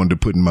moves I wanted to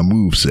put in my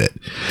move set.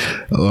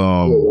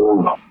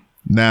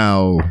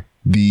 Now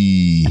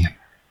the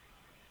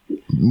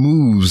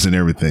moves and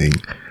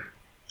everything,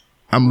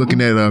 I'm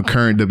looking at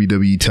current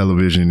WWE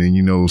television,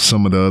 and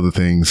some of the other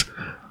things.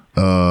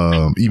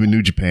 Even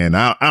New Japan.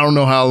 I don't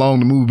know how long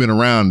the move been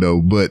around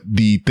though, but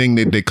the thing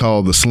that they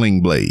call the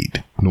sling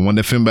blade, the one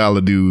that Finn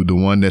Balor do, the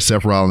one that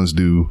Seth Rollins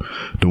do,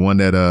 the one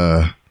that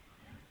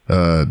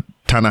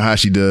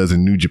Tanahashi does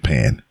in New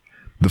Japan.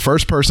 The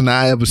first person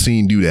I ever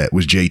seen do that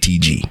was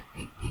JTG.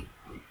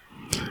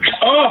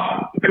 Oh,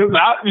 because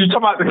you're talking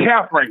about the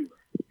calf wrangler.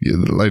 Yeah,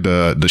 like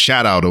the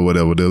shout out or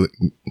whatever.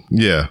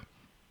 Yeah.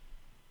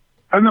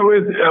 I know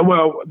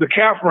the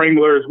calf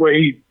wrangler is where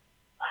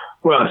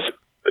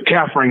the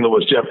calf wrangler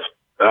was Jeff.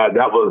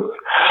 That was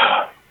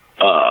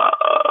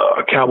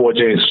Cowboy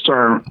James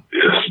Storm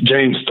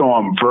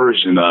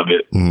version of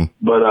it.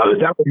 But is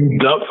that when he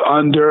ducks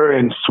under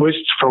and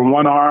switched from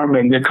one arm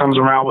and then comes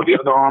around with the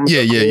other arm?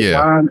 Yeah.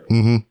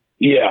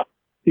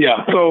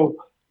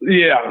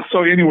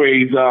 So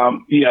anyways,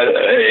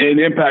 in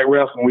Impact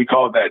Wrestling, we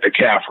call that the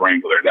calf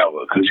wrangler. That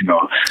was because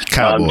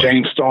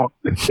James Storm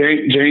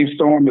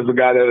is the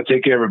guy that'll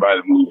take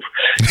everybody to move.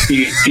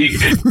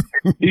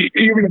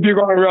 Even if you're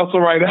going to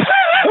wrestle right now,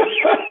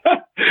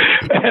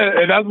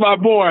 and that's my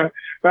boy.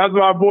 But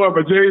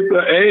James,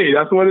 hey,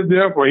 that's what it's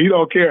there for. He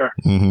don't care.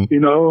 He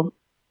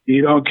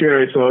don't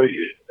care. So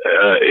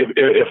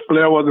if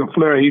Flair wasn't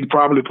Flair, he'd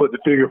probably put the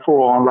figure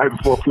 4 on right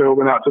before Flair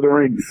went out to the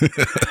ring.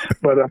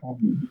 But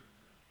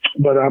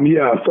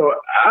so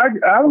I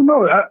don't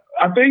know.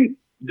 I think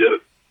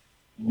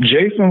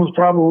Jason was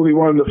probably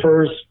one of the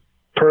first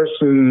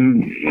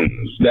person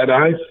that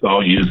I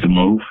saw use the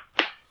move.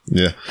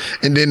 Yeah.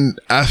 And then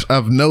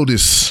I've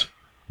noticed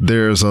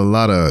there's a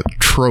lot of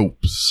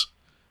tropes,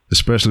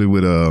 especially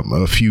with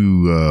a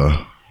few,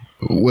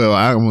 well,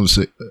 I don't want to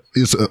say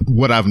it's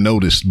what I've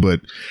noticed,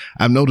 but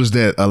I've noticed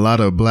that a lot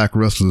of black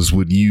wrestlers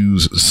would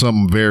use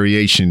some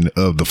variation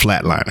of the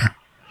flatliner.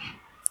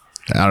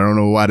 I don't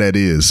know why that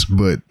is,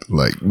 but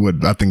like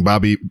what I think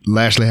Bobby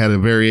Lashley had a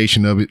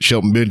variation of it.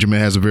 Shelton Benjamin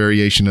has a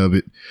variation of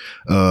it.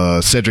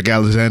 Cedric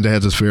Alexander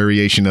has a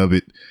variation of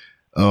it.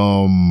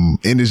 And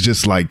it's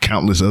just like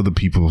countless other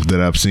people that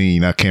I've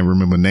seen. I can't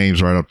remember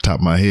names right off the top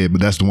of my head,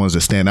 but that's the ones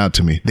that stand out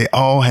to me. They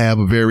all have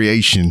a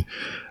variation.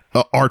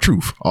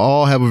 R-Truth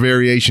all have a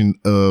variation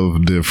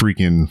of the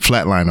freaking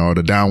flatliner or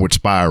the downward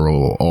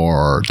spiral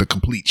or the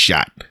complete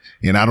shot.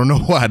 And I don't know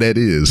why that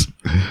is.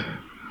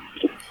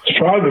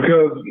 Probably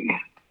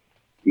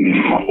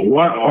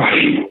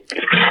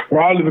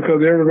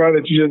because everybody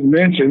that you just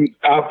mentioned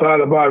outside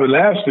of Bobby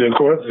Lashley, of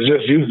course, is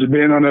just used to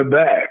being on their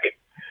back.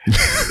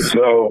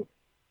 So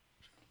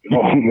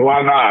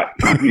why not?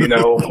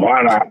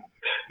 Why not?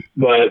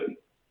 But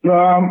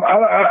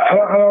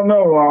I don't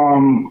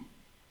know.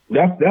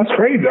 That's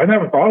crazy. I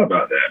never thought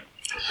about that.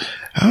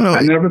 I don't know.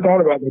 I never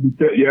thought about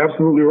that. You're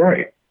absolutely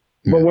right.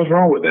 But what's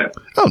wrong with that?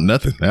 Oh,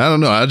 nothing. I don't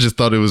know. I just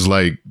thought it was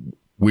like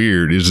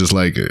weird. It's just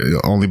like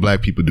only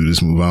black people do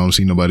this move. I don't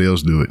see nobody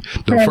else do it.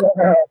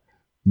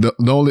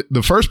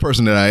 The first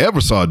person that I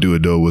ever saw do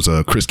it though was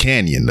Chris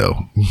Kanyon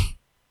though.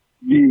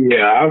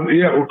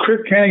 Well,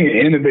 Chris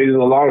Kanyon innovated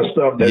a lot of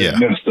stuff that's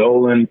been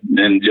stolen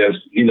and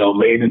just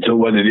made into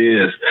what it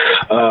is.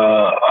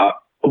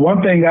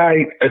 One thing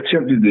I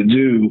attempted to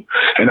do,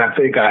 and I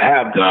think I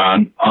have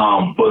done,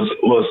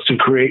 was to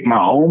create my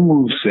own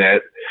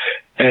moveset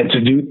and to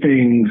do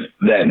things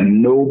that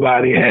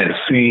nobody had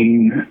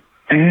seen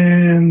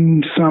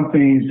and some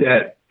things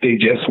that they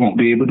just won't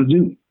be able to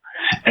do.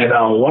 And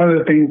one of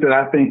the things that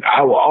I think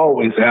I will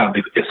always have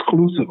the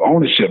exclusive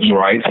ownership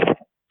rights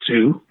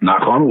to,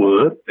 knock on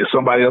wood, if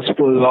somebody else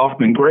pulled it off,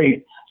 then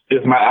great,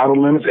 is my outer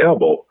limits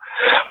elbow.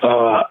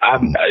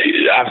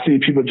 I've seen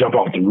people jump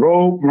off the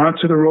rope, run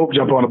to the rope,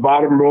 jump on the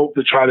bottom rope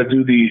to try to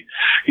do the,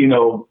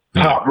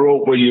 top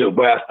rope where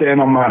I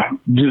stand on my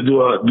do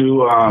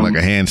like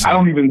a handstand. I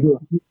don't even do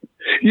it.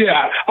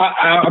 Yeah,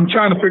 I'm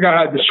trying to figure out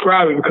how to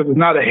describe it because it's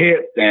not a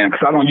headstand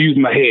because I don't use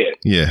my head.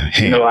 Yeah,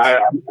 hands.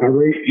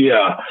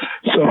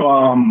 So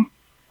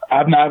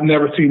I've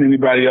never seen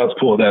anybody else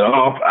pull that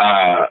off.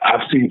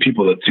 I've seen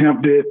people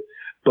attempt it,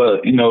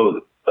 but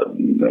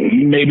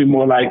maybe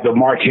more like the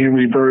Mark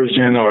Henry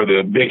version or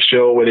the Big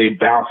Show where they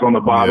bounce on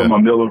the bottom or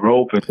middle of the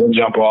rope and then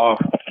jump off.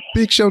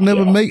 Big Show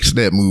never makes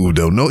that move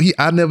though. No,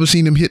 I never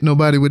seen him hit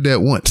nobody with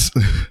that once.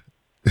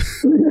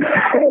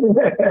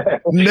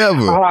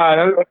 Never.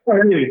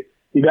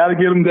 You got to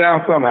get him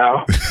down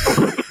somehow.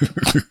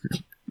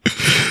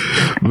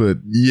 But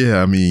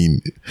yeah, I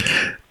mean,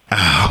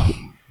 I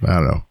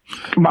don't know.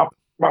 My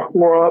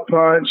 4-up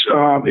punch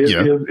is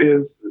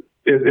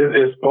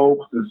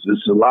Popes.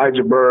 It's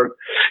Elijah Burke.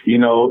 You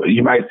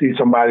might see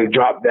somebody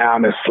drop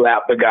down and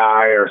slap the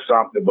guy or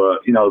something,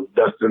 but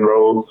Dustin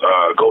Rhodes,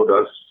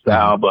 Goldust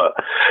style. But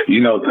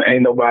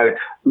ain't nobody.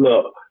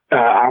 Look,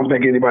 I don't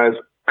think anybody's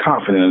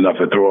confident enough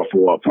to throw a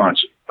 4-up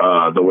punch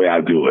the way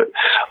I do it.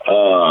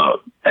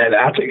 And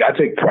I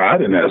take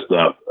pride in that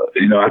stuff.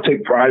 I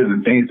take pride in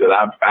the things that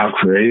I've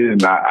created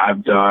and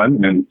I've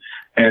done,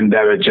 and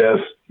that it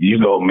just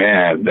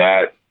man,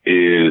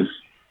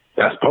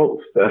 that's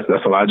Post.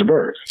 That's Elijah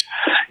Burke.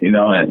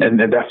 And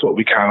that's what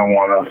we kind of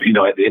want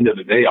to. At the end of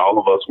the day, all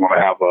of us want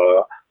to have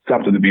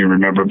something to be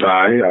remembered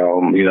by.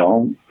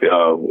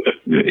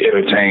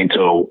 Entertained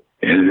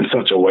in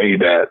such a way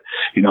that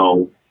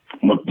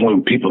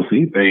when people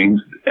see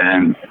things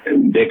and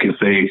they can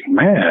say,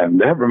 man,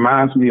 that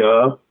reminds me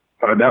of,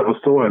 or that was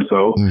so and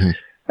so.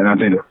 And I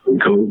think that's pretty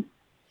cool.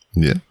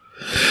 Yeah.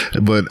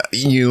 But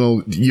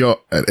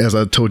as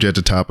I told you at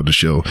the top of the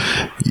show,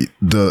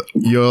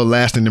 your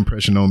lasting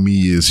impression on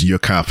me is your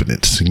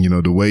confidence.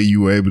 The way you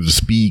were able to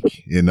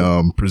speak and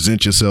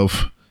present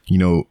yourself,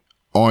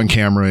 on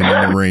camera and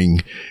in the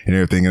ring and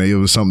everything. And it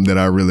was something that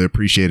I really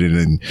appreciated.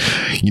 And,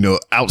 you know,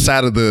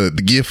 outside of the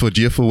GIF or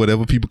GIF or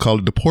whatever people call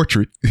it, the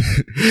portrait,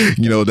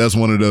 you know, that's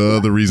one of the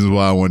other reasons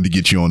why I wanted to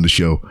get you on the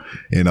show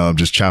and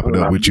just chop it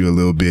up with you a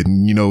little bit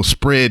and, you know,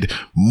 spread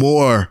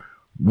more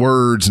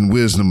words and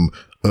wisdom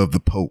of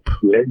the Pope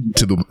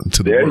to the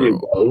there world. You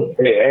go.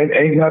 Hey,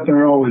 ain't nothing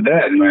wrong with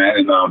that, man.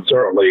 And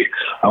certainly,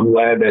 I'm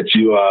glad that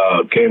you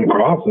came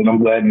across it.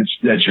 I'm glad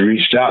that you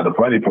reached out. The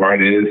funny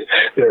part is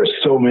there are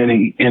so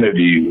many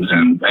interviews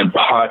and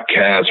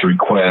podcast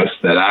requests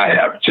that I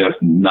have just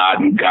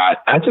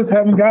I just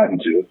haven't gotten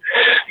to,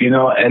 you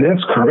know. And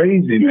that's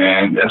crazy,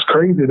 man. That's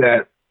crazy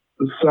that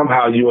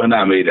somehow you and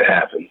I made it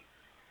happen.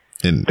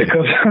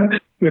 Because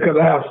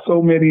I have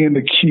so many in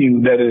the queue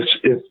that it's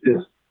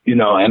you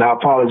know, and I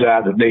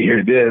apologize if they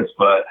hear this,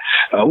 but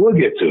we'll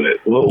get to it.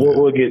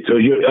 We'll get to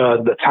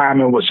it. The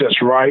timing was just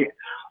right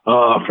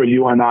for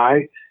you and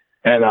I,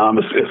 and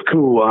it's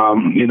cool.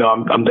 You know,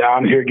 I'm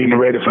down here getting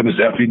ready for this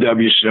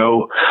FEW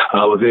show.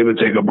 I was able to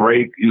take a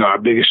break. You know, our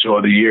biggest show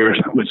of the year,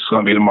 which is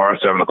going to be tomorrow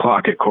at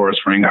 7:00 at Chorus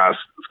Spring High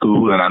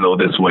School, and I know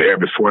this will air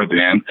before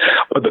then.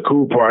 But the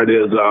cool part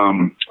is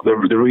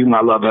the reason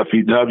I love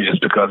FEW is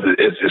because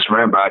it's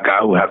ran by a guy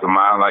who has a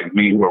mind like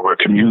me, where we're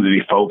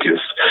community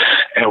focused,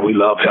 and we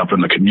love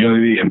helping the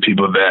community and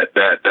people that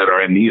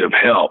are in need of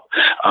help,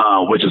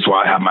 which is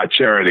why I have my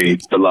charity,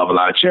 the Love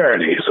Alive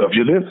Charity. So if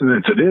you're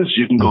listening to this,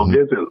 you can go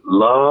visit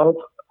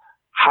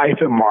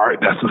love-mark,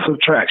 that's a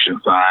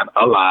subtraction sign,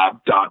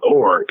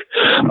 alive.org.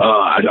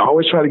 I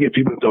always try to get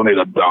people to donate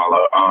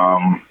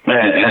 $1.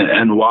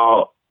 And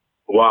while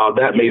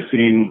that may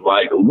seem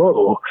like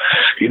little,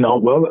 you know,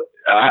 well,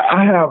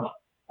 I have,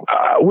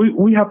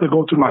 we have to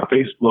go through my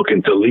Facebook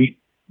and delete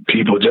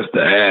people just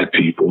to add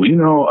people. You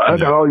know, I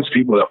got all these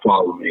people that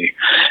follow me,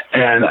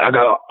 and I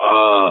got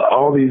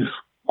all these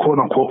quote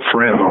unquote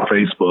friends on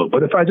Facebook.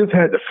 But if I just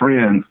had the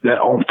friends that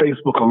on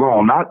Facebook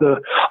alone, not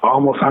the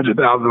almost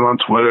 100,000 on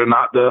Twitter,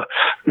 not the,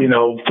 you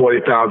know,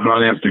 40,000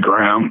 on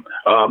Instagram,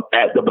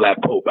 at the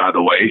Black Pope, by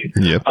the way.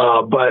 Yep.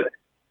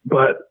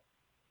 But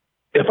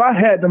if I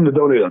had them to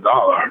donate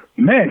 $1,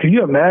 man, can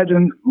you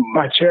imagine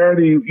my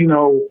charity? You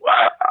know,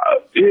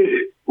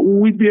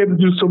 we'd be able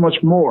to do so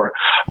much more.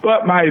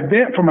 But my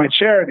event for my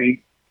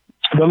charity,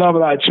 the Love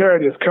Alive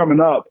Charity, is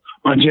coming up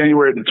on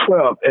January the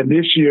 12th. And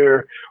this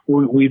year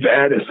we've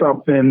added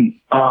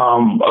something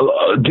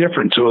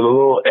different to it, a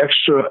little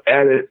extra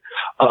added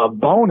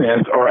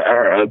bonus or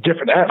a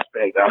different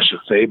aspect, I should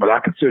say, but I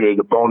consider it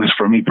a bonus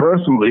for me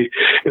personally,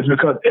 is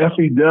because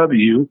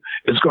FEW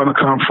is going to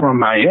come from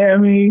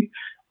Miami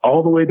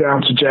all the way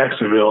down to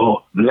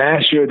Jacksonville.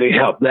 Last year they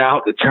helped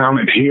out. The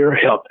talent here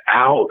helped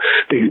out.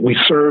 We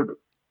served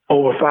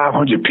over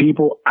 500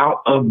 people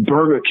out of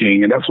Burger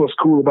King. And that's what's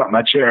cool about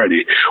my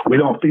charity. We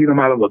don't feed them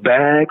out of a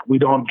bag. We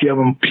don't give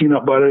them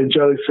peanut butter and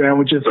jelly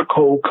sandwiches or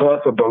cold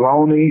cuts or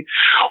bologna.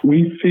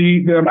 We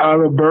feed them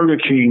out of Burger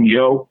King,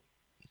 yo.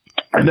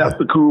 And that's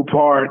the cool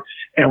part.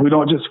 And we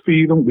don't just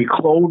feed them, we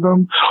clothe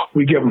them,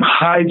 we give them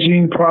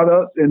hygiene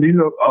products. And these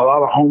are a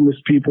lot of homeless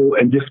people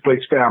and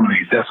displaced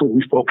families. That's what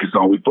we focus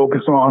on. We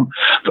focus on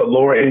the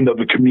lower end of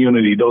the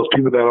community, those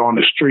people that are on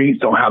the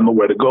streets, don't have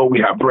nowhere to go. We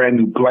have brand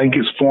new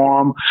blankets for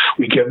them.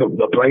 We give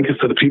the blankets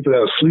to the people that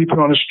are sleeping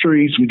on the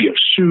streets. We give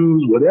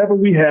shoes, whatever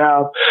we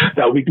have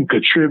that we can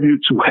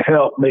contribute to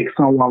help make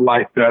someone's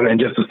life better. And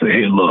just to say,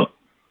 hey, look,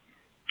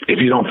 if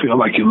you don't feel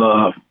like you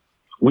love,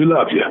 we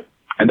love you.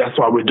 And that's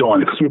why we're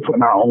doing it, because we're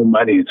putting our own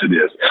money into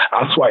this.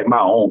 I swipe my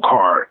own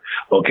card,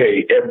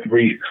 okay,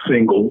 every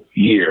single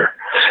year.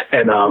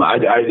 And I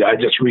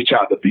just reach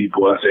out to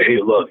people and say, hey,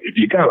 look, if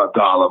you got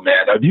 $1,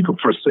 man, if you can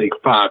forsake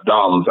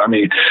 $5, I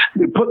mean,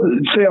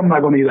 say I'm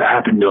not going to eat a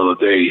Happy Meal a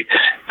day,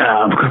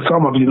 because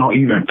some of you don't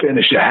even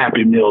finish your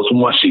Happy Meals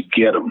once you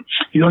get them.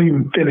 You don't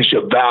even finish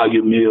your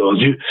value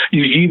meals. You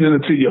eat it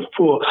until you're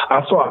full.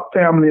 I saw a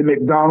family at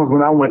McDonald's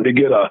when I went to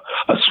get a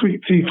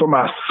sweet tea for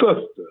my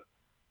sister.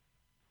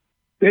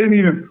 They didn't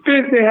even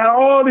fit. They had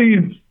all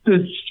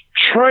this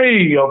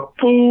tray of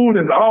food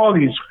and all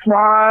these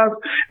fries.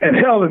 And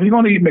hell, if you're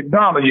going to eat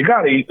McDonald's, you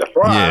got to eat the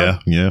fries.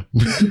 Yeah.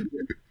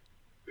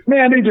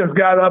 Man, they just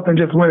got up and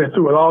just went and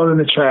threw it all in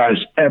the trash.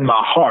 And my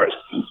heart,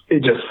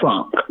 it just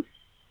sunk.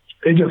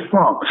 It just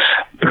sunk.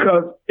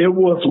 Because it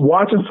was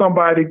watching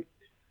somebody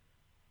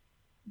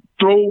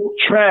throw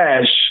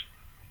trash,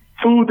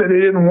 food that they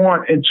didn't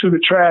want, into the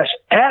trash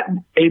at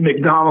a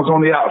McDonald's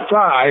on the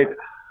outside,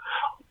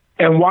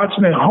 and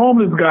watching a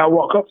homeless guy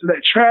walk up to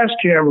that trash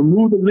can,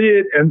 remove the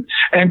lid, and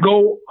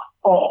go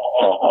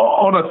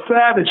on a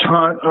savage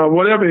hunt, or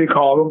whatever they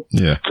call them,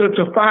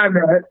 to find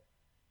that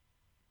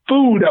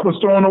food that was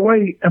thrown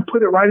away and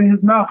put it right in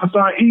his mouth and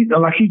start eating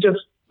like he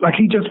just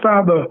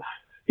found a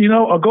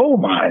gold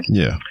mine.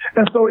 Yeah.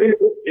 And so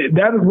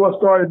that is what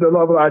started the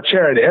Love Alive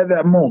Charity at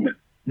that moment.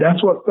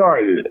 That's what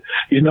started it.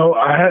 You know,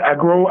 I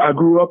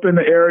grew up in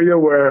the area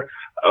where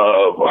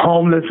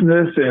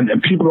homelessness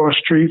and people on the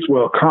streets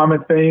were a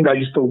common thing. I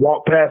used to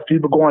walk past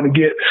people going to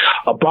get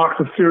a box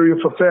of cereal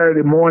for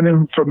Saturday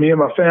morning for me and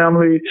my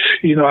family.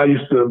 You know, I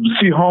used to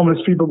see homeless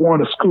people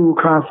going to school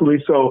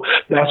constantly. So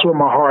that's where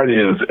my heart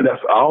is.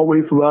 That's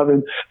always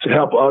loving to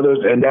help others.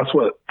 And that's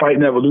what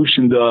Fighting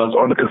Evolution does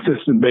on a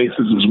consistent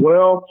basis as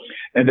well.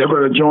 And they're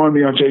going to join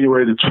me on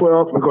January the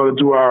 12th. We're going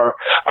to do our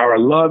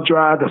love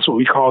drive. That's what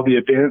we call the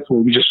events,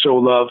 where we just show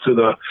love to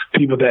the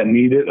people that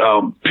need it.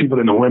 People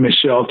in the women's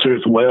shelter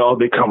as well.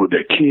 They come with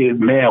their kids.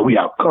 Man, we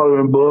have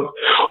coloring books,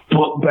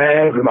 book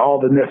bags, and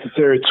all the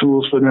necessary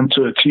tools for them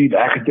to achieve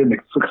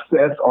academic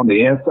success on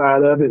the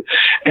inside of it.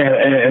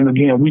 And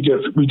again, we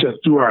just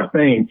do our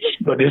thing.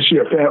 But this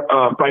year,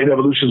 Fighting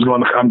Evolution is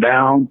going to come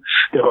down.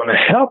 They're going to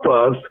help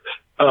us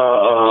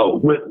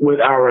with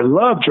our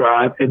love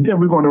drive, and then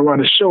we're going to run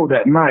a show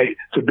that night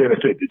to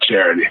benefit the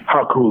charity.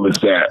 How cool is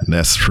that?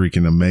 That's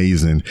freaking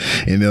amazing.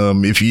 And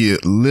if you're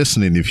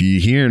listening, if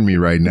you're hearing me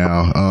right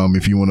now,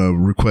 if you want to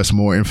request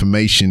more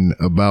information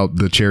about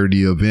the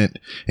charity event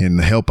and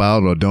help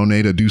out or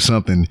donate or do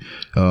something,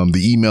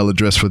 the email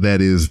address for that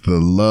is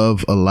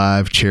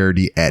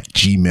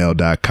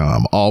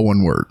thelovealivecharity@gmail.com. All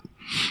one word.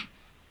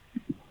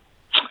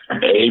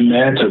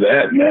 Amen to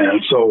that, man.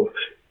 So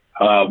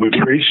we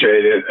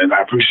appreciate it, and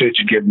I appreciate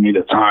you giving me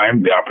the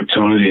time, the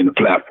opportunity, and the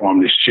platform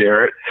to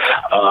share it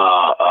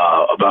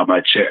about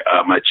my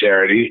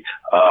charity.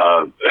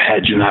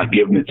 Had you not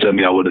given it to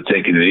me, I would have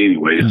taken it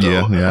anyway.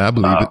 So, yeah, I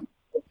believe it.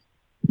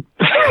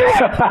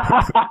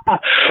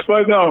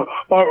 But no,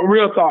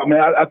 real talk,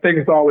 man. I think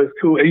it's always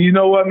cool. And you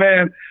know what,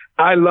 man?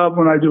 I love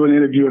when I do an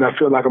interview and I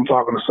feel like I'm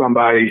talking to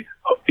somebody,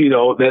 you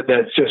know,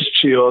 that's just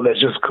chill, that's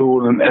just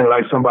cool, and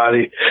like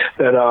somebody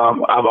that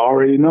I've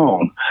already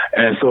known.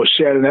 And so,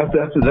 Shannon,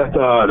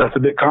 that's a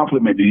big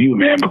compliment to you,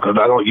 man, because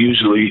I don't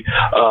usually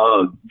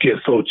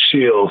get so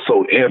chill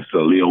so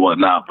instantly or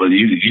whatnot. But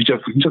you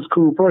just a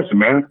cool person,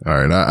 man. All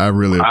right, I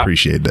really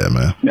appreciate that,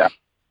 man.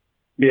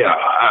 Yeah,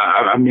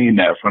 I mean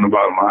that from the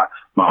bottom of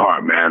my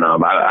heart, man.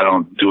 I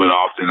don't do it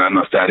often. I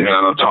know that I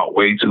don't talk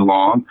way too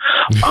long,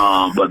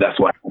 but that's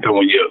what happens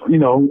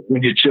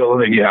when you're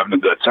chilling and you're having a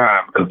good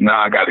time. Because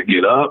now I got to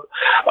get up,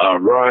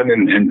 run,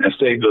 and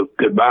say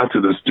goodbye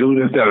to the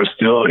students that are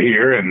still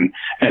here, and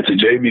to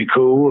JB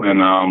Cool.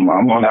 And I'm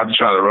gonna have to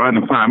try to run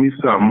and find me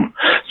something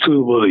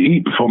suitable to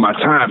eat before my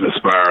time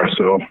expires.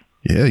 So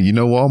yeah,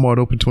 Walmart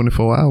open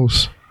 24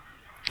 hours.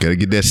 Got to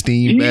get that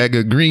steamed bag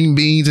of green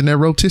beans and that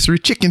rotisserie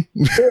chicken.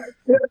 Yeah,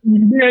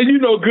 you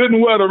know good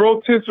and well the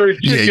rotisserie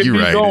chicken be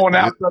going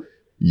out.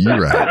 You're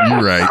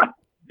right.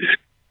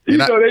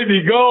 They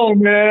be gone,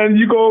 man.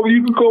 You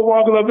can go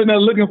walking up in there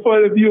looking for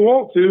it if you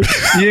want to.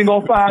 You ain't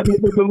gonna find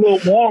it with a little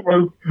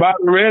warmer by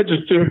the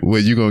register.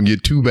 Well, you're gonna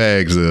get 2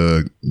 bags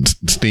of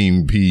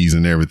steamed peas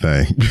and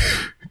everything.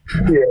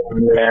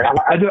 Yeah.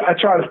 I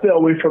try to stay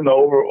away from the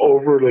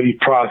overly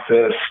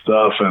processed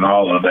stuff and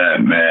all of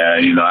that,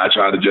 man. You know, I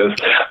try to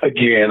I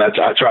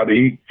try to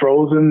eat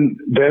frozen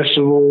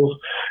vegetables,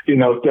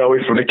 stay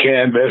away from the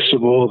canned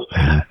vegetables.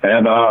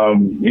 And,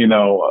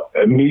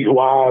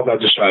 meat-wise, I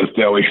just try to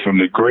stay away from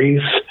the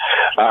grease.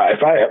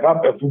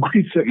 If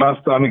grease hit my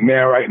stomach,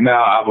 man, right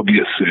now, I will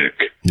get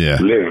sick. Yeah.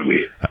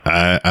 Literally.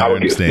 I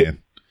understand.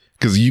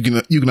 Because you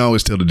can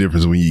always tell the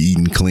difference when you're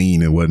eating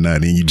clean and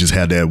whatnot, and you just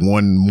have that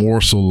one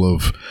morsel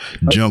of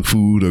junk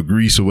food or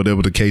grease or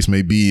whatever the case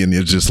may be, and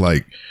it's just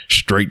like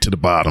straight to the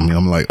bottom. And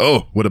I'm like,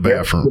 oh, what a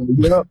bathroom.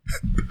 Yep.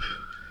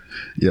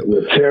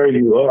 Will tear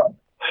you up.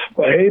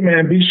 But hey,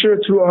 man, be sure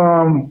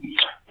to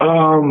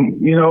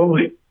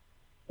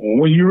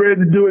when you're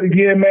ready to do it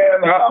again,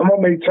 man, I'm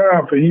gonna make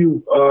time for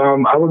you.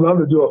 I would love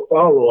to do a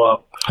follow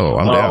up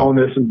on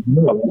this.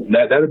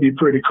 That'd be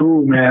pretty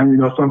cool, man.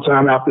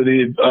 Sometime after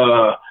the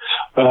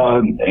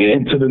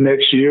into the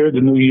next year,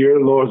 the new year,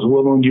 Lord's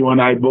willing, you and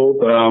I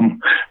both,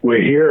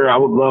 we're here. I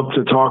would love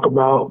to talk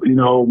about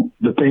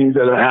the things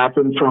that have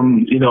happened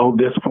from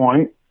this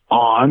point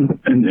on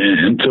and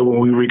until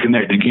when we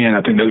reconnect again.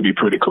 I think that'd be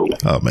pretty cool.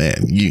 Oh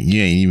man,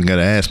 you ain't even got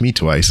to ask me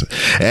twice.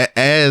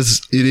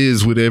 As it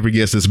is with every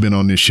guest that's been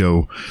on this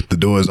show, the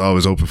door is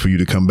always open for you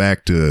to come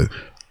back to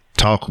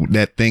talk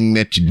that thing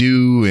that you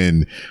do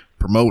and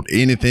promote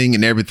anything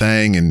and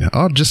everything, and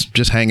I'll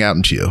just hang out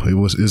and chill.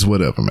 It's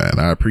whatever, man.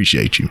 I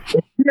appreciate you.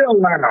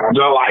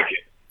 I like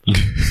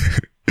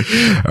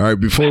it. All right,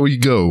 before we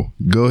go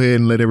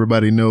ahead and let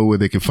everybody know where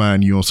they can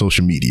find you on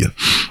social media.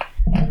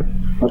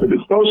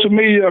 Social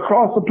media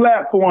across the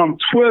platform,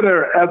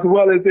 Twitter as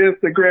well as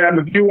Instagram.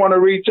 If you want to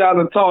reach out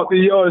and talk to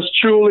yours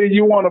truly,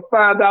 you want to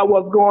find out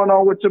what's going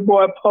on with your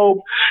boy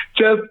Pope,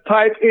 just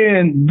type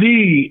in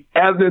D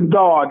as in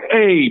dog,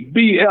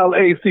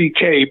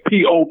 ABLACK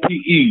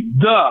POPE,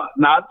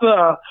 not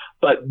the,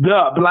 but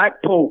the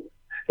Black Pope.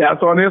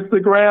 That's on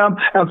Instagram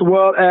as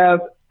well as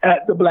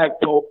at the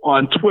Black Pope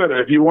on Twitter.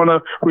 If you want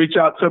to reach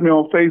out to me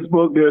on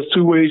Facebook, there's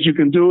 2 ways you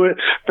can do it.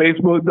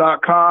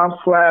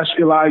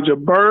 Facebook.com/Elijah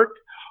Burke.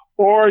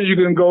 Or you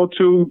can go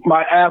to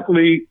my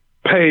athlete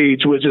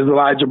page, which is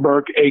Elijah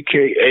Burke,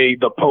 a.k.a.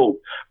 The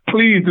Pope.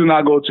 please do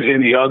not go to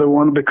any other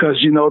one, because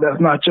you know that's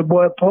not your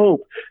boy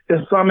Pope.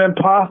 It's some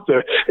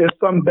imposter. It's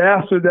some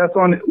bastard that's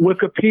on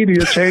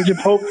Wikipedia changing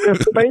Pope's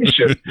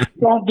information.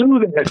 Don't do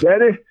that,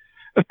 Daddy.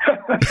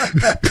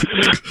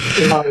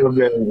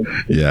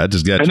 Yeah, I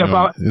just got you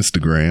on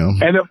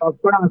Instagram. And if I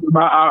find him,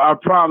 I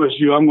promise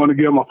you, I'm going to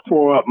give him a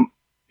 4-up.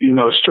 You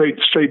know, straight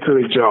to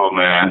the jaw,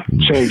 man.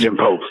 Changing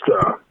Pope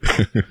stuff.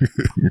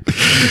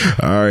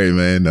 All right,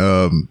 man.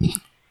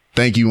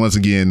 Thank you once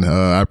again.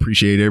 I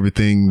appreciate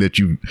everything that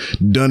you've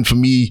done for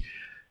me.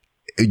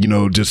 You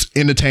know, just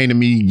entertaining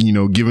me, you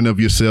know, giving of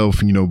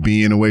yourself, you know,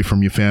 being away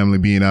from your family,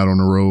 being out on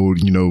the road,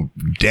 you know,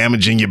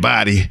 damaging your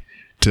body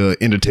to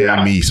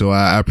entertain me. So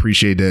I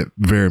appreciate that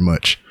very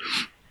much.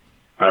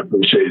 I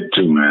appreciate it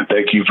too, man.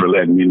 Thank you for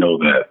letting me know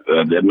that.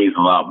 That means a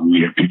lot when we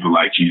hear people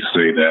like you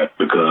say that,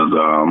 because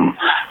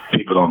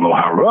people don't know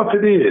how rough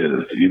it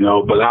is, you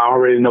know. But I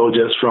already know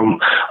just from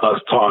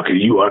us talking,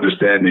 you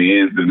understand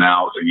the ins and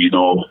outs, and you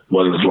know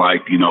what it's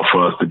like, you know,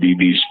 for us to be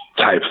these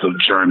types of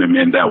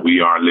journeymen that we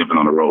are living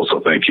on the road.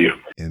 So thank you.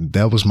 And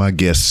that was my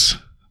guest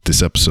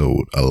this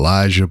episode,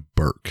 Elijah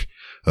Burke.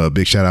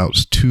 Big shout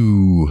outs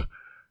to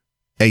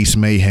Ace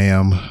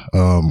Mayhem.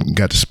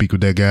 Got to speak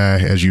with that guy,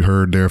 as you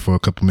heard there, for a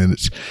couple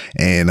minutes.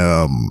 And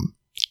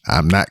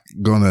I'm not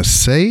gonna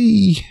say,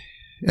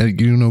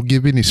 you know,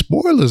 give any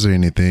spoilers or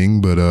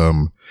anything, but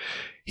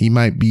he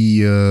might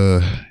be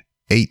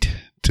 8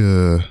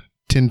 to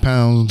 10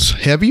 pounds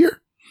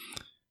heavier,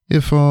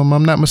 if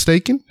I'm not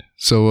mistaken.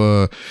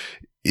 So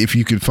if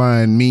you could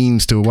find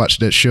means to watch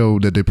that show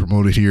that they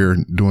promoted here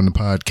during the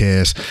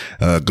podcast,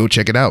 go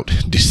check it out.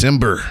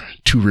 December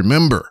to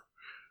Remember.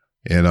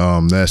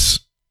 And that's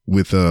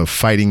with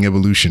Fighting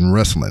Evolution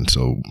Wrestling.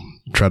 So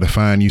try to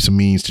find you some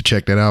means to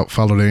check that out.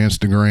 Follow their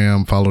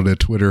Instagram, follow their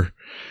Twitter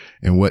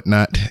and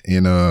whatnot,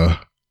 and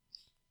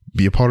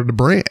be a part of the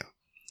brand.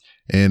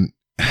 And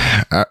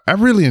I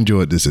really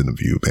enjoyed this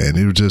interview, man.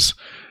 It was just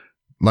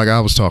like I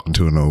was talking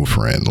to an old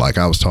friend, like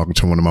I was talking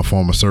to one of my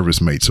former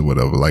service mates or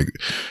whatever. Like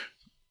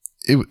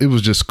it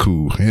was just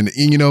cool. And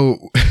you know,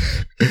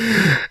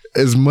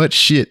 as much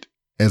shit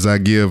as I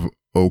give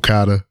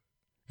Okada,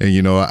 and,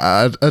 you know,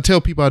 I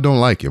tell people I don't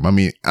like him. I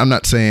mean, I'm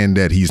not saying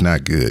that he's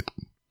not good.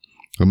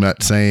 I'm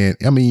not saying,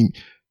 I mean,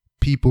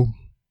 people,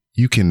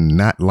 you can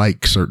not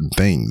like certain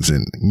things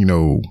and, you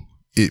know,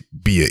 it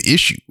be an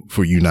issue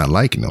for you not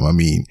liking them. I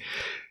mean,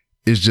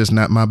 it's just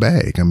not my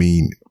bag. I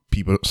mean,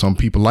 some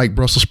people like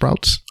Brussels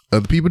sprouts.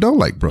 Other people don't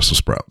like Brussels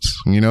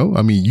sprouts. You know,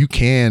 I mean, you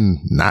can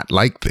not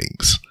like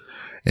things.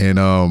 And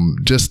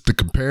just the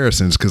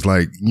comparisons, because,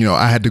 like, you know,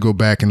 I had to go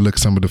back and look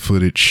some of the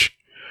footage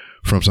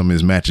from some of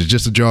his matches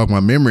just to jog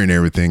my memory and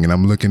everything. And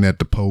I'm looking at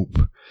the Pope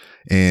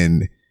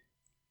and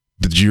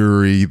the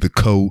jury, the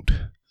coat,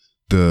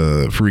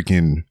 the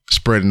freaking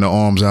spreading the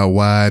arms out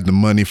wide, the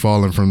money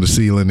falling from the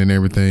ceiling and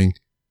everything.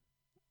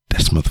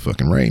 That's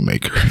motherfucking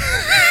Rainmaker.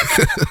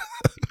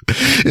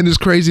 And it's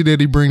crazy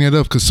that he bring that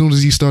up, because as soon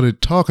as he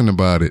started talking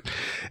about it,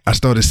 I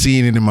started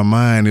seeing it in my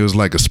mind. It was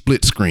like a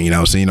split screen.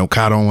 I was seeing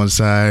Okada on one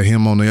side,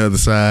 him on the other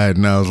side,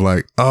 and I was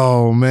like,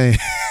 oh man.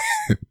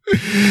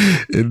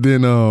 And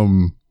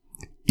then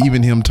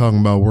even him talking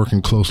about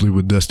working closely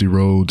with Dusty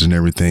Rhodes and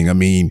everything. I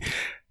mean,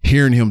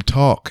 hearing him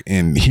talk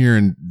and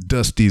hearing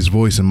Dusty's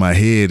voice in my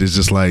head is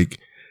just like,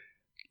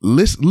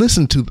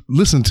 listen to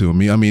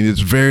him. I mean, it's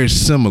very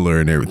similar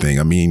and everything.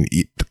 I mean,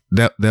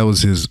 that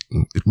was his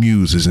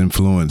muse, his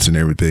influence and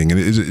everything. And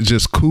it's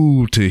just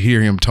cool to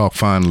hear him talk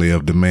fondly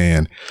of the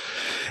man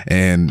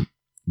and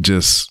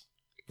just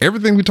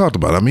everything we talked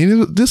about. I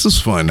mean, this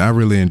is fun. I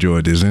really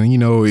enjoyed this. And, you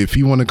know, if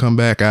you want to come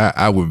back,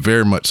 I would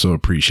very much so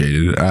appreciate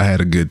it. I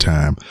had a good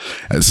time.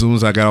 As soon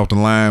as I got off the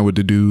line with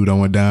the dude, I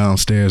went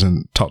downstairs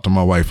and talked to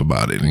my wife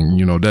about it. And,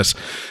 you know, that's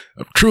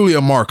truly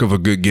a mark of a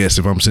good guest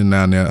if I'm sitting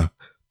down there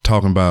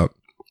talking about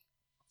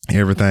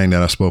everything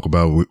that I spoke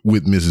about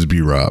with Mrs. B.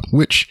 Rob,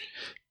 which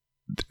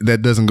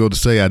that doesn't go to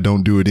say I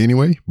don't do it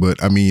anyway.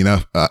 But, I mean,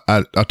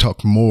 I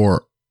talk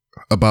more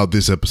about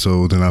this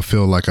episode than I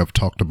feel like I've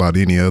talked about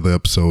any other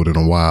episode in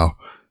a while.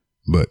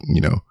 But,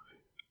 you know,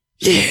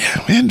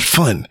 yeah, man,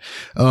 fun.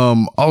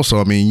 Also,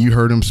 I mean, you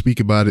heard him speak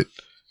about it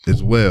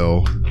as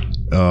well.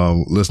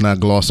 Let's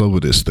not gloss over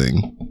this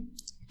thing.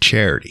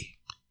 Charity,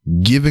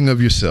 giving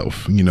of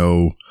yourself, you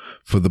know,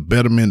 for the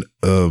betterment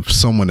of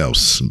someone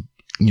else.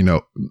 You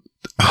know,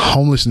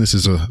 homelessness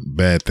is a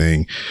bad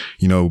thing.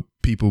 You know,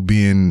 people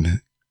being,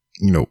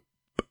 you know,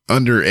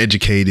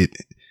 undereducated,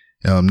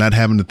 not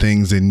having the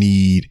things they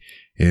need.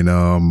 And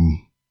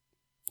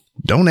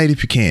donate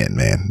if you can,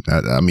 man.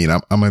 I mean,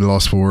 I'm at a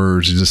loss for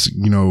words. Just,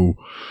 you know,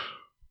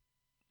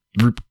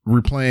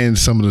 replaying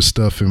some of the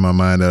stuff in my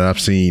mind that I've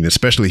seen,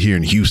 especially here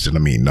in Houston. I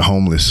mean, the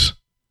homeless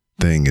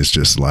thing is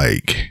just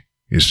like,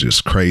 it's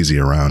just crazy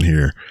around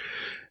here.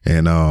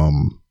 And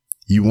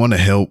you want to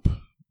help,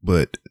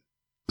 but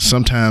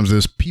sometimes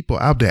there's people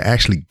out there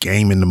actually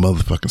gaming the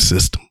motherfucking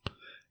system.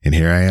 And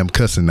here I am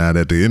cussing out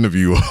at the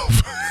interview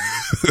of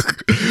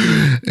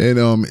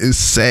and it's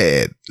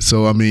sad.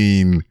 So I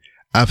mean,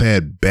 I've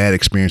had bad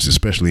experiences,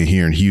 especially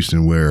here in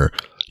Houston, where,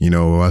 You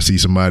know, I see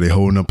somebody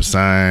holding up a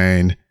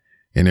sign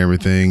and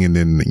everything. And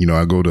then, you know,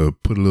 I go to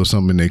put a little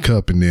something in their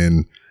cup, and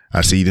then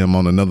I see them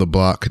on another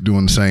block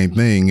doing the same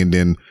thing. And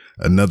then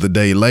another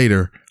day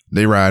later,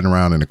 they riding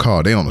around in the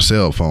car. They on a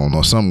cell phone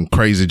or some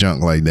crazy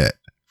junk like that,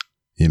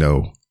 you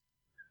know.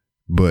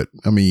 But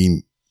I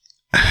mean,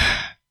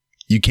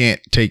 you can't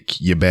take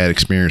your bad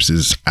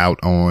experiences out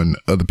on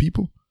other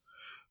people,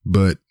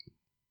 but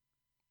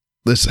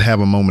let's have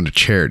a moment of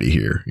charity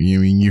here.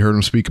 You heard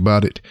him speak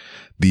about it.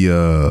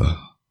 The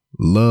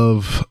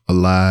Love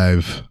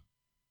Alive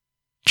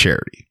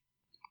charity.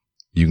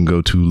 You can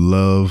go to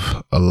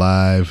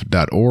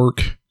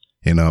lovealive.org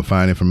and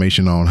find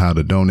information on how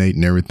to donate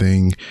and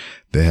everything.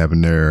 They're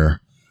having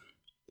their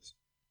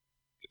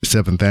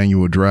 7th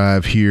annual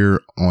drive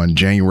here on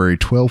January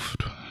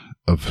 12th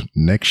of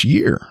next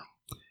year.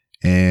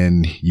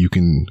 And you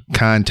can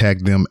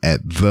contact them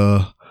at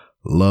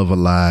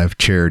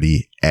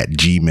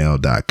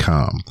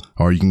thelovealivecharity@gmail.com,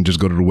 or you can just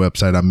go to the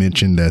website I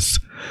mentioned. That's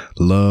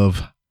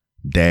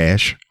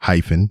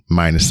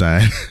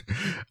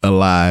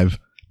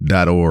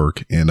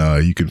love-alive.org.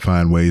 And you can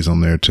find ways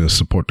on there to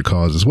support the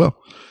cause as well.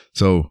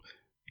 So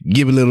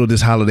give a little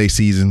this holiday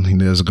season.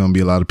 There's going to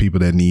be a lot of people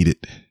that need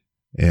it.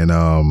 And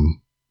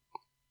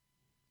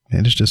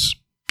it's just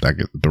like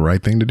the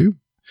right thing to do.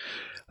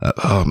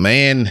 Oh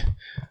man,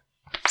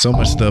 so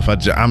much stuff.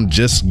 I'm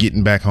just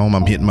getting back home.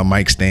 I'm hitting my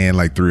mic stand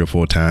like 3 or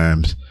 4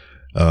 times.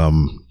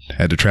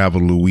 Had to travel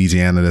to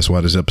Louisiana. That's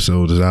why this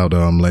episode is out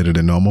later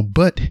than normal.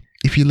 But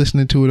if you're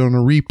listening to it on a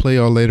replay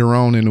or later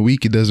on in the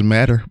week, it doesn't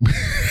matter.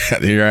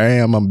 Here I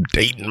am. I'm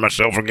dating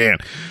myself again.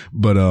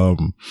 But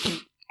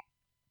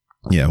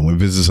yeah, went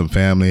visit some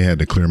family. Had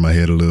to clear my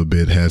head a little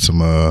bit. Had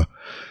some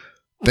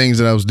things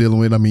that I was dealing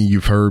with. I mean,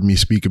 you've heard me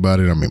speak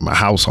about it. I mean, my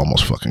house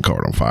almost fucking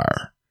caught on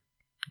fire.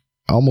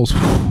 Almost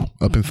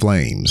up in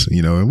flames,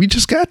 you know, and we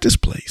just got this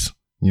place,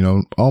 you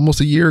know,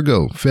 almost a year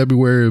ago.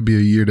 February will be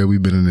a year that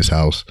we've been in this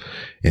house.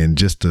 And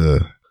just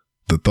the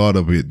thought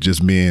of it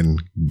just being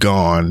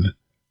gone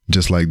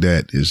just like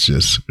that is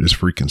just, it's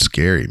freaking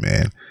scary,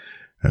 man.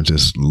 I'm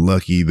just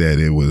lucky that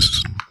it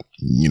was,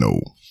 you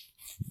know,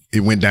 it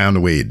went down the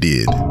way it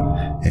did.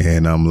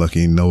 And I'm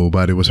lucky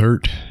nobody was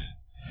hurt.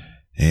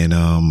 And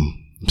I'm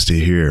still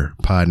here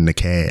podding the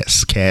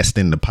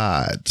casting the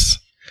pods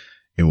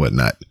and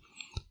whatnot.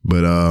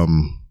 But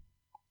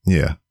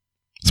yeah,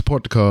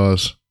 support the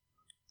cause.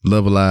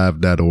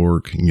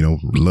 Lovealive.org. You know,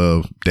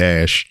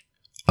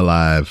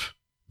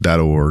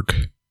 love-alive.org.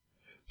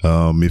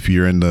 If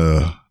you're in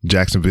the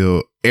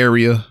Jacksonville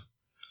area,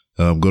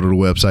 go to the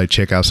website,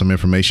 check out some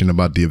information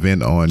about the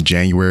event on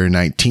January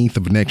 19th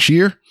of next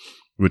year,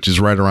 which is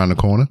right around the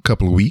corner, a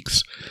couple of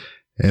weeks.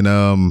 And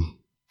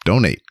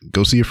donate.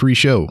 Go see a free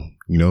show.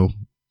 You know,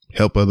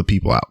 help other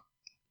people out.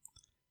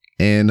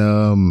 And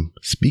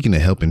speaking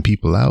of helping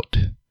people out,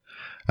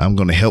 I'm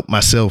going to help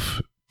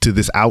myself to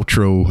this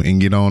outro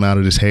and get on out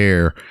of this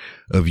hair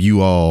of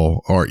you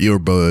all, or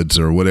earbuds,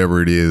 or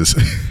whatever it is.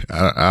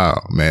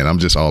 Man, I'm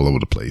just all over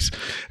the place.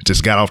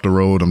 Just got off the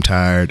road. I'm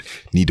tired.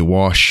 Need to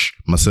wash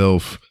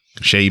myself,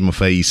 shave my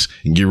face,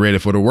 and get ready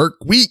for the work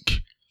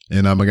week.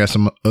 And I got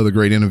some other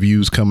great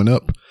interviews coming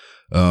up.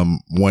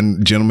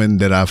 One gentleman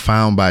that I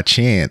found by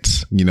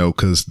chance, you know,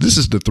 because this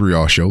is the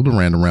 3R show, the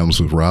Random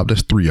Ramblings with Rob.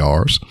 That's 3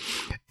 R's.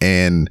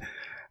 And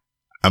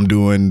I'm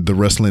doing the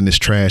Wrestling is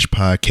Trash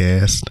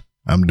podcast.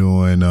 I'm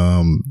doing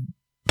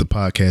the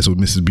podcast with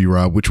Mrs. B.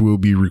 Rob, which we'll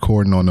be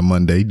recording on the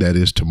Monday. That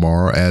is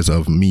tomorrow, as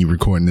of me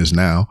recording this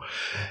now.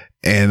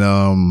 And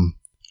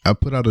I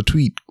put out a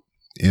tweet,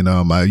 and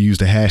I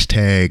used the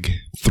hashtag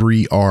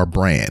 3R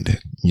brand.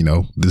 You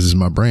know, this is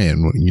my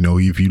brand. You know,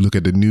 if you look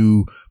at the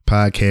new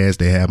podcast,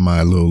 they have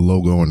my little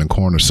logo in the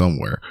corner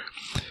somewhere.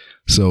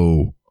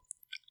 So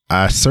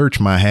I search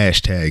my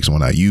hashtags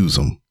when I use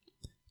them.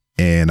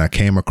 And I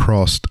came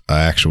across an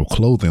actual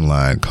clothing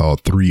line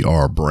called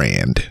 3R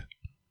brand.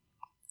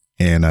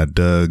 And I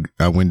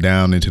went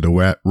down into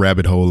the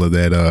rabbit hole of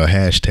that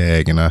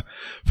hashtag, and I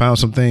found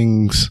some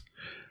things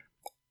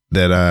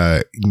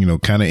that you know,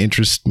 kind of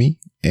interest me.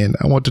 And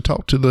I want to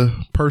talk to the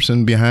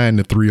person behind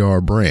the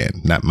 3R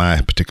brand, not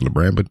my particular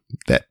brand, but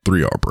that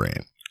 3R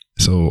brand.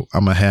 So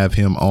I'm going to have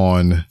him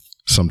on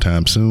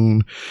sometime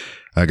soon.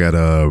 I got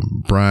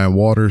Brian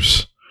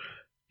Waters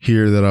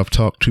here that I've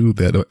talked to.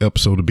 That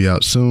episode will be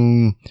out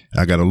soon.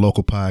 I got a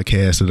local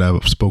podcast that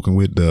I've spoken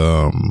with,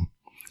 the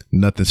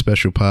Nothing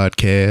Special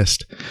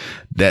podcast.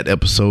 That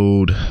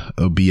episode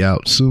will be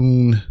out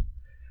soon.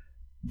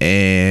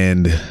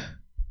 And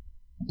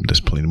there's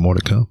plenty more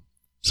to come.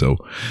 So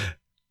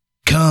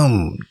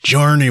come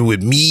journey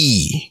with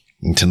me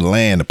into the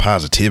land of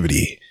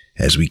positivity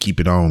as we keep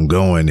it on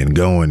going and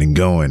going and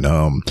going.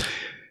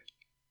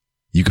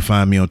 You can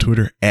find me on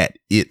Twitter at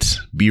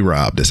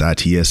itsbrob. That's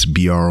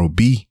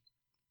ITSBROB.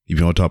 If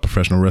you want to talk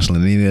professional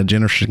wrestling and any other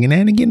general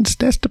shenanigans,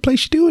 that's the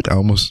place you do it. I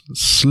almost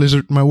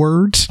slizzard my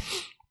words.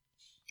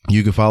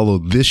 You can follow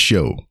this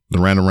show, The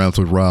Random Rounds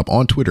with Rob,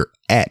 on Twitter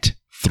at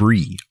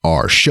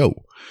 3R Show.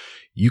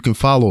 You can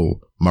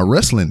follow my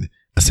wrestling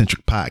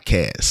eccentric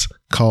podcast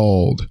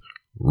called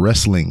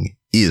Wrestling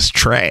is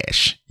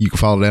trash. You can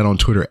follow that on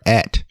Twitter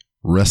at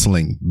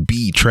Wrestling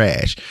Be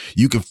Trash.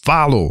 You can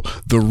follow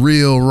The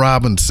Real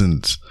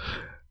Robinsons.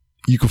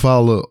 You can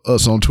follow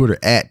us on Twitter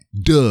at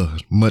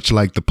much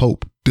like the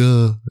Pope,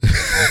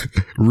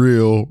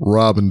 Real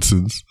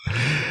Robinsons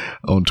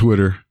on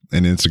Twitter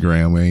and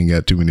Instagram. We ain't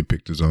got too many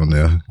pictures on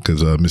there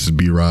because Mrs.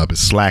 B Rob is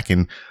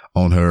slacking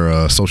on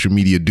her social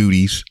media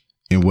duties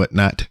and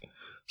whatnot.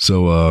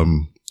 So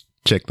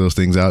check those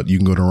things out. You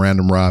can go to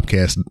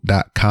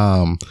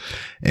randomrobcast.com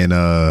and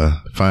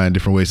find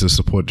different ways to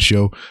support the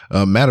show.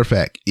 Matter of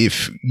fact,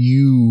 if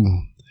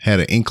you had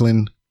an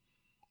inkling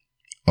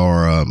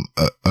or a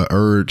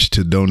urge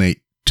to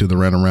donate to the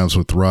Random Rounds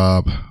with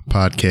Rob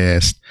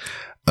podcast,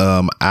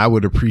 I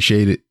would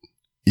appreciate it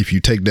if you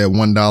take that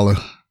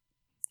 $1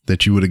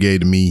 that you would have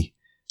gave to me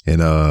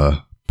and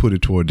put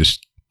it toward this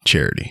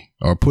charity,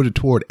 or put it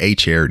toward a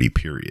charity,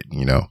 period,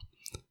 you know.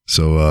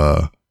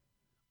 So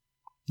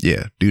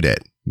yeah, do that.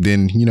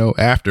 Then, you know,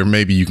 after,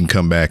 maybe you can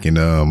come back and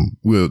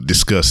we'll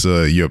discuss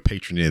your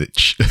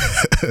patronage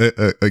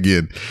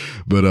again.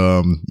 But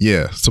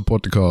yeah,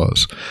 support the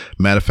cause.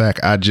 Matter of fact,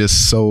 I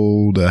just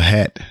sold a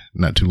hat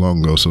not too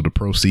long ago. So the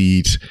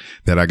proceeds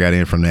that I got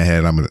in from that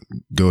hat, I'm going to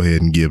go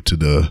ahead and give to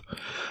the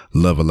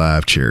Love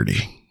Alive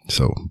charity.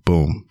 So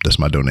boom, that's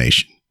my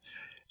donation.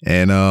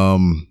 And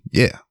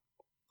yeah.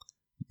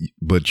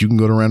 But you can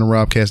go to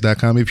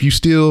randomrobcast.com if you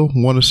still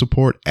want to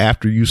support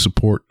after you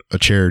support a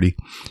charity.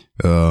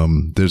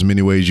 There's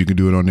many ways you can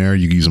do it on there.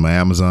 You can use my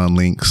Amazon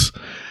links.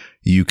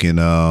 You can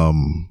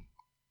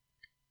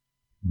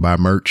buy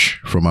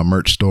merch from my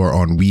merch store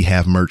on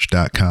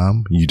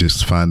wehavemerch.com. You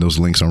just find those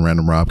links on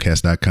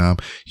randomrobcast.com.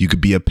 You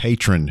could be a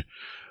patron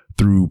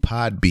through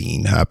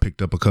Podbean. I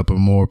picked up a couple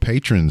more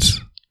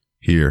patrons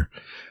here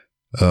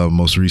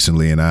most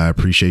recently, and I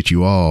appreciate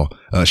you all.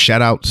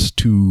 Shout outs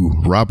to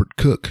Robert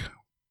Cook,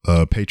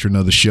 patron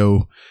of the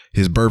show.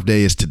 His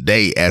birthday is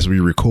today as we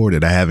record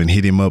it. I haven't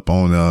hit him up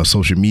on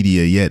social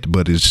media yet,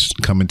 but it's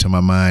coming to my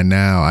mind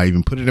now. I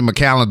even put it in my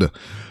calendar.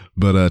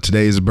 But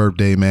today is his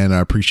birthday, man. I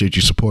appreciate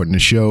you supporting the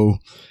show,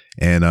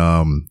 and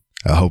I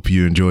hope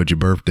you enjoyed your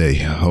birthday.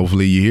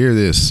 Hopefully you hear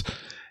this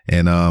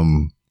and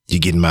you're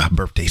getting my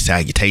birthday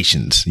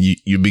salutations.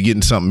 You'll be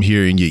getting something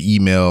here in your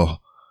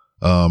email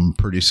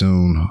pretty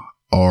soon,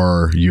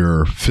 or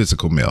your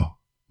physical mail.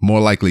 More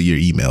likely your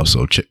email.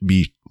 So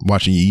be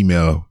watching your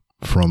email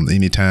from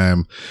any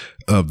time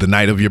of the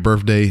night of your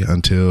birthday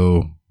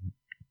until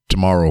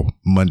tomorrow,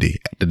 Monday,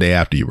 the day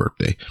after your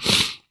birthday.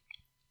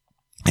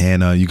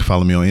 And you can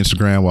follow me on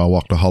Instagram while I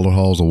walk the Holler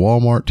Halls of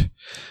Walmart.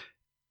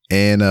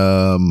 And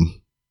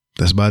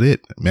that's about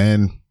it,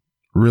 man.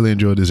 Really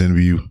enjoyed this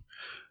interview.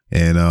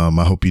 And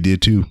I hope you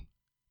did too.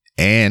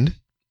 And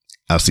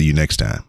I'll see you next time.